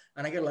well.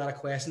 And I get a lot of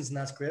questions, and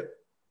that's great.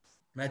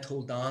 And I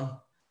told Dan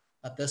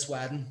at this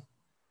wedding,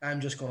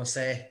 I'm just going to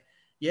say,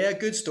 yeah,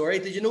 good story.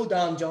 Did you know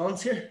Dan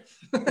John's here?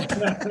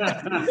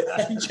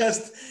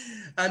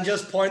 and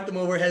just point them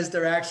over his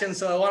direction.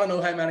 So I want to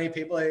know how many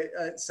people I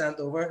sent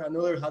over. I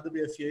know there had to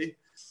be a few.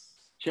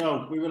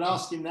 Sure, we will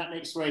ask him that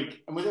next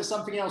week. And was there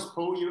something else,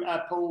 Paul?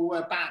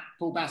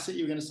 Paul Bassett,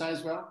 you were going to say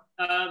as well?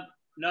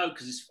 No,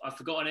 because I've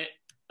forgotten it.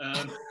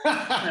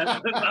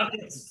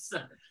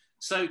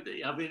 So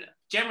I mean,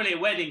 generally at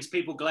weddings,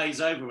 people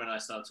glaze over when I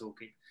start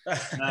talking.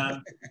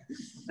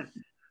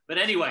 But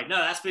anyway, no,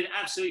 that's been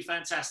absolutely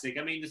fantastic.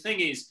 I mean, the thing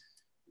is,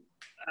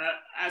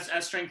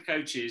 as strength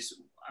coaches,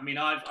 I mean,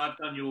 I've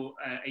done your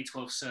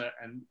A12 cert,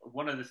 and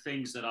one of the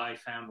things that I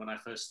found when I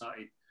first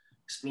started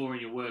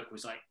exploring your work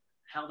was like,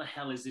 how the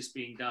hell is this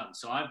being done?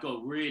 So I've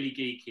got really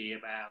geeky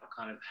about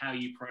kind of how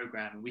you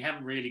program, and we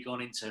haven't really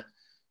gone into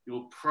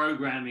your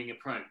programming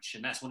approach,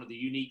 and that's one of the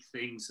unique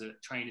things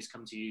that trainers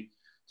come to you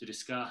to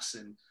discuss,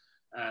 and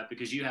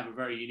because you have a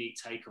very unique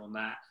take on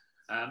that.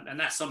 And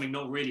that's something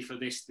not really for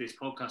this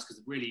podcast,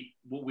 because really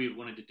what we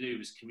wanted to do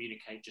was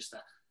communicate just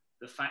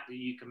the fact that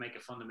you can make a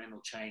fundamental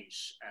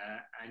change.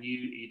 And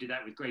you did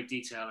that with great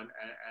detail,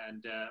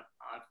 and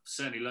I've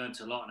certainly learned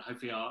a lot, and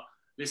hopefully our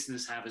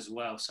listeners have as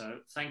well. So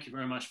thank you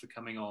very much for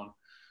coming on.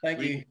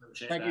 Thank you.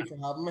 Thank you for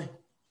having me.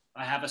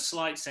 I have a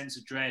slight sense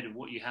of dread of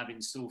what you have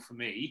in store for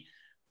me,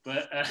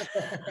 but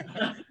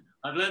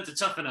I've learned to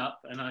toughen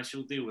up, and I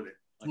shall deal with it.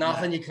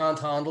 Nothing you can't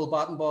handle,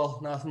 bat and ball.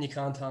 Nothing you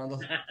can't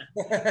handle.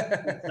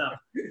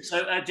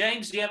 So,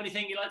 James, do you have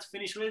anything you'd like to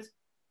finish with?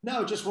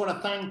 No, just want to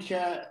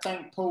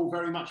thank Paul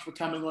very much for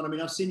coming on. I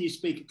mean, I've seen you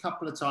speak a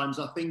couple of times.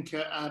 I think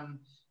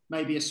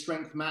maybe a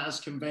Strength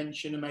Matters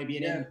convention and maybe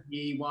an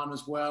MPE one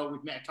as well.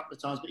 We've met a couple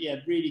of times, but yeah,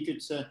 really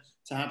good to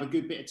have a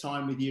good bit of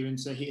time with you and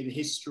to hear the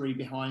history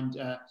behind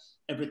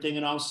everything.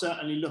 And I'll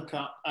certainly look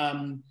up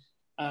the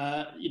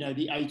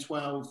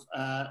A12,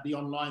 the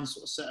online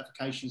sort of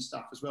certification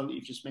stuff as well that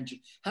you've just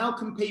mentioned. How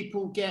can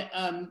people get,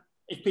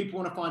 if people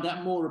want to find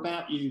out more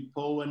about you,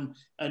 Paul,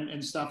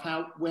 and stuff,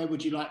 where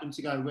would you like them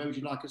to go? Where would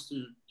you like us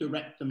to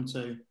direct them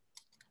to?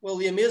 Well,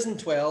 the Amazing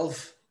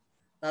 12,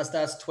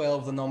 that's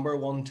 12, the number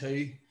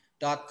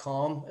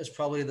 12.com is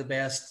probably the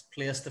best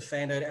place to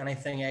find out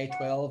anything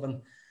A12.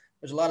 And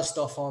there's a lot of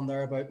stuff on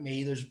there about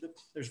me. There's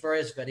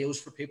various videos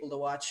for people to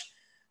watch.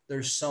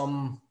 There's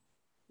some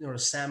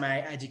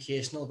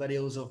semi-educational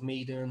videos of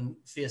me doing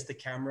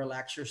face-to-camera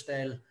lecture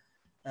style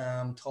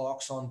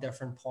talks on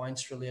different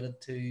points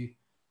related to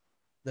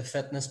the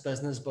fitness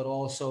business, but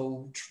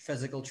also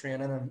physical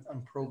training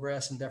and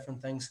progress and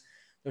different things.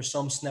 There's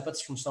some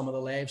snippets from some of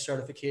the live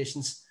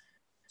certifications.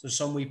 There's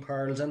some wee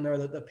pearls in there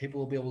that people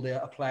will be able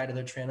to apply to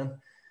their training.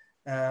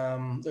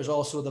 There's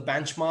also the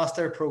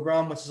Benchmaster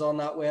program, which is on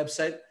that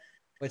website,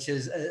 which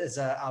is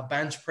a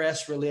bench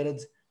press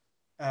related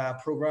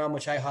program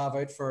which I have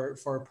out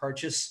for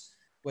purchase,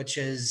 which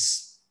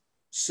is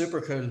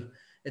super cool.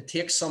 It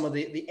takes some of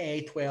the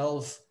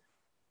A12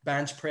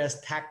 bench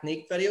press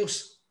technique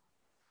videos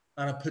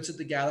and it puts it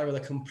together with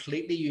a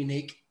completely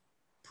unique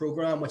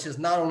program, which is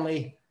not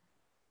only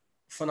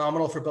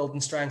phenomenal for building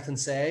strength and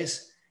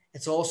size,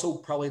 it's also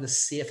probably the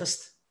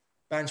safest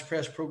bench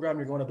press program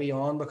you're going to be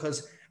on,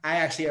 because I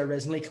actually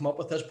originally come up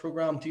with this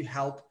program to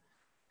help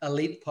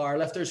elite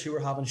powerlifters who were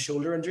having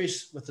shoulder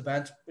injuries with the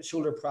bench,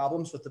 shoulder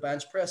problems with the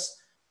bench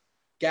press,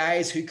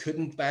 guys who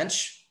couldn't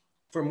bench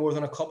for more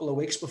than a couple of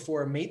weeks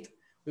before a meet.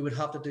 We would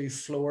have to do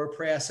floor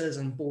presses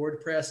and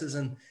board presses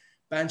and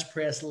bench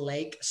press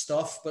like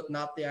stuff, but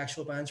not the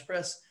actual bench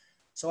press.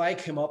 So I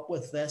came up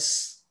with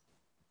this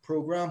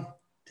program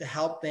to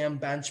help them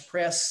bench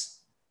press,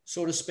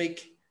 so to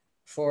speak,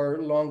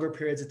 for longer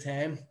periods of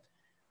time.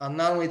 And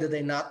not only did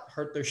they not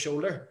hurt their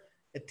shoulder,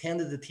 it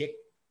tended to take,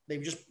 they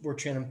just were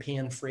training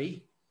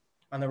pain-free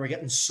and they were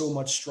getting so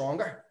much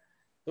stronger.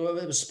 So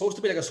it was supposed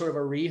to be like a sort of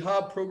a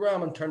rehab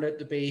program and turned out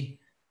to be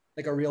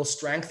like a real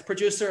strength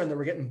producer, and they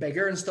were getting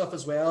bigger and stuff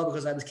as well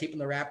because I was keeping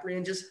the rep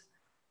ranges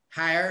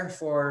higher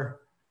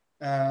for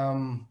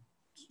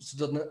so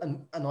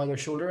doesn't annoy their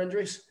shoulder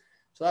injuries.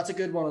 So that's a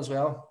good one as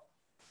well.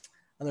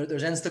 And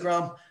there's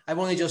Instagram. I've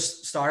only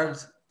just started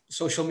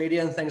social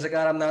media and things like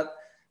that. I'm not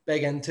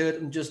big into it.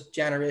 I'm just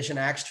Generation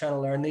X trying to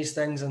learn these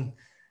things. And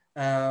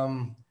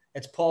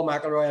it's Paul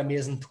McIlroy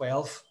Amazing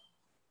 12.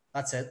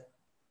 That's it.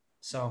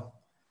 So,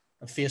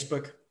 and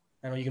Facebook.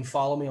 I know you can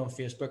follow me on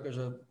Facebook. There's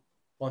a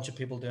bunch of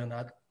people doing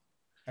that.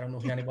 I don't know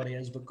who anybody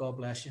is, but God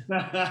bless you.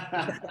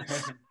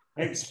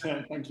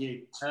 Excellent. Thank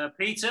you.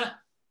 Peter?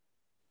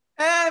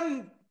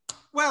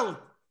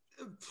 Well,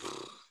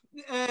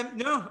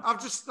 no,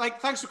 I've just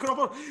thanks for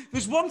coming up.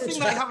 There's one thing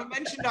that I haven't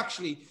mentioned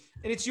actually,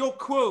 and it's your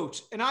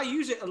quote, and I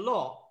use it a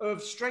lot,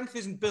 of strength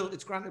isn't built,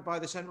 it's granted by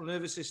the central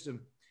nervous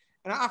system.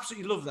 And I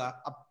absolutely love that.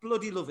 I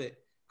bloody love it.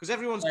 Because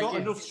everyone's got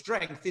enough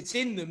strength. It's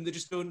in them, they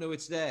just don't know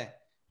it's there.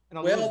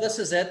 And this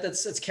is it.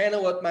 It's kind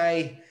of what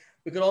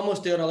we could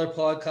almost do another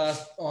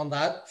podcast on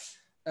that.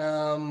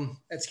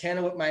 It's kind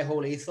of what my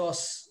whole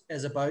ethos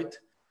is about.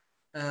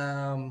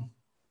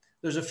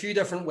 There's a few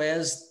different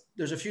ways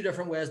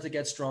to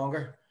get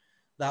stronger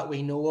that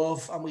we know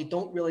of, and we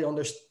don't really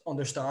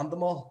understand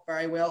them all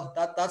very well.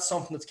 That's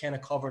something that's kind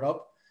of covered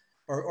up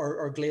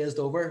or glazed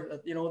over.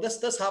 You know,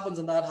 this happens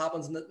and that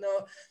happens, and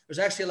no, there's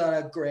actually a lot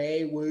of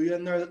grey woo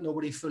in there that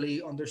nobody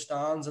fully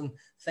understands, and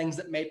things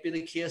that might be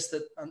the case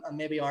that and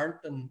maybe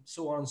aren't, and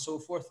so on and so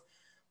forth.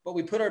 But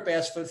we put our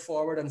best foot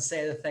forward and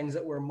say the things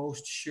that we're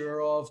most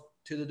sure of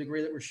to the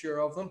degree that we're sure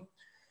of them.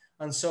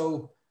 And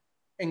so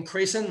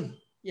increasing,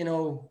 you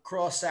know,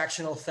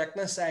 cross-sectional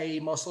thickness,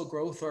 i.e. muscle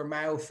growth or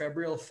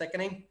myofibril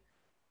thickening,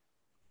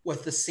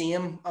 with the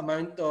same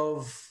amount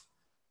of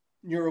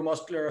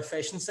neuromuscular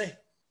efficiency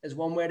is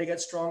one way to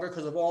get stronger,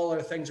 because if all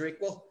other things are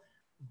equal,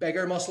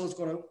 bigger muscle is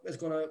going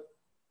to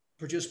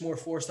produce more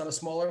force than a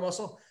smaller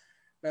muscle.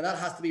 Now that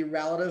has to be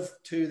relative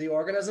to the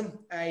organism,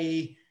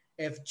 i.e.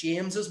 if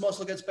James's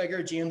muscle gets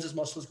bigger, James's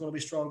muscle is going to be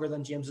stronger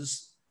than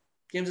James's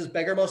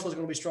bigger muscle is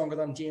going to be stronger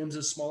than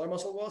James's smaller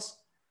muscle was.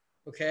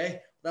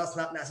 Okay, that's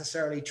not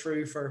necessarily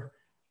true for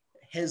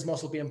his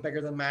muscle being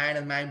bigger than mine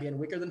and mine being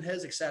weaker than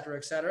his, etc.,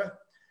 etc.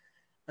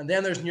 And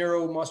then there's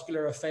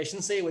neuromuscular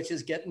efficiency, which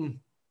is getting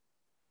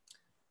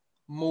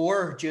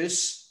more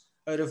juice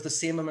out of the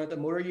same amount of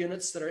motor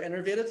units that are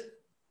innervated.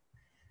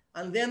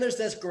 And then there's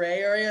this gray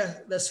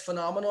area, this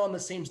phenomenon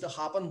that seems to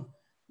happen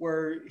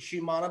where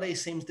humanity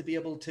seems to be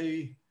able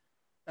to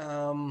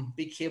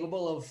be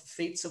capable of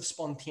feats of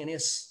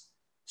spontaneous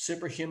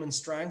superhuman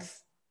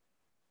strength.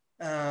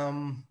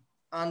 And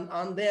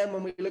then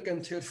when we look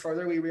into it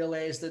further, we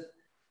realize that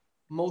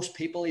most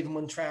people, even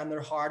when trying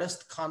their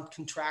hardest, can't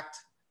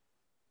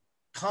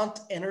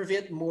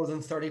innervate more than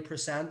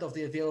 30% of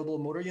the available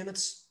motor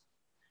units.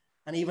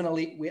 And even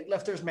elite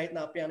weightlifters might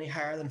not be any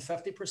higher than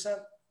 50%.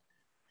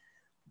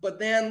 But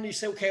then you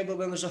say, okay, well,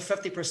 then there's a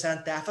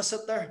 50%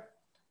 deficit there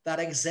that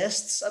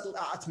exists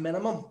at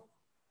minimum.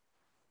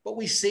 But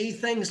we see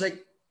things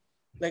like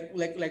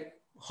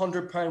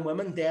 100-pound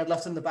women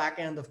deadlifting the back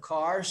end of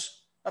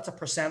cars. That's a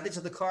percentage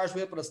of the car's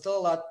weight, but it's still a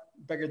lot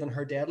bigger than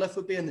her deadlift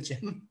would be in the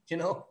gym, you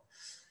know.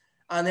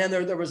 And then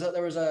there was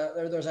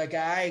a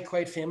guy,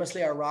 quite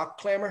famously, a rock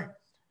climber,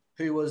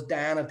 who was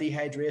dying of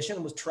dehydration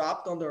and was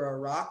trapped under a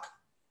rock.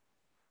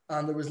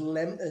 And his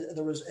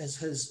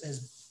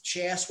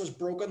chest was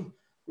broken.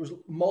 There was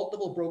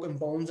multiple broken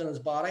bones in his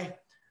body,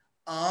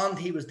 and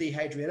he was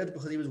dehydrated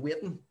because he was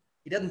waiting.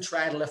 He didn't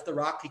try to lift the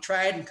rock. He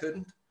tried and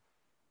couldn't.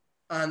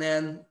 And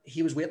then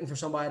he was waiting for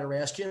somebody to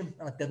rescue him,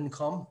 and it didn't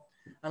come.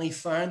 And he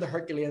found the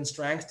Herculean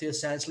strength to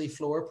essentially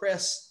floor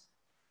press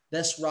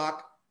this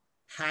rock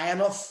high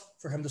enough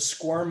for him to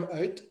squirm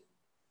out.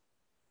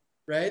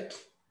 Right?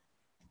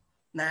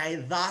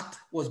 Now that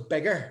was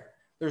bigger.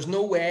 There's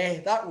no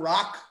way that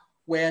rock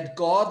weighed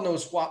God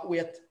knows what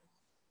weight.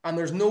 And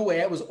there's no way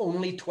it was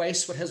only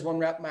twice what his 1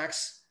 rep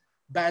max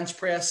bench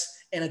press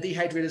in a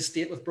dehydrated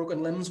state with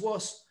broken limbs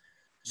was.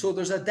 So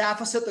there's a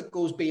deficit that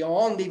goes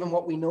beyond even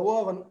what we know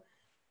of. And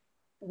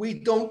we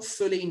don't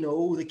fully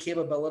know the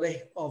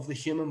capability of the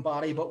human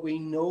body, but we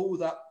know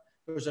that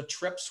there's a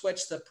trip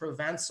switch that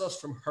prevents us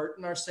from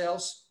hurting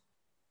ourselves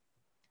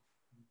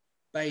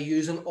by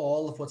using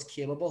all of what's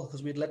capable,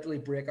 because we'd literally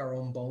break our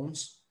own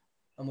bones.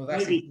 And we've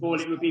maybe,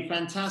 Paul, it would be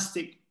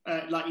fantastic,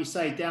 like you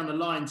say, down the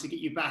line to get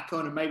you back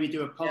on and maybe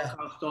do a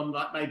podcast on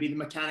like maybe the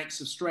mechanics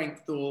of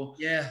strength or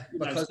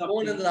because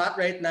going into that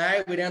right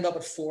now we'd end up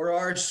at 4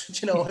 hours.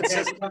 You know, it's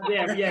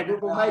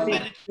well,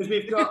 maybe because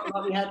we've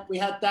got we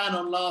had Dan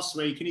on last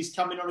week and he's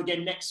coming on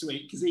again next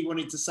week because he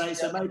wanted to say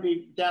so.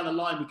 Maybe down the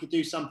line we could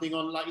do something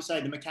on, like you say,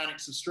 the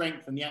mechanics of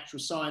strength and the actual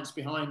science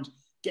behind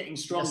getting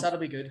strong. Yes, that'll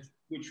be good.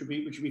 Which would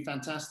be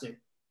fantastic.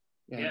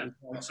 Yeah,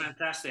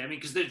 fantastic. I mean,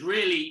 because there's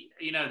really,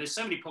 you know, there's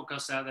so many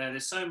podcasts out there.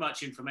 There's so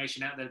much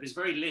information out there. There's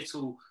very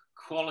little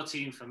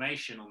quality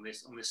information on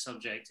this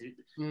subject.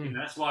 You know,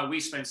 that's why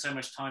we spend so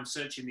much time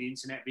searching the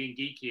internet, being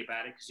geeky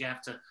about it, because you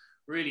have to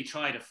really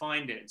try to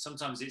find it. And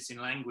sometimes it's in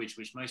language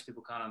which most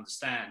people can't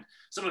understand.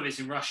 Some of it's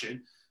in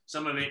Russian.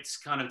 some of it's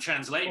kind of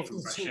translated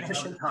from Russian.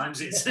 Sometimes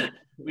it's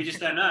we just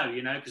don't know,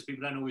 you know, because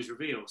people don't always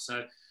reveal.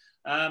 So,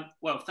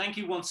 well, thank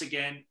you once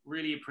again.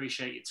 Really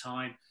appreciate your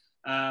time.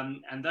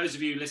 And those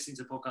of you listening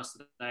to the podcast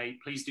today,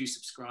 please do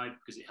subscribe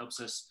because it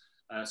helps us.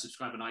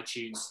 Subscribe on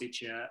iTunes,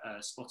 Stitcher,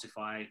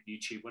 Spotify,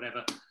 YouTube,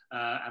 whatever.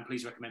 And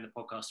please recommend the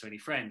podcast to any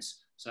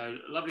friends. So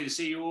lovely to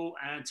see you all,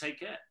 and take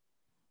care.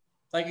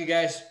 Thank you,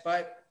 guys.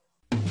 Bye.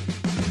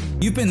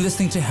 You've been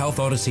listening to Health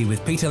Odyssey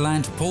with Peter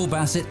Lant, Paul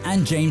Bassett,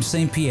 and James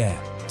St. Pierre.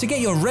 To get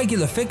your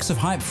regular fix of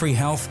hype-free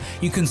health,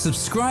 you can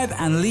subscribe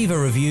and leave a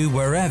review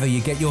wherever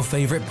you get your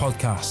favorite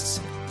podcasts.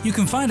 You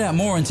can find out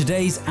more on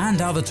today's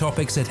and other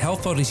topics at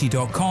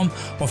healthodyssey.com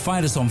or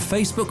find us on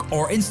Facebook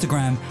or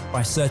Instagram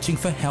by searching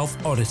for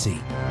Health Odyssey.